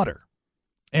his daughter,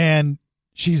 and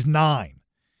she's 9.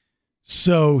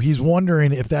 So he's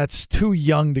wondering if that's too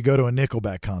young to go to a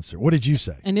Nickelback concert. What did you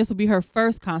say? And this will be her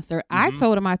first concert. I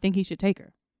told him I think he should take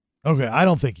her. Okay, I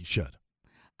don't think he should.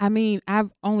 I mean,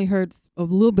 I've only heard a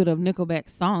little bit of Nickelback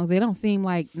songs. They don't seem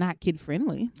like not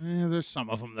kid-friendly. There's some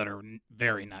of them that are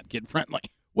very not kid-friendly.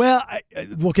 Well,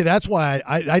 okay, that's why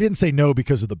I didn't say no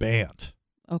because of the band.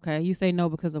 Okay, you say no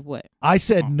because of what? I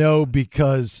said no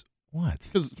because, what?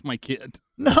 Because it's my kid.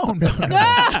 No. No, that's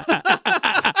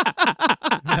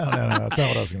not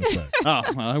what I was going to say. Oh,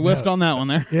 well, I whiffed on that one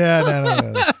there.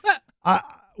 Yeah, no.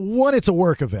 One, it's a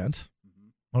work event.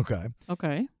 Okay.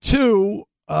 Okay. 2,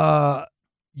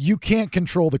 you can't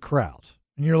control the crowd.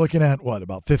 And you're looking at,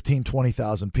 about 15,000,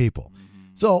 20,000 people.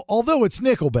 So although it's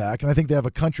Nickelback, and I think they have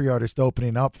a country artist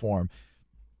opening up for them,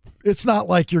 it's not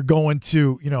like you're going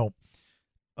to,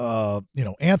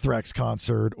 Anthrax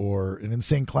concert or an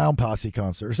Insane Clown Posse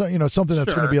concert or something, something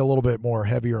that's going to be a little bit more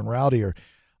heavier and rowdier.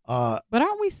 But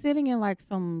aren't we sitting in like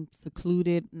some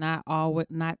secluded, not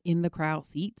in the crowd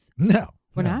seats? No.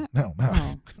 We're not? No.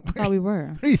 Oh, I thought we were.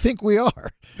 What do you think we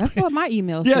are? That's what my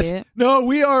email yes. said. No,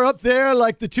 we are up there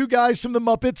like the 2 guys from the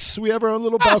Muppets. We have our own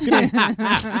little balcony.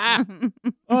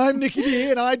 I'm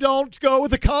NickyD, and I don't go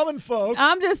with the common folk.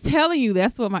 I'm just telling you,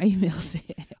 that's what my email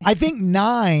said. I think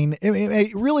 9,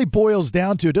 it really boils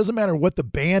down to, it doesn't matter what the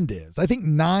band is. I think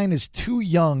 9 is too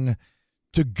young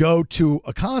to go to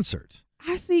a concert.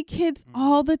 I see kids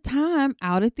all the time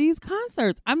out at these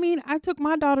concerts. I mean, I took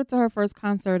my daughter to her first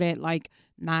concert at like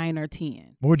 9 or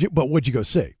 10. What'd you go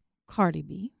see? Cardi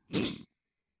B.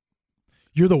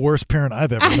 You're the worst parent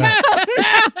I've ever met.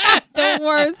 The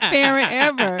worst parent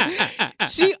ever.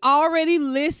 She already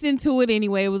listened to it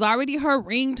anyway. It was already her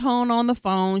ringtone on the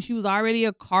phone. She was already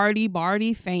a Cardi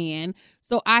Barty fan.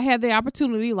 So I had the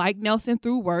opportunity, like Nelson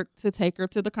through work, to take her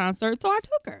to the concert. So I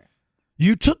took her.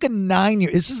 You took a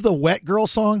 9-year. This is the Wet Girl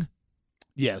song?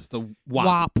 Yes, the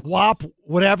WAP. WAP,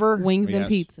 whatever. Wings and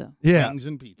pizza. Yeah. Wings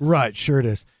and pizza. Right, sure it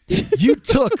is. You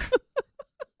took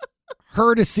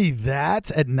her to see that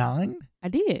at 9? I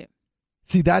did.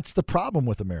 See, that's the problem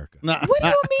with America. What do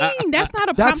you mean? That's not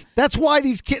a problem. That's why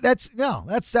these kids.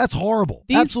 That's horrible.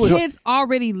 These Absolutely. kids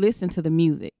already listen to the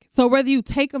music. So whether you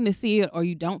take them to see it or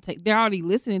you don't they're already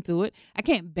listening to it. I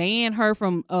can't ban her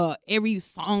from every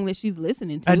song that she's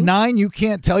listening to. At 9, you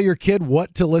can't tell your kid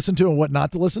what to listen to and what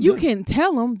not to listen to? You can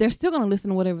tell them. They're still going to listen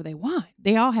to whatever they want.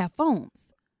 They all have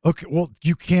phones. Okay, well,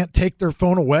 you can't take their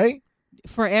phone away?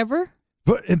 Forever?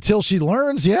 But until she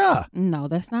learns, yeah. No,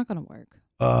 that's not going to work.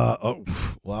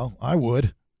 Well, I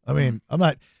would. I mean, I'm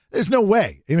not. There's no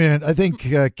way. I mean, I think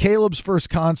Caleb's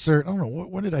first concert. I don't know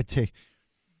when did I take.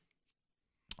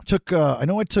 I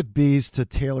know I took Bees to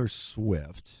Taylor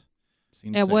Swift.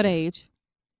 At what age?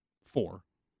 4.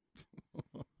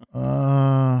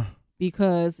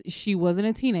 Because she wasn't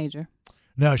a teenager.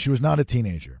 No, she was not a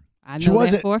teenager. I know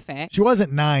that for a fact. She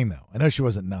wasn't 9 though. I know she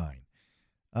wasn't 9.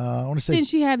 I want to say. Then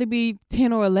she had to be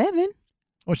 10 or 11.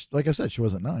 Well, like I said, she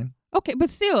wasn't 9. Okay, but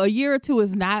still, a year or 2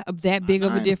 is not that big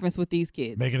of a difference with these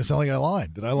kids. Making it sound like I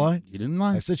lied. Did I lie? You didn't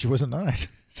lie. I said she wasn't 9.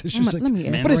 But it's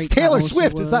it's Taylor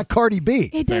Swift. It's not Cardi B.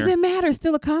 It doesn't matter. It's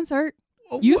still a concert.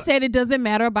 You said it doesn't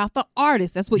matter about the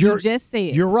artist. That's what you just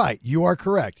said. You're right. You are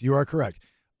correct.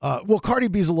 Well, Cardi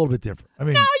B's a little bit different. I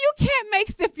mean, no, you can't make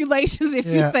stipulations if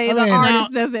you say the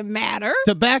artist doesn't matter.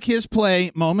 To back his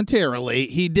play momentarily,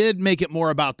 he did make it more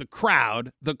about the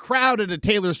crowd. The crowd at a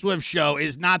Taylor Swift show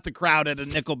is not the crowd at a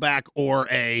Nickelback or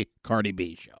a Cardi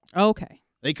B show. Okay.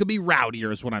 They could be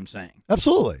rowdier is what I'm saying.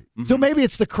 Absolutely. Mm-hmm. So maybe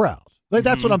it's the crowd. Like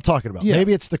that's what I'm talking about. Yeah.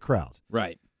 Maybe it's the crowd.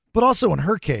 Right. But also in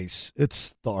her case,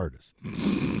 it's the artist.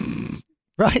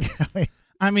 Right?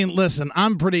 I mean, listen,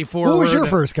 I'm pretty forward. What was your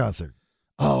first concert?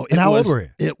 Oh, and how old were you?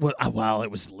 It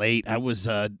was late. I was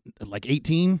like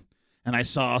 18, and I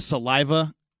saw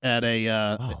Saliva at a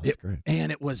that's great.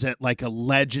 And it was at like a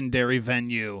legendary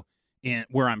venue in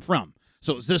where I'm from.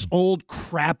 So it was this old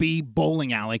crappy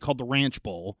bowling alley called the Ranch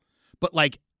Bowl, but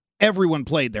like everyone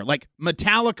played there. Like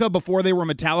Metallica, before they were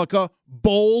Metallica,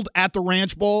 bowled at the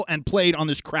Ranch Bowl and played on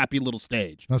this crappy little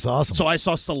stage. That's awesome. So I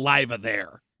saw Saliva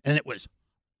there, and it was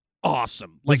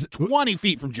awesome. Like 20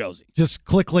 feet from Josie. Just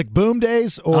Click Click Boom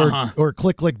days or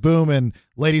Click Click Boom and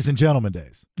Ladies and Gentlemen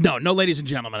days? No Ladies and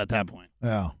Gentlemen at that point.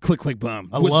 Yeah. Click Click Boom.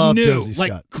 I was love new. Josie Like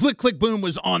Scott. Click Click Boom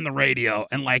was on the radio,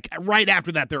 and like right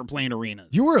after that they were playing arenas.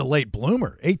 You were a late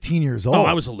bloomer, 18 years old. Oh,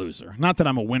 I was a loser. Not that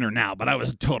I'm a winner now, but I was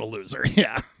a total loser.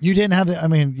 Yeah. You didn't have I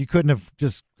mean, you couldn't have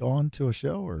just gone to a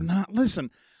show or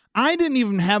Listen, I didn't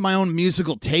even have my own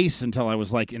musical tastes until I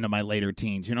was like into my later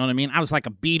teens. You know what I mean? I was like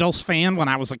a Beatles fan when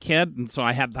I was a kid, and so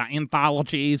I had the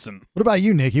anthologies. And What about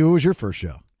you, Nikki? What was your first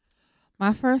show?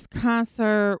 My first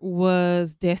concert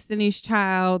was Destiny's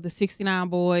Child, the 69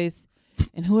 Boys,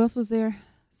 and who else was there?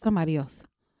 Somebody else.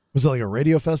 Was it like a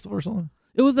radio festival or something?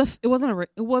 It was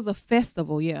a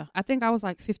festival. Yeah, I think I was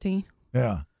like 15.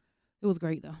 Yeah. It was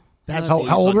great though. That's how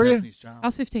old were you? I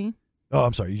was 15. Oh,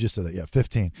 I'm sorry. You just said that. Yeah,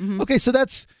 15. Mhm. Okay, so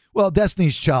that's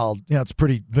Destiny's Child. You know, it's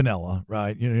pretty vanilla,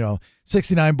 right? You know,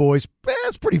 69 Boys.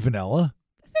 That's pretty vanilla.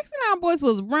 69 Boys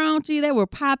was raunchy. They were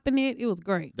popping it. It was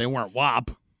great. they weren't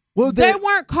WAP. Well, They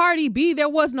weren't Cardi B. There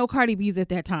was no Cardi B's at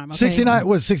that time. Okay? 69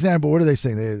 was 69. But what do they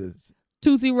sing? They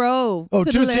Tootsie Roll. Oh,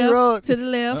 to Tootsie the left, Roll. to the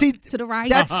left, See, to the right.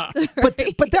 That's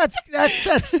but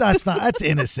that's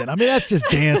innocent. I mean, that's just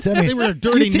dance. I mean, They were a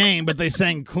dirty name, but they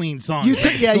sang clean songs. You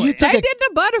took They did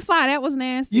the butterfly. That was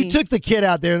nasty. You took the kid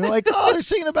out there and they're like, oh, they're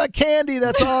singing about candy.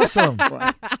 That's awesome.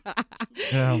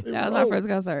 Yeah. That was our first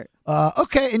concert.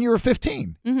 Okay, and you were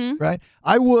 15, Mhm. right?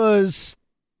 I was,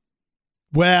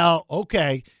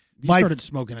 okay. You started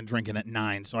smoking and drinking at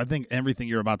 9, so I think everything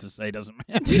you're about to say doesn't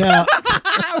matter. No.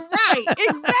 Right,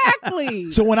 exactly.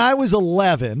 So when I was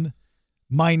 11,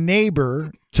 my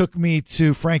neighbor took me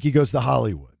to Frankie Goes to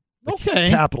Hollywood. the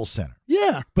Capitol Center.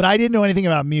 Yeah. But I didn't know anything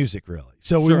about music, really.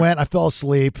 So we went, I fell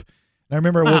asleep. And I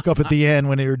remember I woke up at the end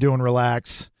when they were doing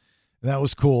Relax. And that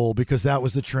was cool because that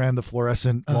was the trend, the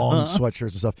fluorescent long sweatshirts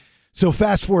and stuff. So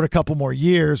fast forward a couple more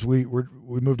years, we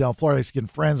moved down to Florida. I was getting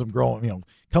friends. I'm growing,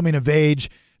 coming of age.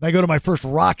 And I go to my first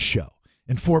rock show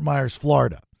in Fort Myers,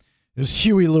 Florida. It was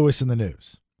Huey Lewis and the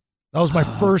News. That was my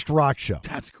first rock show.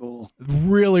 That's cool.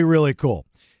 Really, really cool.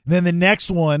 And then the next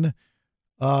one,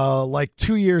 like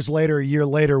 2 years later, a year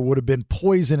later, would have been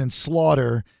Poison and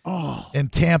Slaughter in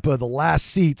Tampa, the last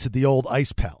seats at the old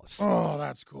Ice Palace. Oh,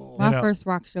 that's cool. My first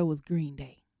rock show was Green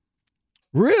Day.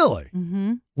 Really?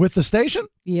 Mm-hmm. With the station?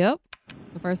 Yep.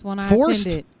 It's the first one I Forced?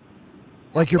 attended.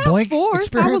 Like your Blink Forced.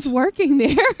 experience? I was working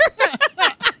there.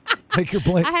 Like your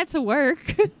Blink? I had to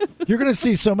work. You're going to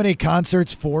see so many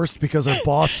concerts forced because our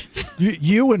boss,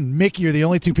 you and Mickey are the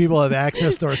only two people that have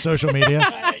access to our social media.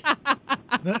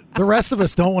 The rest of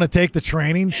us don't want to take the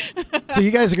training. So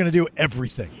you guys are going to do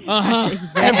everything.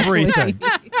 Exactly. Everything.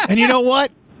 And you know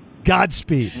what?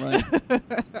 Godspeed.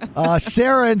 Right.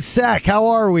 Sarah and Sac, how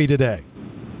are we today?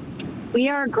 We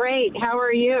are great. How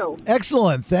are you?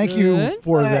 Excellent. Thank you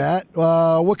for that.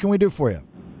 What can we do for you?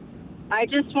 I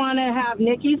just want to have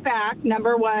Nikki's back,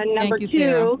 number one. Number you, two,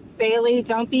 Sarah. Bailey,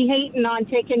 don't be hating on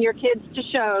taking your kids to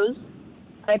shows.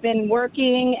 I've been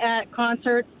working at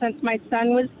concerts since my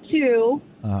son was 2,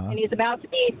 and he's about to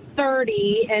be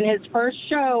 30, and his first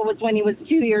show was when he was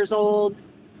 2 years old,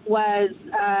 was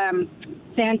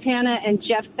Santana and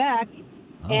Jeff Beck,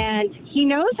 and he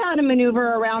knows how to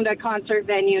maneuver around a concert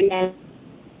venue now,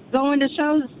 going to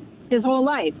shows his whole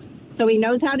life. So he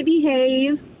knows how to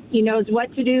behave. He knows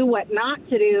what to do, what not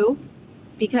to do,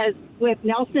 because with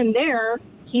Nelson there,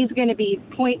 he's going to be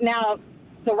pointing out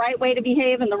the right way to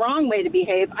behave and the wrong way to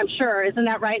behave, I'm sure. Isn't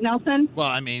that right, Nelson? Well,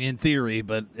 I mean, in theory,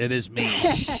 but it is me.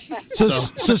 So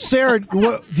Sarah,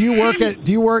 have you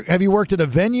worked at a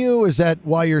venue? Is that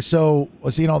why you're so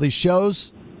seeing all these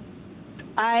shows?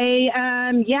 I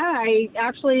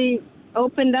actually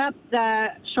opened up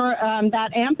that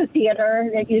amphitheater.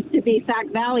 It used to be Sac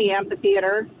Valley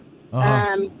Amphitheater.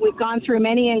 We've gone through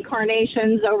many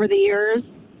incarnations over the years.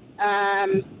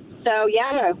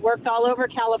 I've worked all over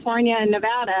California and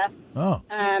Nevada.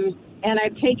 And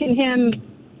I've taken him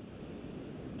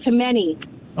to many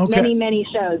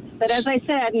shows. But as I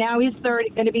said, now he's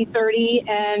going to be 30,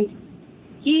 and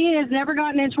he has never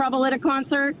gotten in trouble at a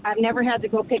concert. I've never had to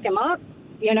go pick him up.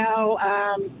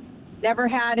 Never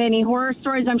had any horror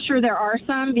stories. I'm sure there are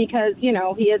some because, he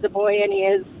is a boy and he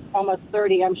is almost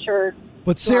 30, I'm sure.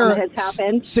 But Sarah, has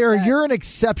happened. You're an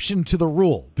exception to the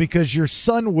rule because your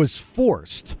son was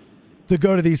forced to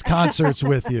go to these concerts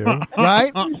with you,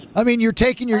 right? I mean, you're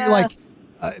taking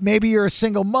maybe you're a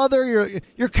single mother.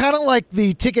 You're kind of like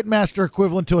the Ticketmaster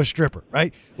equivalent to a stripper,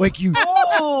 right? Like you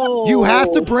You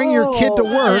have to bring your kid to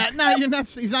work. No, you're not.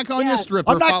 He's not calling you a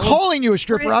stripper. I'm not calling you a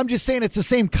stripper. I'm just saying it's the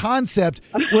same concept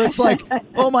where it's like,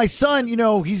 oh, my son,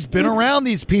 he's been around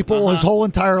these people his whole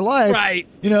entire life. Right.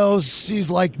 He's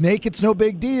like, naked's no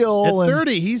big deal. At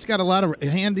 30, he's got a lot of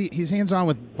he's hands-on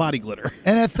with body glitter.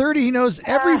 And at 30, he knows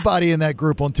everybody in that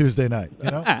group on Tuesday night.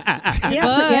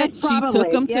 But she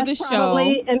took him to the show,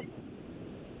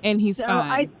 and he's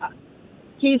fine.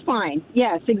 He's fine.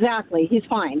 Yes, exactly. He's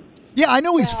fine. Yeah, I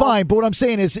know he's fine, but what I'm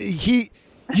saying is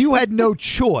you had no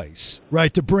choice,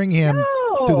 right, to bring him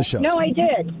to the show. No, I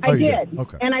did. Oh, I you did.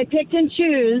 Okay. And I picked and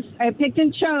chose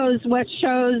what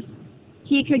shows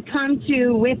he could come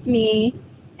to with me.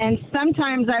 And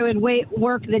sometimes I would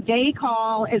work the day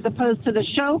call as opposed to the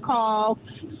show call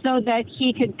so that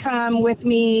he could come with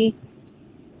me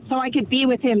so I could be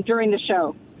with him during the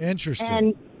show. Interesting.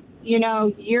 And,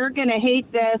 you're going to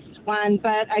hate this one,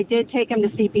 but I did take him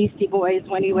to see Beastie Boys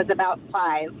when he was about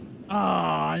 5. Oh,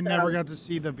 I never got to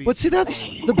see the Beastie But see, that's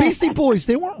the Beastie Boys.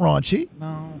 They weren't raunchy.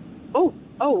 No.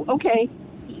 Oh, okay.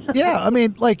 Yeah, I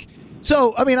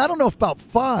don't know if about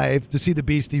 5 to see the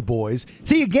Beastie Boys.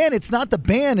 See, again, it's not the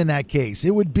band in that case.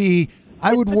 It would be,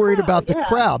 I would worried about the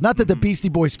crowd. Not that the Beastie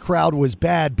Boys crowd was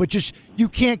bad, but just you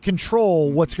can't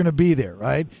control what's going to be there,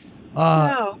 right?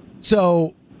 No.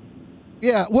 So,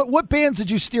 yeah, what bands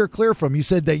did you steer clear from? You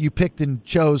said that you picked and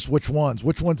chose which ones.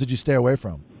 Which ones did you stay away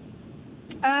from?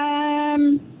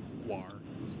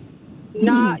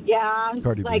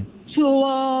 Cardi B. Like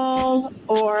Tool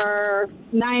or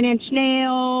 9 Inch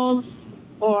Nails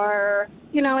or,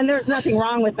 and there's nothing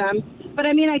wrong with them. But,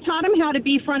 I taught him how to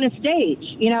be front of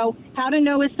stage, how to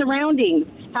know his surroundings,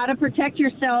 how to protect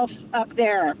yourself up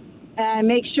there, and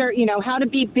make sure, how to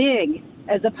be big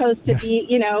as opposed to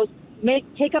be,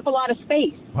 take up a lot of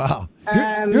space. Wow.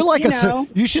 You're like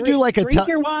you should do like drink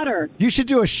your water. You should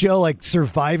do a show like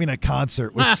Surviving a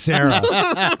Concert with Sarah.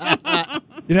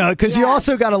 Because you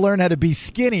also got to learn how to be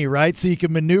skinny, right? So you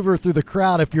can maneuver through the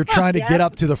crowd if you're trying to get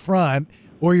up to the front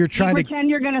or you're trying to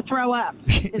pretend you're going to throw up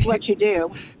is what you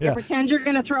do. Yeah. You pretend you're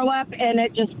going to throw up and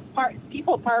it just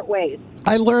people part ways.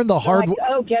 I learned the hard way.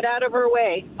 Oh, get out of her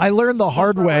way. I learned the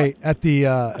hard way at the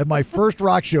at my first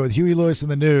rock show with Huey Lewis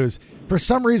and the News. For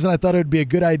some reason, I thought it would be a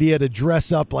good idea to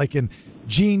dress up like in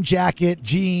jean jacket,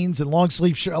 jeans, and long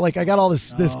sleeve shirt. Like I got all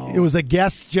this. It was a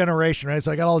guest generation, right? So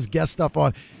I got all this guest stuff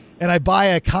on, and I buy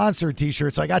a concert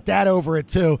T-shirt, so I got that over it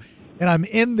too. And I'm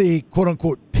in the quote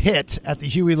unquote pit at the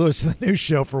Huey Lewis and the News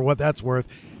show for what that's worth,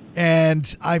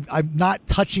 and I'm not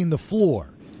touching the floor.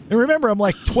 And remember, I'm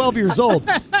like 12 years old,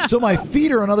 so my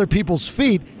feet are on other people's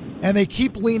feet. And they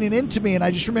keep leaning into me, and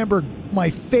I just remember my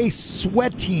face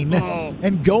sweating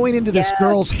and going into this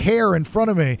girl's hair in front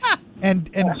of me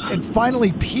and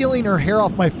finally peeling her hair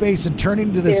off my face and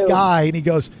turning to this guy, and he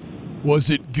goes, "Was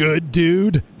it good,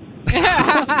 dude?" And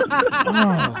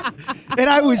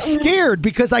I was scared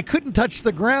because I couldn't touch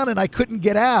the ground and I couldn't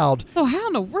get out. So how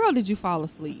in the world did you fall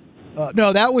asleep?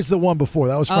 No, that was the one before.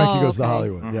 That was Frankie Goes to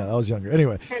Hollywood. Yeah, that was younger.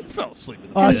 Anyway. I fell asleep.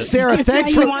 Sarah,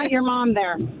 thanks for... for... You want your mom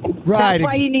there. Right.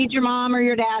 That's why you need your mom or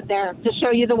your dad there to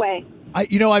show you the way.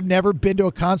 I've never been to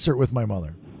a concert with my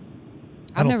mother.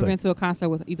 I've never been to a concert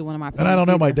with either one of my parents. And I don't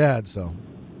know either. my dad, so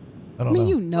I don't know.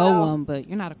 You know him, but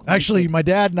you're not a cool Actually, kid. my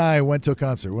dad and I went to a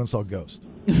concert. We went and saw Ghost.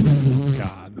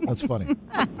 God, that's funny. You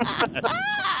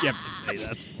have to say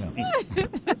that's funny.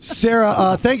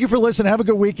 Sarah, thank you for listening. Have a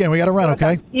good weekend. We got to run,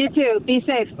 okay? You too. Be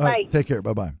safe. All right, Bye. take care.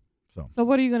 Bye-bye. So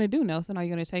what are you going to do, Nelson? Are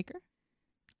you going to take her?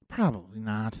 Probably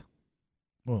not.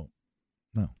 Well,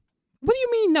 no. What do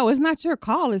you mean, no? It's not your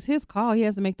call. It's his call. He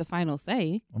has to make the final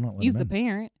say. I'm not letting He's him the in.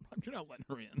 parent. You're not letting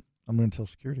her in. I'm going to tell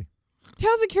security.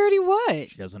 Tell security what?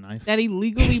 She has a knife. That he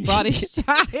legally brought his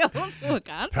child to a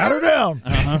concert. Pat her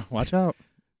down. Watch out.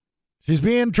 She's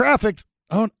being trafficked.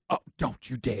 Oh, don't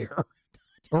you dare.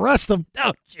 Arrest them.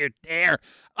 Don't you dare.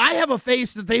 I have a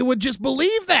face that they would just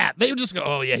believe that. They would just go,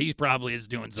 oh, yeah, he probably is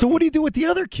doing something. So what do you do with the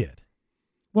other kid?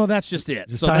 Well, that's just it.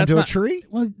 Just so tie him that's to not, a tree?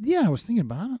 Well, yeah, I was thinking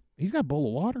about it. He's got a bowl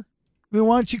of water. Well,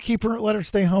 why don't you keep her, let her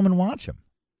stay home and watch him?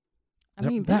 I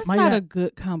mean, that's not a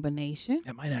good combination.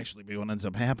 That might actually be what ends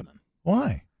up happening.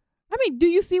 Why? I mean, do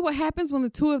you see what happens when the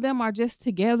two of them are just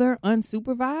together,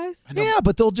 unsupervised? Yeah,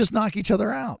 but they'll just knock each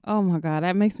other out. Oh, my God.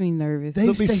 That makes me nervous.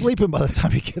 They'll be sleeping by the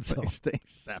time he gets home. They stay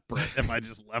separate if I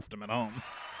just left them at home.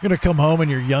 You're going to come home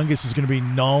and your youngest is going to be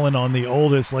gnawing on the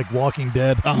oldest like Walking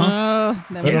Dead. That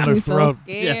makes me so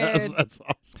scared. Yeah, that's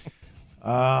awesome.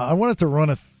 I wanted to run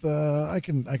I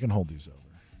can hold these over.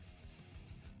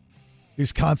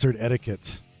 These concert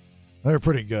etiquettes, they're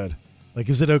pretty good. Like,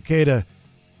 is it okay to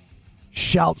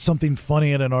shout something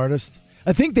funny at an artist?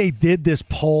 I think they did this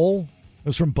poll. It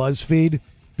was from BuzzFeed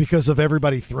because of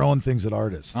everybody throwing things at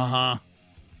artists. Uh-huh.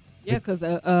 Yeah, because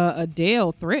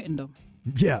Adele threatened him.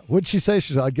 Yeah. What'd she say?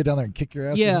 She said, I'd get down there and kick your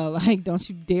ass. Yeah, like, don't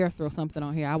you dare throw something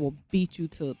on here. I will beat you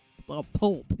to a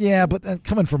pulp. Yeah, but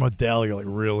coming from Adele, you're like,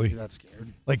 really? You're that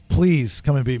scared. Like, please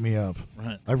come and beat me up.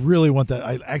 Right. I really want that.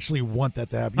 I actually want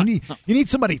that to happen. You need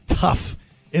somebody tough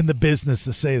in the business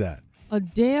to say that.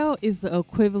 Adele is the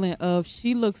equivalent of,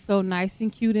 she looks so nice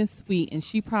and cute and sweet, and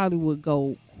she probably would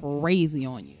go crazy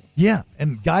on you. Yeah,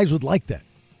 and guys would like that.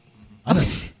 I know.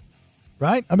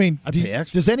 Right? I mean,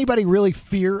 does anybody really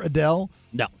fear Adele?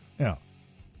 No. Yeah.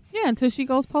 Yeah, until she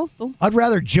goes postal. I'd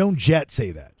rather Joan Jett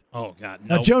say that. Oh, God,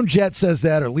 Now, no. Joan Jett says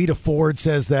that, or Lita Ford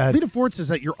says that. Lita Ford says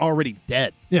that you're already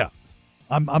dead. Yeah.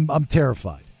 I'm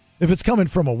terrified. If it's coming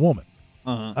from a woman,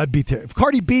 I'd be terrified. If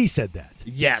Cardi B said that.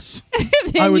 Yes.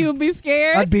 Then you would be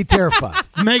scared. I'd be terrified.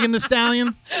 Megan Thee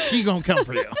Stallion, she gonna come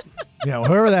for you. Yeah,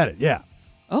 whoever that is. Yeah.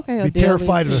 Okay. Be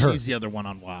terrified of her. She's the other one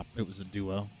on WAP. It was a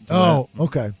duo. Oh,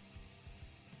 okay.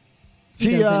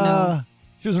 He doesn't know.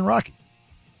 She was in Rocky.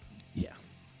 Yeah.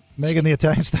 Megan the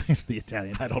Italian Stallion. The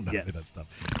Italian. I don't know any of that stuff.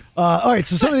 All right,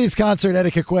 so some of these concert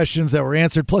etiquette questions that were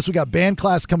answered. Plus, we got band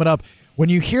class coming up. When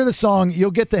you hear the song, you'll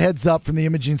get the heads up from the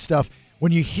imaging stuff.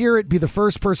 When you hear it, be the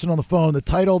first person on the phone, the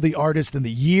title, the artist, and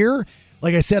the year.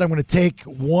 Like I said, I'm going to take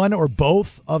one or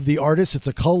both of the artists. It's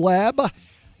a collab.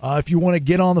 If you want to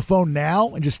get on the phone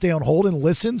now and just stay on hold and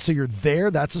listen so you're there,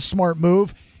 that's a smart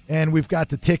move. And we've got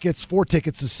the tickets, 4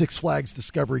 tickets to Six Flags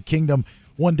Discovery Kingdom,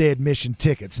 one-day admission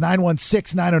tickets.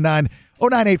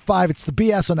 916-909-0985. It's the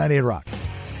BS on 98 Rock.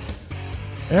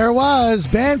 There it was,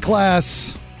 band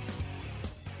class.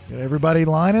 Get everybody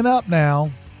lining up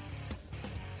now.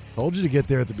 Told you to get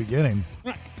there at the beginning.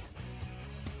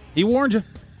 He warned you.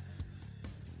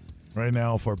 Right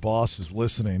now, if our boss is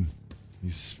listening,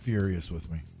 he's furious with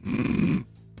me.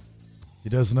 He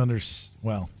doesn't understand.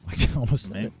 Well,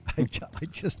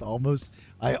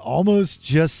 I almost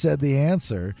just said the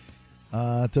answer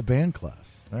to band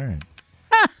class. All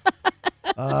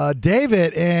right.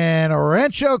 David in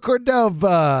Rancho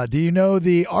Cordova. Do you know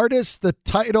the artist, the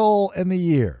title, and the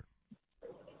year?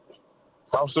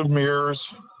 House of Mirrors.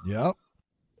 Yep.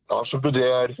 House of the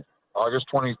Dead. August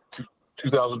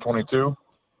 2022.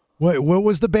 What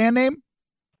was the band name?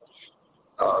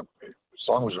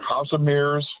 Song was House of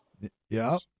Mirrors.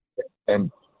 Yeah.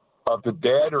 And of the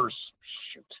Dead or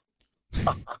shoot.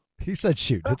 He said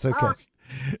shoot. It's okay.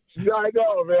 Yeah, I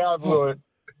know, man. I blew it.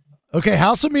 Okay,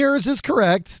 House of Mirrors is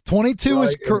correct. 22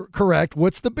 is correct.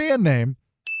 What's the band name?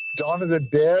 Dawn of the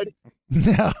Dead.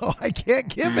 No, I can't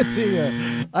give it to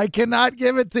you. I cannot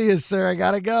give it to you, sir. I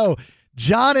got to go.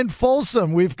 John in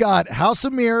Folsom, we've got House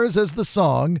of Mirrors as the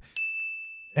song.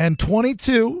 And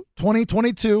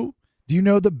 2022, do you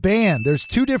know the band? There's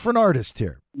 2 different artists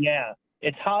here. Yeah,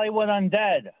 it's Hollywood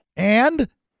Undead. And, do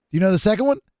you know the second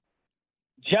one?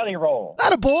 Jelly Roll.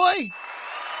 Attaboy!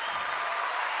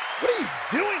 What are you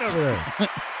doing over there?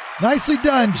 Nicely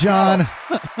done, John.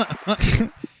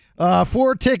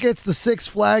 4 tickets to Six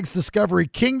Flags Discovery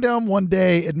Kingdom,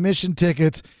 one-day admission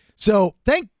tickets. So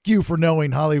thank you for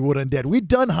knowing Hollywood Undead. We've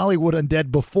done Hollywood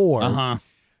Undead before,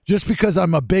 just because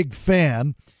I'm a big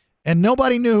fan, and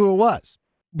nobody knew who it was.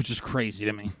 Which is crazy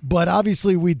to me. But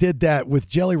obviously we did that with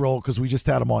Jelly Roll because we just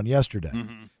had him on yesterday.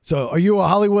 So are you a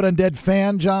Hollywood Undead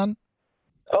fan, John?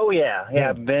 Oh, yeah.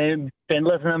 I've been listening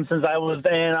to them since I was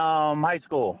in high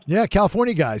school. Yeah,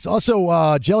 California guys.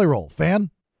 Also, Jelly Roll, fan?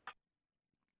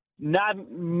 Not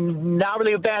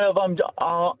really a fan of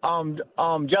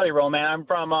Jelly Roll, man. I'm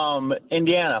from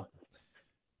Indiana.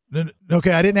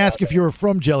 Okay, I didn't ask if you were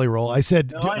from Jelly Roll. I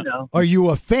said, No, I know. Are you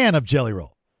a fan of Jelly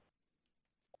Roll?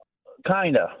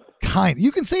 Kinda.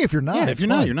 You can say if you're not. Yeah, if it's you're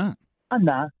fine. not, you're not. I'm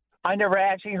not. I never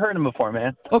actually heard him before,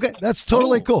 man. Okay, that's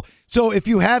totally cool. So if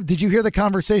you have, did you hear the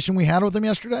conversation we had with him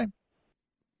yesterday?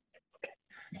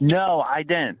 No, I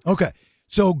didn't. Okay,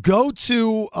 so go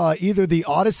to either the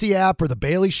Odyssey app or the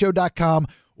BaileyShow.com,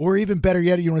 or even better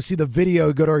yet, you want to see the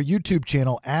video, go to our YouTube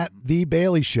channel at The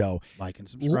Bailey Show. Like and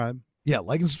subscribe. Yeah,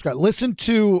 like and subscribe. Listen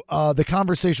to the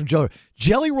conversation with Jelly Roll.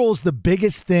 Jelly Roll is the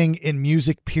biggest thing in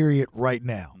music, period, right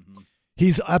now.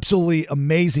 He's absolutely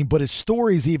amazing, but his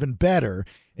story's even better.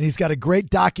 And he's got a great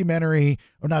documentary,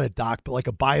 or not a doc, but like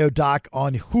a bio-doc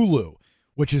on Hulu,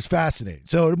 which is fascinating.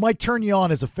 So it might turn you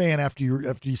on as a fan after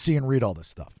you see and read all this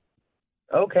stuff.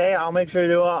 Okay, I'll make sure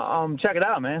to check it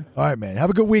out, man. All right, man. Have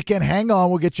a good weekend. Hang on.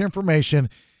 We'll get you information.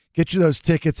 Get you those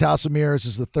tickets. House of Mirrors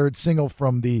is the 3rd single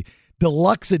from the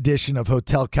deluxe edition of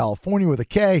Hotel California with a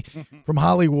K from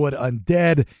Hollywood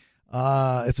Undead.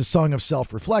 It's a song of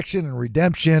self-reflection and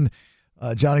redemption.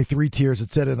 Johnny Three Tears had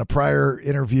said in a prior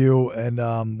interview, and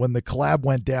when the collab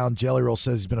went down, Jelly Roll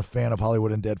says he's been a fan of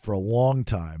Hollywood Undead for a long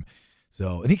time.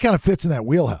 So, and he kind of fits in that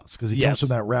wheelhouse because he comes from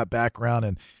that rap background,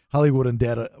 and Hollywood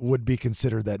Undead would be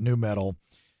considered that new metal,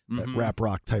 that rap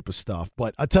rock type of stuff.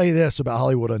 But I'll tell you this about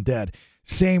Hollywood Undead,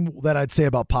 same that I'd say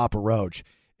about Papa Roach,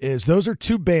 is those are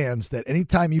two bands that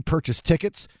anytime you purchase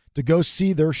tickets to go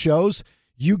see their shows,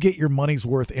 you get your money's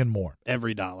worth and more.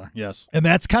 Every dollar, yes. And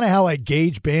that's kind of how I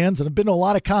gauge bands, and I've been to a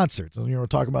lot of concerts. And, we're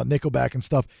talking about Nickelback and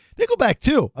stuff. Nickelback,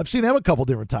 too. I've seen them a couple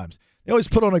different times. They always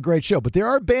put on a great show. But there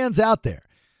are bands out there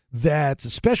that,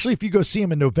 especially if you go see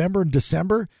them in November and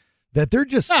December, that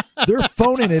they're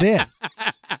phoning it in.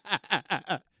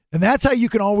 And that's how you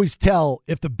can always tell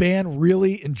if the band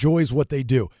really enjoys what they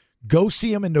do. Go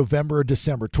see them in November or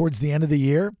December, towards the end of the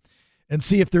year, and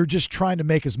see if they're just trying to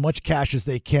make as much cash as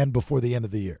they can before the end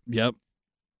of the year. Yep.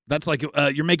 That's like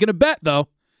you're making a bet, though.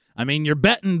 I mean, you're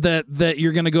betting that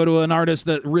you're going to go to an artist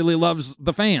that really loves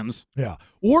the fans. Yeah.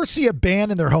 Or see a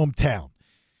band in their hometown.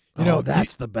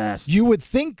 That's the best. You would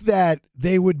think that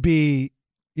they would be,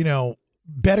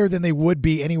 better than they would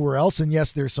be anywhere else. And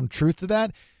yes, there's some truth to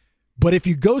that. But if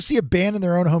you go see a band in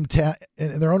their own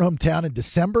hometown in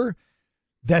December,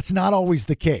 that's not always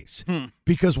the case.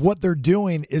 Because what they're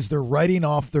doing is they're writing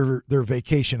off their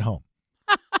vacation home.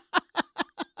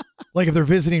 Like if they're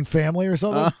visiting family or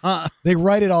something, they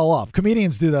write it all off.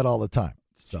 Comedians do that all the time.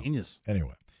 Genius.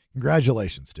 Anyway,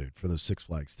 congratulations, dude, for those Six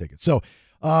Flags tickets. So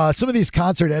some of these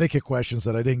concert etiquette questions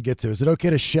that I didn't get to. Is it okay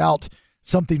to shout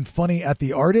something funny at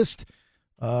the artist?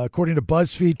 According to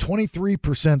BuzzFeed,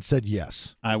 23% said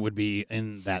yes. I would be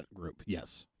in that group,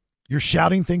 yes. You're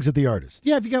shouting things at the artist.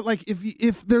 Yeah, if you got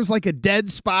if there's like a dead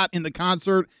spot in the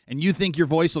concert and you think your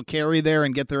voice will carry there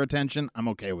and get their attention, I'm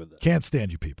okay with it. Can't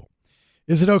stand you people.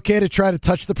 Is it okay to try to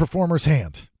touch the performer's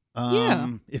hand?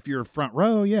 If you're front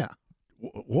row, yeah.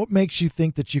 What makes you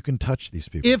think that you can touch these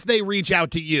people? If they reach out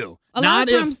to you. A lot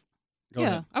of times,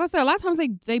 I would say a lot of times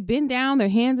they bend down, their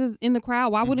hands is in the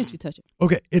crowd. Why wouldn't you touch it?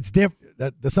 Okay, it's different.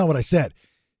 That's not what I said.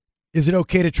 Is it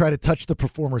okay to try to touch the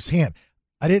performer's hand?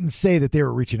 I didn't say that they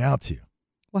were reaching out to you.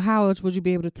 Well, how else would you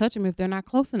be able to touch them if they're not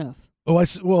close enough? Oh,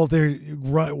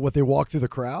 they walk through the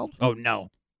crowd? Oh,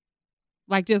 no.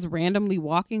 Like just randomly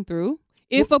walking through?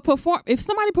 If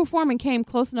somebody performing came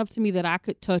close enough to me that I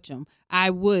could touch them, I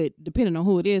would, depending on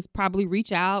who it is, probably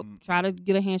reach out, try to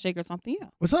get a handshake or something. Yeah.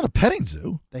 Well, it's not a petting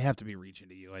zoo. They have to be reaching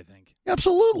to you, I think.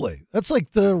 Absolutely. That's like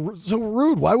so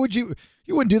rude. Why would you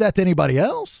wouldn't do that to anybody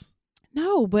else?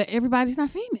 No, but everybody's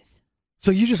not famous.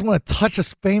 So you just want to touch a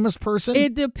famous person?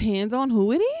 It depends on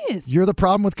who it is. You're the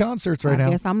problem with concerts right now.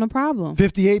 I guess I'm the problem.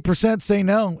 58% say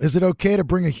no. Is it okay to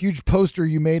bring a huge poster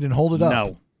you made and hold it up?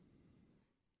 No.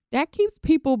 That keeps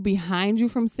people behind you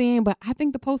from seeing, but I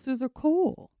think the posters are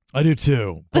cool. I do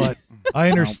too, but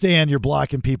I understand you're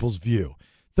blocking people's view.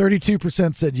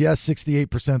 32% said yes,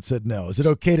 68% said no. Is it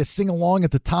okay to sing along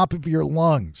at the top of your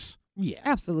lungs? Yeah.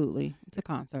 Absolutely. It's a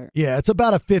concert. Yeah, it's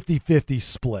about a 50-50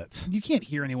 split. You can't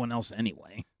hear anyone else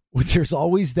anyway. There's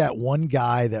always that one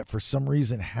guy that for some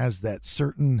reason has that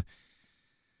certain...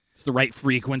 It's the right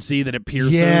frequency that it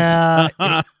pierces. Yeah,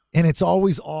 and it's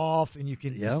always off, and you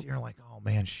can you're like, oh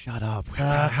man, shut up.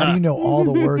 How do you know all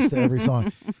the words to every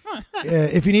song?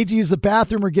 If you need to use the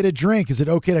bathroom or get a drink, is it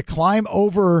okay to climb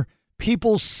over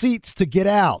people's seats to get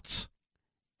out?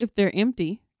 If they're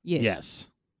empty, yes.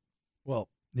 Yes. Well,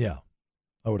 yeah,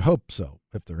 I would hope so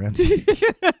if they're empty.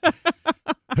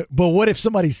 But what if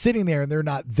somebody's sitting there and they're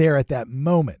not there at that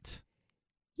moment?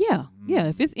 Yeah.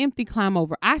 If it's empty, climb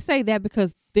over. I say that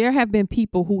because there have been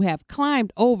people who have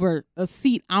climbed over a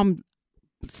seat I'm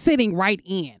sitting right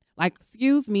in. Like,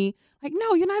 excuse me. Like,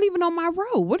 no, you're not even on my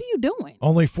row. What are you doing?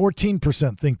 Only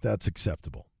 14% think that's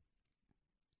acceptable.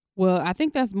 Well, I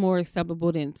think that's more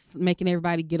acceptable than making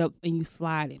everybody get up and you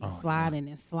sliding and sliding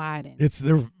and sliding.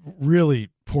 They're really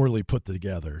poorly put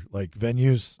together, like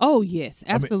venues. Oh, yes,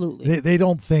 absolutely. I mean, they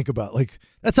don't think about, like,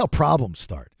 that's how problems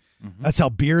start. Mm-hmm. That's how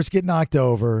beers get knocked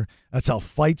over. That's how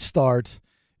fights start,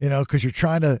 because you're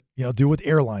trying to, do what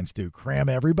airlines do, cram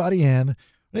everybody in.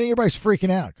 I think everybody's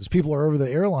freaking out because people are over the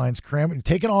airlines cramming,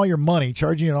 taking all your money,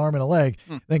 charging you an arm and a leg,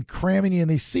 then cramming you in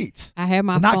these seats. I had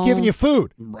my phone. Not giving you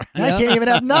food. Right. I can't even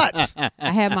have nuts.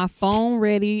 I had my phone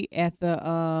ready at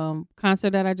the concert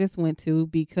that I just went to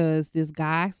because this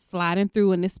guy sliding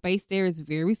through and this space there is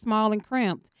very small and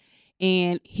cramped.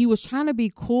 And he was trying to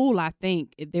be cool, I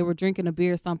think. They were drinking a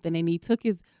beer or something, and he took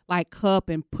his cup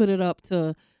and put it up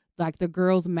to the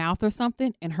girl's mouth or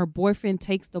something, and her boyfriend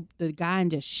takes the guy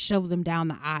and just shoves him down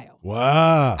the aisle.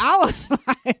 Wow. I was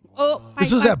like, oh.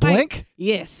 This was at Blink?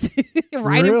 Yes.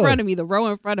 Right in front of me, the row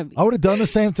in front of me. I would have done the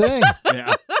same thing.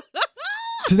 Yeah.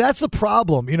 So that's the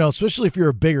problem, especially if you're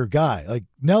a bigger guy. Like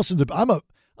Nelson's, I'm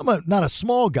not a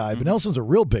small guy, but Nelson's a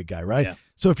real big guy, right? Yeah.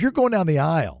 So if you're going down the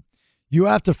aisle, you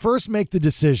have to first make the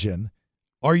decision.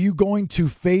 Are you going to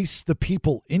face the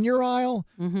people in your aisle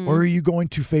or are you going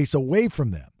to face away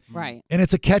from them? Right. And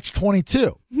it's a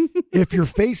catch-22. If you're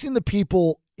facing the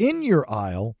people in your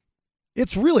aisle,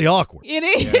 it's really awkward. It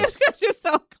is because you're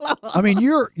so close. I mean,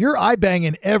 you're eye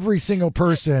banging every single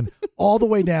person all the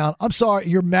way down. I'm sorry.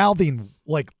 You're mouthing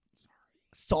like,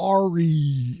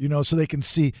 sorry, so they can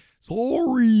see,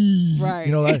 sorry. Right.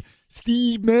 That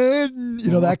Steve Madden,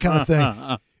 that kind of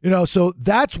thing. So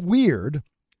that's weird.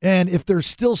 And if they're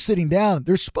still sitting down,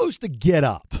 they're supposed to get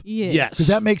up. Yes. Because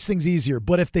that makes things easier.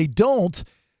 But if they don't,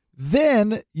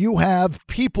 then you have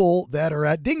people that are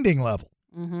at ding-ding level,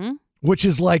 which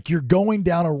is like you're going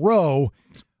down a row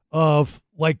of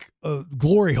like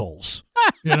glory holes,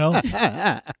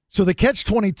 So the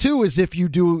catch-22 is if you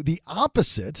do the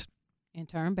opposite. And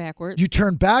turn backwards. You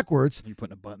turn backwards. You're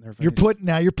putting a butt in their face.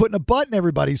 You're putting a butt in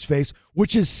everybody's face,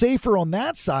 which is safer on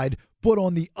that side. But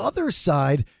on the other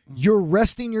side, you're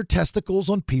resting your testicles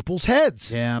on people's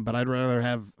heads. Yeah, but I'd rather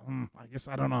have. I guess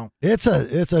I don't know. It's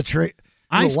a trick.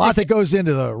 There's a lot that goes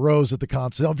into the rows at the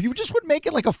concert. If you just would make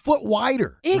it like a foot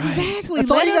wider. Exactly. That's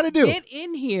all you got to do. Get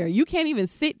in here. You can't even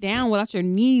sit down without your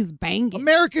knees banging.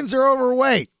 Americans are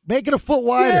overweight. Make it a foot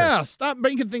wider. Yeah, stop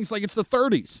making things like it's the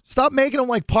 30s. Stop making them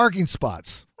like parking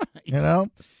spots. Right.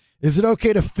 Is it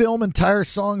okay to film entire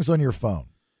songs on your phone?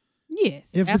 Yes.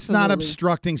 If absolutely. it's not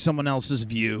obstructing someone else's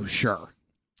view, sure.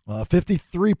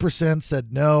 53%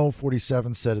 said no.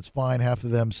 47% said it's fine. Half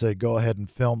of them said go ahead and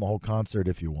film the whole concert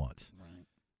if you want.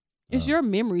 It's your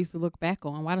memories to look back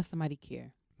on. Why does somebody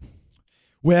care?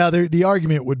 Well, the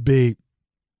argument would be,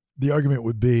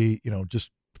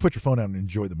 just put your phone out and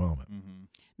enjoy the moment.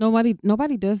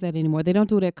 Nobody does that anymore. They don't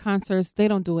do it at concerts. They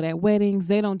don't do it at weddings.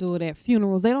 They don't do it at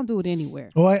funerals. They don't do it anywhere.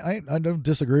 Well, I don't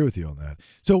disagree with you on that.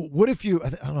 So what if you, I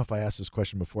don't know if I asked this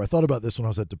question before. I thought about this when I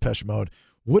was at Depeche Mode.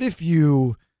 What if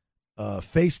you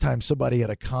FaceTime somebody at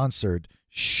a concert?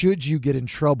 Should you get in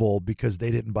trouble because they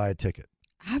didn't buy a ticket?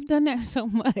 I've done that so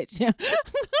much. I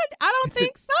don't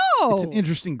think so. It's an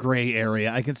interesting gray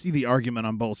area. I can see the argument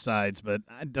on both sides, but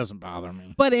it doesn't bother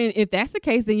me. But if that's the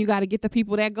case, then you got to get the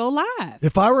people that go live.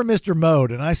 If I were Mr.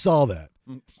 Mode and I saw that,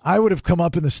 I would have come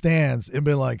up in the stands and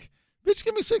been like, bitch,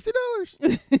 give me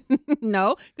 $60.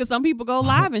 No, because some people go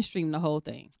live and stream the whole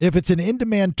thing. If it's an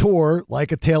in-demand tour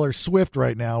like a Taylor Swift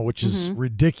right now, which is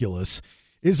ridiculous,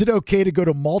 is it okay to go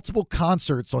to multiple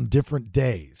concerts on different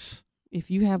days? If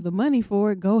you have the money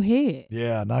for it, go ahead.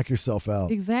 Yeah, knock yourself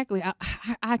out. Exactly.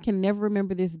 I can never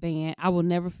remember this band. I will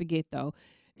never forget, though.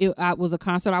 It was a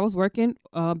concert I was working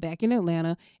back in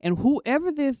Atlanta, and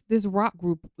whoever this rock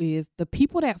group is, the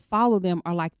people that follow them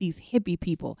are like these hippie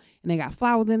people, and they got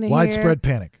flowers in their hair. Widespread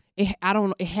panic. I don't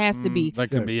know. It has to be.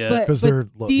 That could be it.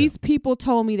 But these people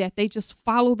told me that they just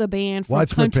follow the band from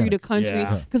Widespread country panic. to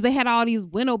country because they had all these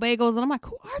Winnebagos, and I'm like,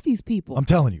 who are these people? I'm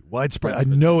telling you, widespread. I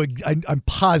know. I'm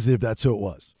positive that's who it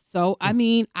was. So, I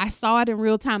mean, I saw it in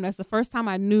real time. That's the first time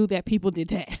I knew that people did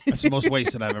that. That's the most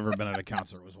wasted I've ever been at a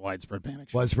concert was Widespread Panic.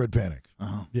 Widespread panic.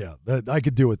 Uh-huh. Yeah, I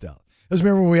could do without. I just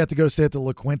remember when we had to go stay at the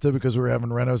La Quinta because we were having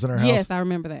renos in our house. Yes, I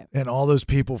remember that. And all those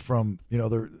people from,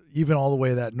 they're even all the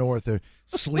way that north, they're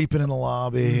sleeping in the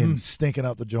lobby and stinking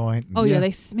out the joint. Oh, yeah,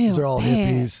 they smell They're all bad.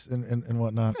 hippies and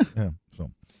whatnot. Yeah,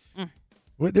 so.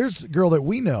 Well, there's a girl that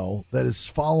we know that is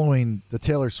following the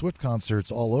Taylor Swift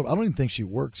concerts all over. I don't even think she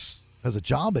works as a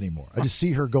job anymore. I just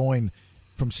see her going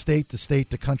from state to state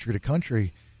to country.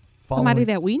 Somebody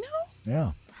that we know?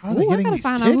 Yeah. How are they getting I gotta these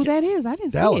find tickets? out who that is. I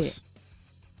didn't Dallas. see it.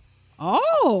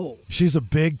 Oh. She's a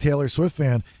big Taylor Swift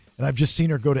fan, and I've just seen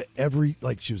her go to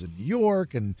she was in New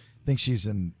York, and I think she's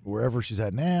in wherever she's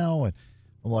at now, and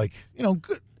I'm like,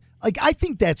 good. Like, I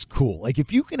think that's cool. Like,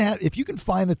 if you can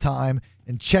find the time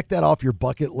and check that off your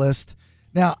bucket list.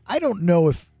 Now, I don't know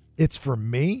if it's for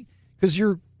me, because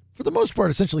you're, for the most part,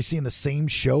 essentially seeing the same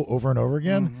show over and over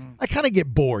again. I kind of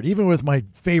get bored, even with my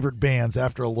favorite bands,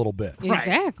 after a little bit.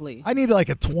 Exactly. I need like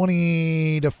a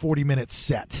 20 to 40 minute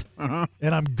set,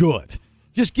 and I'm good.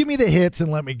 Just give me the hits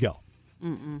and let me go.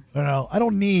 I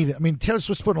don't need. Taylor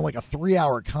Swift's putting on like a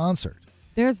 3-hour concert.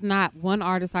 There's not one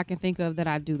artist I can think of that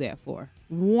I do that for.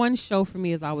 One show for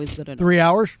me is always good enough. 3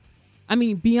 hours?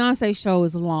 Beyonce's show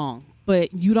is long,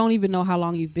 but you don't even know how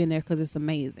long you've been there because it's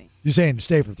amazing. You're saying to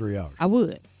stay for 3 hours? I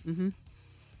would. Mm-hmm.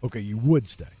 Okay, you would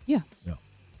stay. Yeah. No.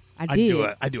 I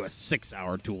did. I do a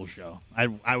 6-hour Tool show.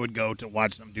 I would go to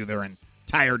watch them do their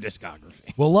entire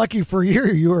discography. Well, lucky for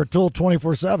you were Tool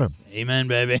 24/7. Amen,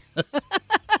 baby. What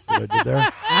I did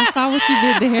there? I saw what you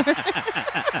did there.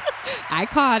 I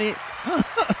caught it.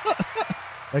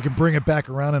 I can bring it back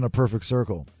around in a perfect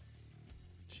circle.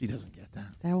 She doesn't get that.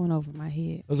 That went over my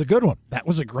head. That was a good one. That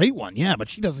was a great one, yeah, but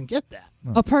she doesn't get that.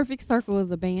 A perfect circle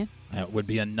is a band. That would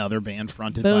be another band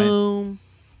fronted Boom.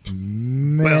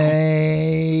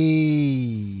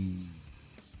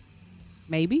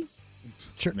 Maybe.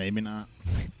 Sure. Maybe not.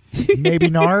 Maybe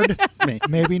Nard.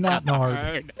 Maybe not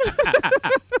Nard.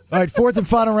 All right, fourth and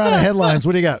final round of headlines.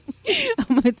 What do you got? I'm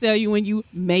going to tell you when you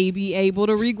may be able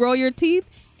to regrow your teeth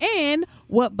and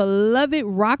what beloved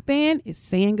rock band is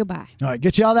saying goodbye. All right,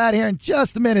 get you all that here in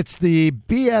just a minute. It's the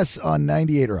BS on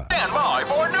 98 Rock. Stand by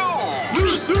for news.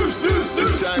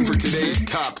 It's time for today's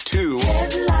top 2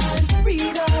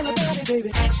 Read all about it,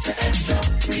 baby. Extra, extra.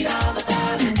 Read all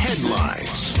about it.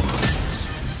 headlines.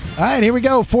 All right, here we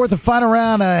go. Fourth and final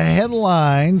round of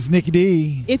headlines.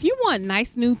 NickyD. If you want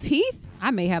nice new teeth,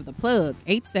 I may have the plug.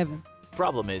 8-7.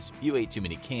 Problem is, you ate too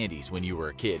many candies when you were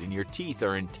a kid and your teeth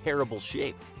are in terrible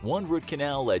shape. One root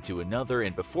canal led to another,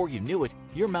 and before you knew it,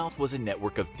 your mouth was a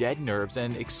network of dead nerves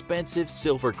and expensive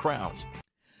silver crowns.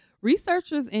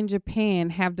 Researchers in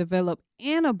Japan have developed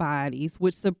antibodies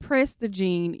which suppress the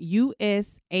gene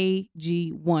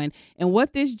USAG1. And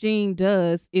what this gene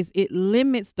does is it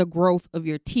limits the growth of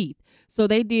your teeth. So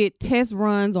they did test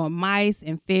runs on mice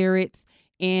and ferrets,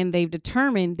 and they've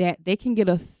determined that they can get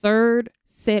a third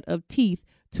set of teeth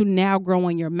to now grow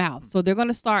in your mouth. So they're going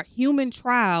to start human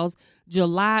trials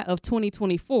July of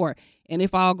 2024. And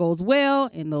if all goes well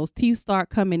and those teeth start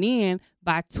coming in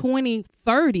by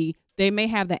 2030, they may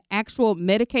have the actual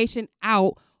medication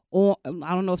out on,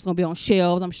 I don't know if it's going to be on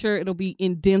shelves. I'm sure it'll be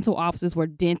in dental offices where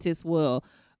dentists will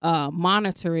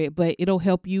monitor it, but it'll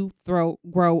help you grow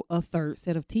a third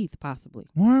set of teeth possibly.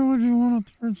 Why would you want a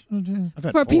third set of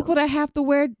teeth? For people that have to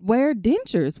wear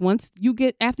dentures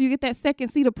after you get that second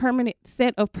set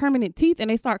of permanent teeth and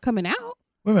they start coming out.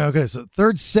 Wait a minute. Okay, so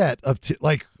third set of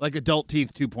like adult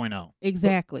teeth 2.0.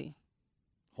 Exactly.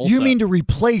 You mean to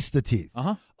replace the teeth?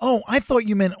 Uh-huh. Oh, I thought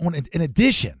you meant in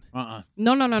addition. No.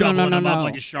 Doubling them up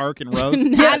like a shark and roast.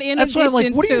 Not in that's what I'm like.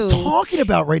 addition What are you to. talking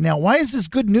about right now? Why is this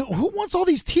good news? Who wants all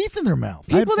these teeth in their mouth?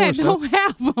 People that don't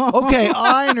have them. Okay,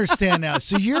 I understand now.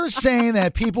 So you're saying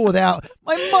that people without,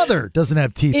 my mother doesn't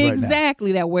have teeth right now.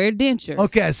 Exactly, that wear dentures.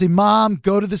 Okay, I say, Mom,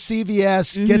 go to the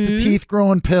CVS, get the teeth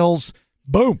growing pills.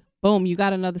 Boom. Boom, you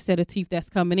got another set of teeth that's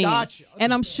coming in. Gotcha.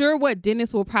 And I'm sure what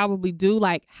dentists will probably do,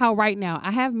 like how right now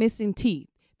I have missing teeth,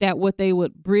 that what they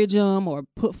would bridge them or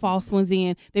put false ones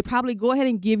in, they probably go ahead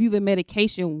and give you the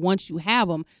medication once you have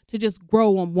them to just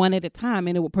grow them one at a time,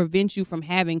 and it will prevent you from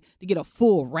having to get a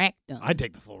full rack done. I'd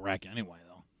take the full rack anyway,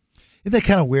 though. Isn't that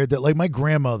kind of weird that, like, my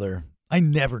grandmother, I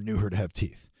never knew her to have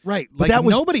teeth. Right. But Like, that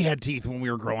was, nobody had teeth when we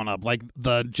were growing up. Like,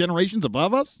 the generations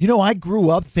above us. You know, I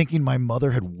grew up thinking my mother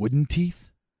had wooden teeth.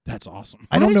 That's awesome.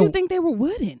 I don't Why know. did you think they were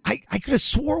wooden? I could have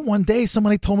swore one day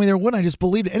somebody told me they were wooden. I just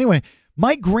believed it. Anyway,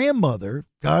 my grandmother,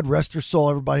 God rest her soul,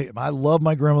 everybody, I love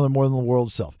my grandmother more than the world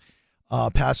itself,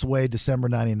 passed away December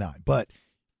 99. But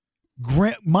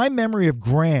my memory of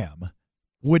Gram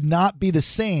would not be the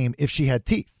same if she had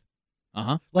teeth.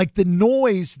 Uh-huh. Like the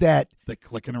noise that... The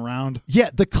clicking around. Yeah,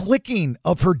 the clicking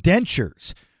of her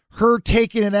dentures, her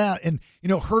taking it out, and, you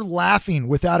know, her laughing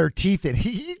without her teeth in.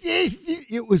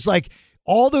 It was like...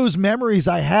 all those memories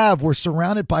I have were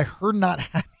surrounded by her not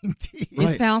having teeth.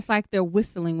 It sounds like they're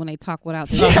whistling when they talk without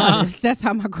their teeth. That's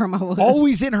how my grandma was.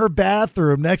 Always in her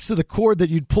bathroom, next to the cord that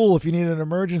you'd pull if you needed an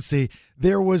emergency,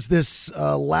 there was this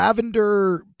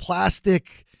lavender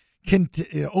plastic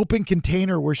open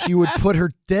container where she would put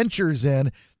her dentures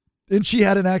in, and she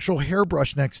had an actual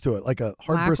hairbrush next to it, like a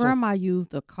hard my bristle. grandma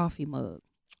used a coffee mug.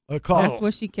 That's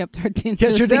where she kept her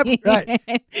dentures. Right.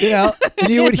 You know, and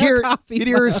you would hear coffee you'd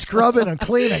hear her mug. scrubbing and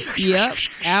cleaning. Yep,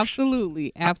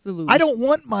 absolutely. I don't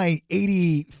want my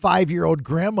 85-year-old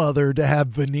grandmother to have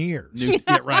veneers.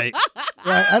 Right.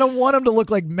 Right. I don't want him to look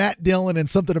like Matt Dillon in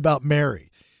Something About Mary.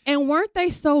 And weren't they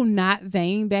so not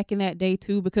vain back in that day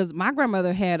too? Because my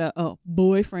grandmother had a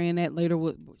boyfriend that later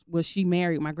was she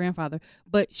married my grandfather,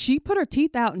 but she put her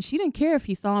teeth out and she didn't care if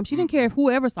he saw him. She didn't care if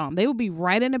whoever saw him. They would be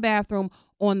right in the bathroom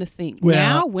on the sink. Well,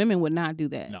 now women would not do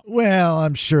that. No. Well,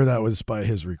 I'm sure that was by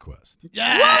his request.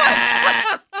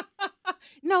 Yeah.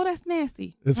 No, that's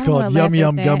nasty. It's I don't called wanna Yum laugh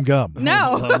Yum at Gum that. Gum.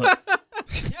 No.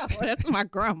 No, that's my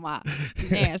grandma.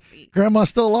 Nasty. Grandma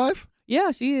still alive? Yeah,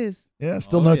 she is. Yeah,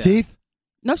 still no teeth?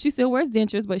 No, she still wears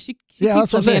dentures, but she Yeah,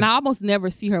 keeps that's what I'm them in. saying. I almost never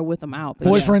see her with them out. But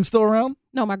Boyfriend still around?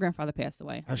 No, my grandfather passed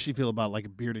away. How's she feel about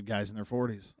like bearded guys in their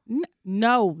 40s?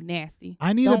 No, nasty.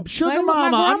 I need Don't a sugar play with my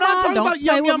mama. I'm not grandma. talking Don't about play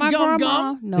yum with yum my gum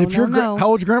grandma. gum. No, If no, your no. How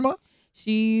old's your grandma?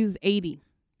 She's 80.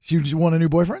 She just want a new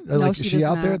boyfriend? No, Like, she is she does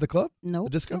out there not. at the club? Nope, The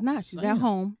disco? she's not. She's at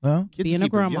home No? being a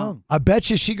grandma. I bet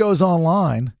you she goes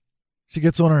online. She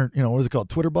gets on her, what is it called?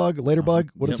 Twitter bug? Later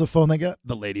bug? What is the phone they get?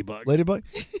 The Ladybug. Ladybug?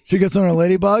 She gets on her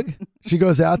Ladybug. She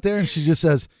goes out there and she just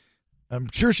says, I'm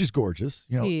sure she's gorgeous.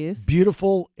 She is.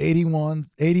 Beautiful, 80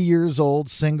 years old,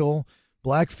 single,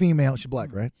 black female. She's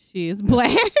black, right? She is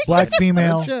black. Black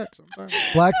female.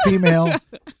 Black female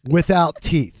without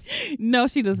teeth. No,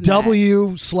 she does not.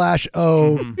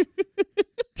 W/O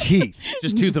teeth.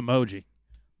 Just tooth emoji.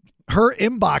 Her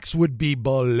inbox would be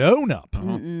blown up.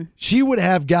 She would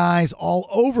have guys all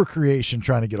over creation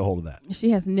trying to get a hold of that. She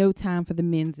has no time for the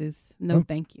menses. No,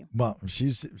 thank you. Well,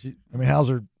 how's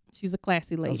her? She's a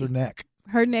classy lady. How's her neck?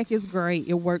 Her neck is great.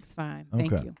 It works fine.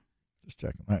 Thank Okay. you. Just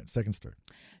checking. All right, second story.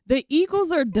 The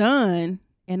Eagles are done,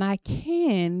 and I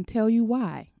can tell you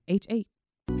why. H8.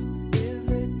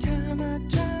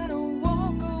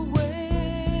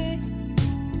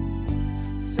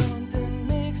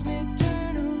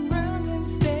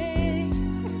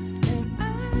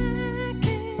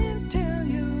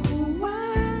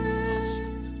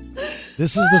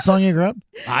 This is the song you grabbed?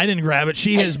 I didn't grab it.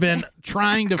 She has been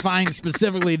trying to find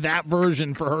specifically that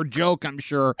version for her joke, I'm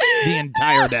sure, the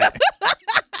entire day.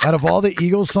 Out of all the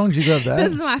Eagles songs, you grabbed that?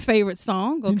 This is my favorite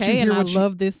song, Didn't you okay? hear And I what she-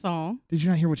 love this song. Did you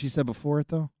not hear what she said before it,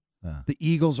 though? The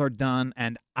Eagles are done,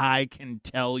 and I can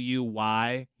tell you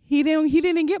why. He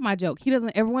didn't get my joke. He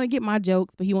doesn't ever want to get my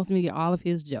jokes, but he wants me to get all of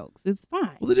his jokes. It's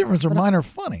fine. Well, the difference are mine are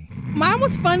funny. Mine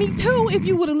was funny too if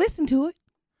you would have listened to it.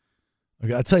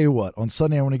 Okay, I'll tell you what. On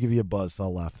Sunday, I want to give you a buzz, so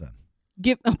I'll laugh then.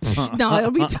 No, it'll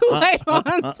be too late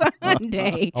on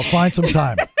Sunday. I'll find some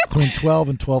time between 12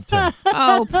 and 12:10.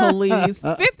 Oh, please.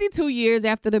 52 years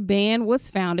after the band was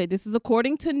founded, this is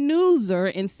according to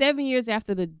Newser, and 7 years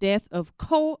after the death of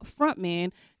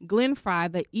co-frontman Glenn Frey,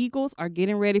 the Eagles are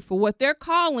getting ready for what they're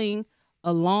calling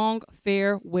a long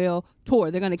farewell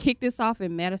tour. They're going to kick this off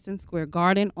in Madison Square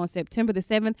Garden on September the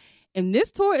 7th, and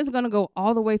this tour is going to go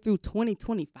all the way through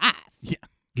 2025.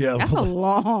 Yeah, That's a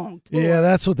long tour. Yeah,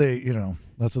 that's what they,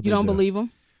 that's what You they don't do. believe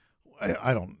them?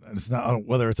 I don't. It's not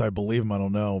whether it's I believe them. I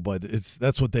don't know, but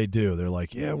that's what they do. They're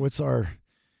like, yeah, it's our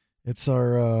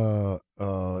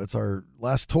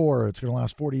last tour. It's going to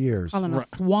last 40 years. Calling a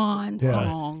swan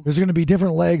song. There's going to be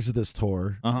different legs of this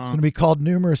tour. It's going to be called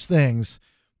numerous things,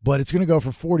 but it's going to go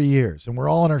for 40 years, and we're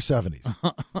all in our 70s.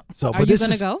 So, Are you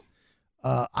going to go?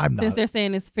 I'm not. Since they're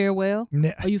saying it's farewell? Nah.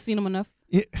 Have you seen them enough?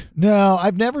 No,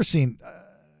 I've never seen.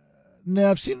 No,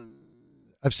 I've seen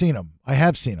them. I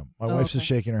have seen them. My wife's just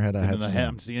shaking her head. I have seen them.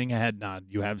 I'm seeing a head nod.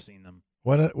 You have seen them.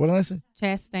 What did I say?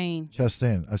 Chastain.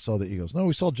 Chastain. I saw the Eagles. No,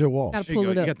 we saw Joe Walsh. Gotta pull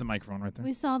it up. You got the microphone right there.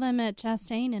 We saw them at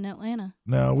Chastain in Atlanta.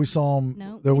 No, we saw him.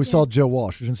 No, we we saw did. Joe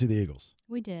Walsh. We didn't see the Eagles.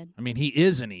 We did. I mean, he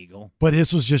is an Eagle. But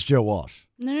this was just Joe Walsh.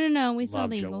 No. We saw Love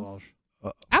the Joe Eagles.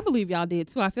 Walsh. I believe y'all did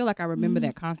too. I feel like I remember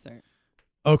that concert.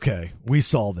 Okay, we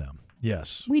saw them.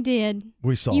 Yes, We did.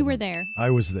 we saw. You them. were there.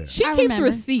 I was there. She I keeps remember.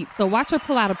 receipts, so watch her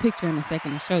pull out a picture in a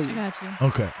second to show you. I got you.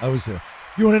 Okay, I was there.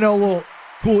 You want to know a little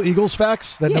cool Eagles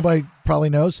facts that nobody probably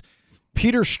knows?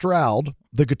 Peter Stroud,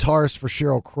 the guitarist for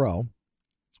Sheryl Crow,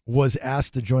 was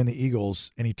asked to join the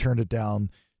Eagles, and he turned it down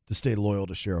to stay loyal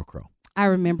to Sheryl Crow. I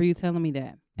remember you telling me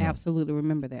that. Absolutely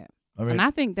remember that. I mean- and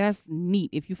I think that's neat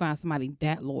if you find somebody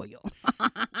that loyal.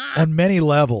 On many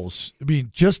levels, I mean,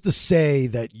 just to say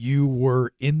that you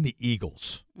were in the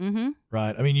Eagles,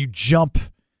 right? I mean, you jump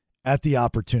at the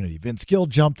opportunity. Vince Gill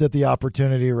jumped at the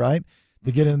opportunity, right,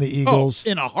 to get in the Eagles.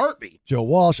 In a heartbeat. Joe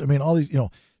Walsh. I mean, all these,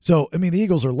 So, I mean, the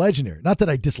Eagles are legendary. Not that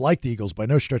I dislike the Eagles by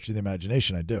no stretch of the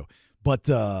imagination. I do. But,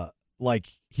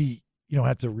 he,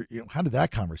 had to, how did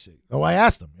that conversation? Oh, I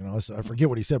asked him, I forget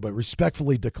what he said, but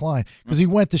respectfully declined because he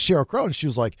went to Sheryl Crow and she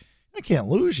was like, I can't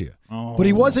lose you. Oh. But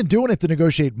he wasn't doing it to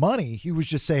negotiate money. He was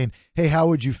just saying, hey, how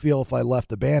would you feel if I left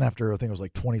the band after, I think it was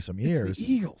like 20-some years? It's the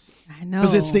Eagles. I know.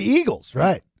 Because it's the Eagles,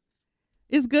 right?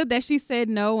 It's good that she said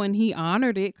no and he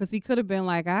honored it because he could have been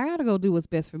like, I got to go do what's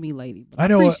best for me, lady. But I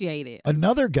know appreciate it.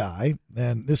 Another guy,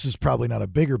 and this is probably not a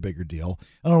bigger deal.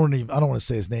 I don't want to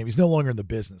say his name. He's no longer in the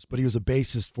business, but he was a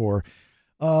bassist for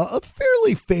a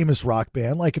fairly famous rock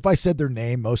band. Like if I said their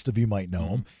name, most of you might know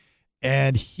him.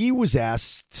 And he was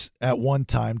asked at one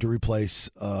time to replace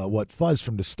Fuzz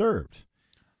from Disturbed.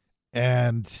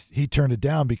 And he turned it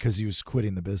down because he was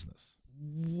quitting the business.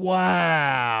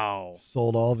 Wow.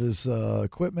 Sold all of his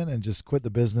equipment and just quit the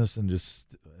business and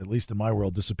just, at least in my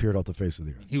world, disappeared off the face of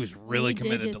the earth. He was really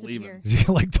committed to leaving.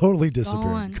 Like totally disappeared.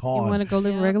 You want to go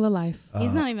live a regular life.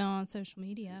 He's not even on social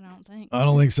media, I don't think. I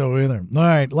don't think so either. All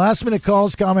right. Last minute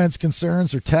calls, comments,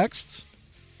 concerns, or texts.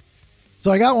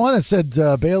 So I got one that said,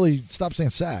 Bailey, stop saying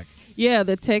sack. Yeah,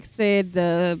 the text said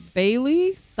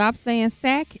Bailey, stop saying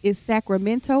Sac is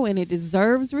Sacramento and it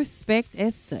deserves respect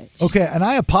as such. Okay, and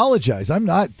I apologize. I'm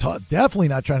not definitely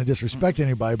not trying to disrespect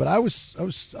anybody, but I was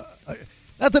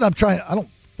not that I'm trying. I don't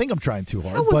think I'm trying too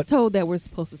hard. I was but told that we're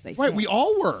supposed to say Right, Sac. we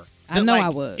all were. I That, know like, I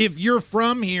was. If you're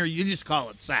from here, you just call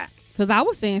it Sac. Because I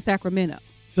was saying Sacramento.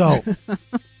 So,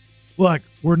 look,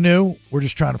 we're new. We're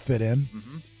just trying to fit in.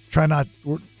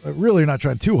 We're really not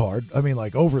trying too hard. I mean,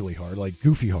 like overly hard, like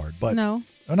goofy hard. But No.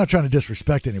 I'm not trying to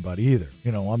disrespect anybody either.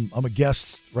 You know, I'm a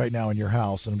guest right now in your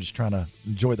house, and I'm just trying to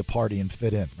enjoy the party and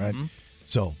fit in, right?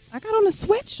 So I got on a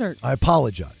sweatshirt. I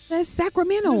apologize. Says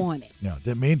Sacramento on it. No,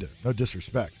 didn't mean to. No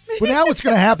disrespect. But now what's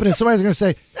going to happen is somebody's going to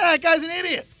say, that guy's an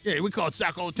idiot. Yeah, we call it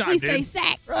Sac all the time, We dude. say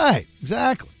Sac. Right,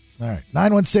 exactly. All right,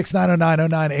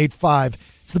 916-909-0985.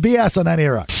 It's the BS on 98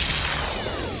 Rock.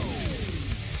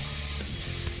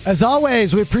 As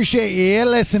always, we appreciate you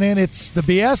listening. It's the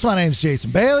BS. My name's Jason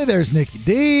Bailey. There's Nicky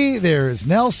D. There's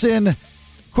Nelson.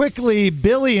 Quickly,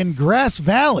 Billy in Grass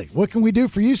Valley. What can we do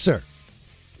for you, sir?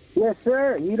 Yes,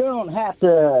 sir. You don't have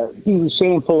to be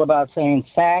shameful about saying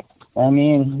sack. I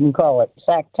mean, you can call it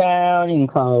Sacktown. You can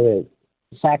call it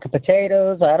sack of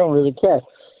potatoes. I don't really care.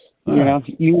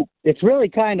 It's really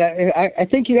kind of. I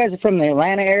think you guys are from the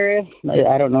Atlanta area.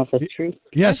 I don't know if that's true.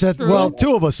 Yes, well,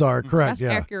 two of us are correct.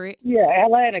 That's yeah, accurate. Yeah,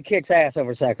 Atlanta kicks ass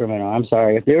over Sacramento. I'm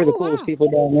sorry. They were the coolest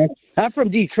people down there. I'm from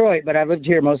Detroit, but I've lived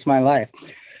here most of my life.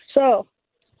 So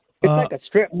it's like a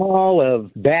strip mall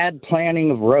of bad planning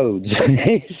of roads.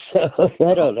 So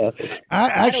I don't know.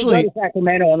 I don't go to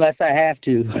Sacramento unless I have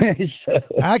to.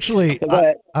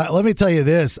 Let me tell you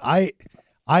this. I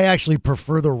actually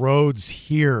prefer the roads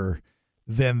here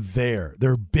than there.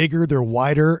 They're bigger, they're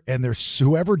wider, and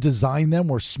whoever designed them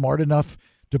were smart enough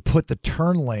to put the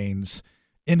turn lanes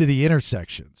into the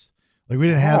intersections. Like we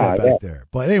didn't have that back there.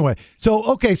 But anyway,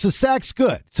 so Sac's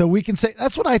good. So we can say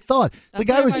that's what I thought. The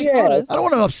guy was. I don't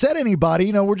want to upset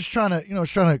anybody. We're just trying to. Kind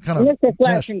of. Unless they're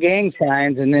flashing gang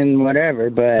signs and then whatever,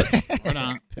 but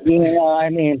I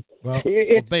mean.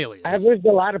 Bailey. I've lived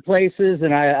a lot of places,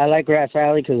 and I like Grass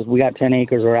Valley because we got 10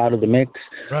 acres. We're out of the mix.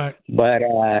 Right. But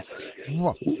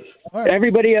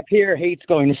everybody up here hates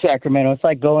going to Sacramento. It's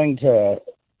like going to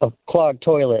a clogged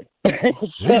toilet.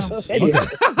 Jesus.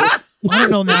 I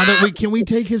don't know now that can we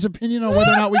take his opinion on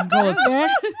whether or not we can call it Sac?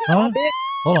 Huh?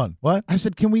 Hold on. What? I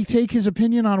said, can we take his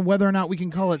opinion on whether or not we can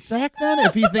call it Sac then?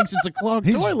 If he thinks it's a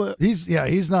clogged toilet.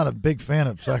 He's not a big fan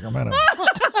of Sacramento.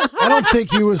 I don't think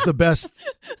he was the best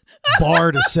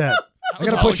bar to set. I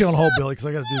got to put you on hold, Billy, because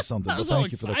I got to do something. But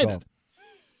thank you for the call.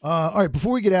 All right,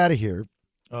 before we get out of here,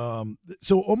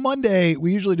 so on Monday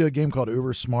we usually do a game called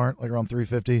Uber Smart, like around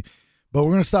 3:50, but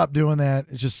we're gonna stop doing that.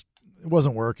 It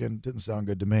wasn't working. Didn't sound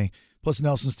good to me. Plus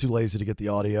Nelson's too lazy to get the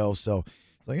audio, so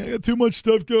it's like I got too much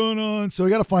stuff going on, so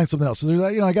we got to find something else. So there's,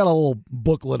 I got a little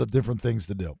booklet of different things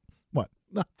to do. What?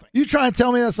 Nothing. You try and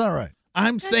tell me that's not right.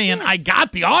 I'm saying I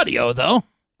got the audio though.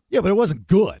 Yeah, but it wasn't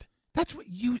good. That's what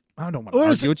I don't want to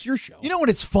argue. It's your show. You know what?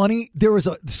 It's funny. There was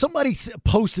somebody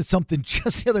posted something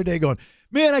just the other day going,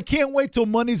 man, I can't wait till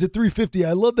Mondays at 3:50.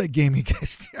 I love that game you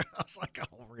guys do. I was like,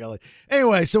 oh, really?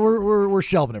 Anyway, so we're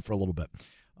shelving it for a little bit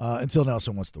until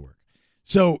Nelson wants to work.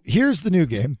 So here's the new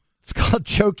game. It's called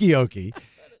Chokioki.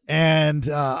 And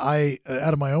I,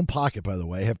 out of my own pocket, by the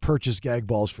way, have purchased gag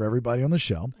balls for everybody on the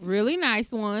show. Really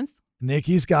nice ones.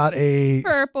 Nikki's got a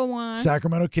purple one.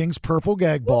 Sacramento Kings purple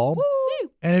gag ball.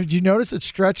 Woo-hoo. And did you notice it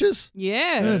stretches?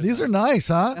 Yeah. These are nice,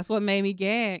 huh? That's what made me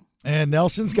gag. And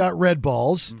Nelson's got red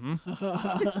balls.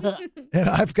 And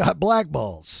I've got black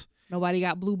balls. Nobody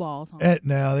got blue balls, huh?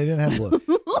 No, they didn't have blue.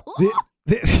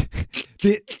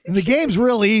 The game's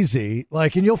real easy.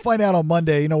 And you'll find out on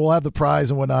Monday, we'll have the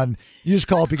prize and whatnot. You just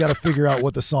call up, you got to figure out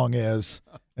what the song is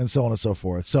and so on and so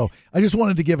forth. So I just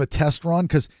wanted to give a test run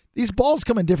because these balls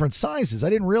come in different sizes. I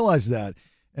didn't realize that.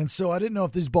 And so I didn't know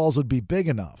if these balls would be big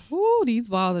enough. Ooh, these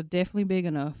balls are definitely big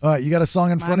enough. All right, you got a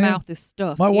song in front of you? My mouth is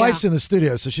stuffed. My wife's in the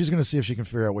studio, so she's going to see if she can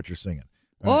figure out what you're singing.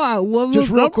 All right. Just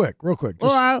real quick. All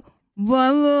right.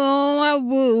 Running on my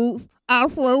roof, I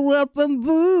flew up and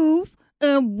booth,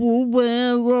 and boo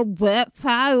when the back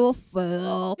tire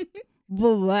fell. The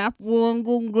last one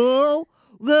gonna go.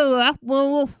 The last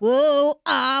one will fall.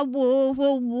 I was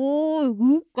a boy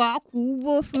who got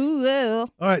All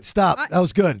right, stop. That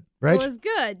was good, right? It was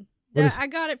good. I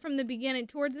got it from the beginning.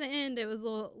 Towards the end, it was a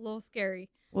little scary.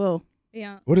 Whoa.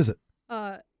 Yeah. What is it?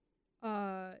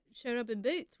 Showed Up in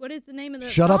Boots. What is the name of the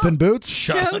Shut song? Up in Boots?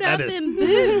 Showed Up in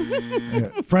Boots.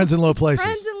 Yeah. Friends in Low Places.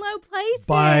 Friends in Low Places.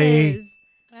 By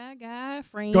I got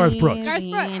friends. Garth Brooks. Garth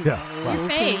Brooks. Yeah. Your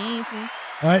face.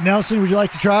 All right, Nelson, would you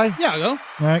like to try? Yeah, I'll go.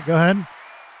 All right, go ahead.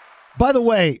 By the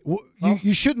way,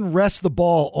 you shouldn't rest the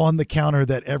ball on the counter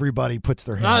that everybody puts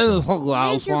their hands on.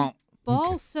 Why is your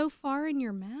ball so far in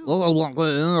your mouth?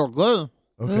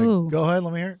 Okay, Ooh. go ahead.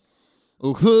 Let me hear it.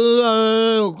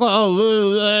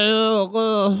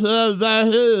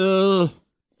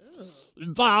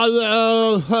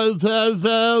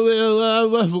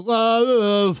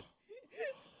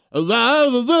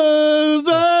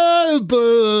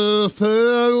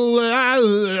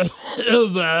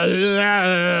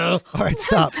 All right,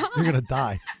 stop. You're going to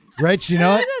die. Rach, you know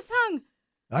What it? is that song?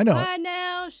 I know it. By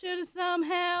now, should have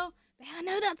somehow. I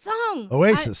know that song.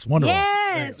 Oasis, Wonderwall.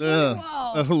 Yes,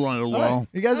 Wonderwall. All right,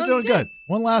 you guys are doing good.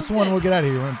 One last one, we'll get out of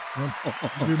here. You want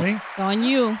to do me? It's on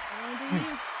you.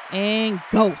 And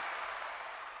go.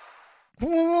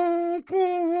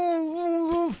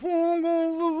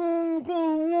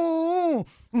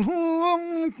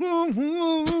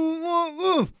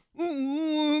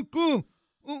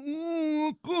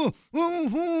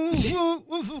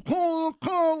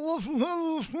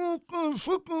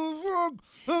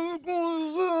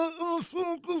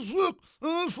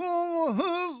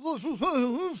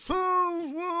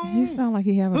 He sound like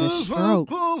he having a stroke.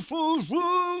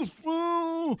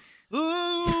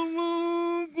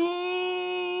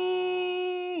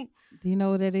 Do you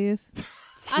know what it is?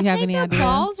 Do you have any the idea?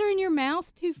 balls are in your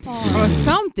mouth too far. Or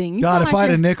something. You God, sound if like I had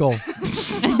a you're- nickel.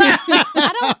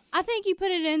 I think you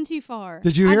put it in too far.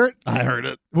 Did you hear it? I heard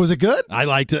it. Was it good? I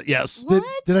liked it, yes.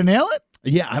 Did I nail it?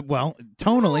 Yeah, well,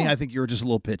 tonally, I think you were just a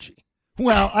little pitchy.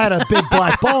 Well, I had a big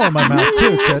black ball in my mouth,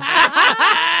 too, kid.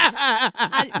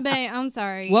 Babe, I'm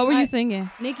sorry. What were you singing?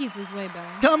 Nikki's was way better.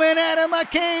 Coming out of my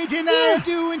cage and I'm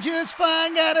doing just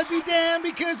fine. Gotta be damned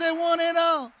because I want it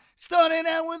all. Starting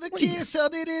out with a kiss, how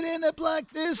did it end up like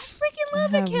this? Freaking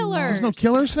love the Killers. There's no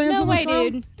Killers fans No in way, this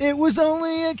room? dude. It was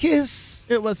only a kiss.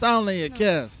 It was only a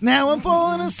kiss. Now I'm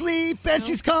falling asleep and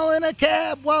she's calling a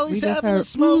cab while he's We just having a heard,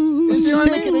 smoke. And See she's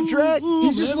what I taking mean? a drag.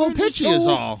 He's just a little pitchy is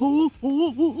all.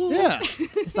 Yeah.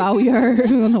 That's all we heard. I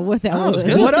don't know what that was.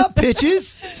 What up,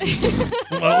 bitches?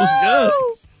 Well, it was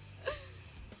good.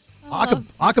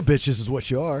 Aka bitches is what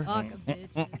you are.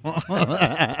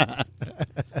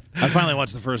 I finally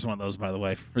watched the first one of those, by the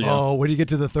way. For you. Oh, when you get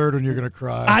to the third one, you're going to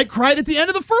cry. I cried at the end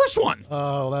of the first one.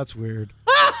 Oh, that's weird.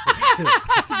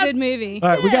 It's a good movie. All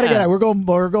right, we got to get out. We're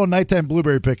going nighttime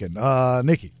blueberry picking.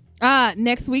 Nikki.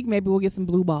 Next week, maybe we'll get some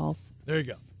blue balls. There you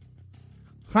go.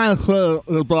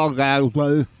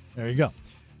 There you go.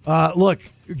 Look,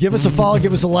 give us a follow,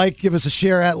 give us a like, give us a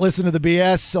share at Listen to the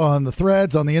BS on the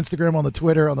threads, on the Instagram, on the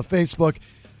Twitter, on the Facebook,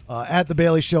 at The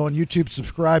Bailey Show on YouTube.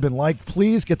 Subscribe and like.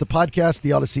 Please get the podcast,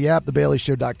 the Odyssey app,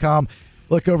 thebaileyshow.com.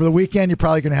 Look, over the weekend, you're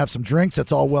probably going to have some drinks.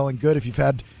 That's all well and good. If you've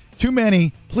had too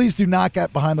many, please do not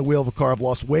get behind the wheel of a car. I've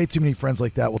lost way too many friends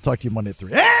like that. We'll talk to you Monday at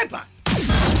 3. Hey, bye.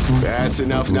 That's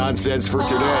enough nonsense for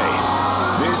today.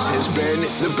 This has been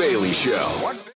The Bailey Show.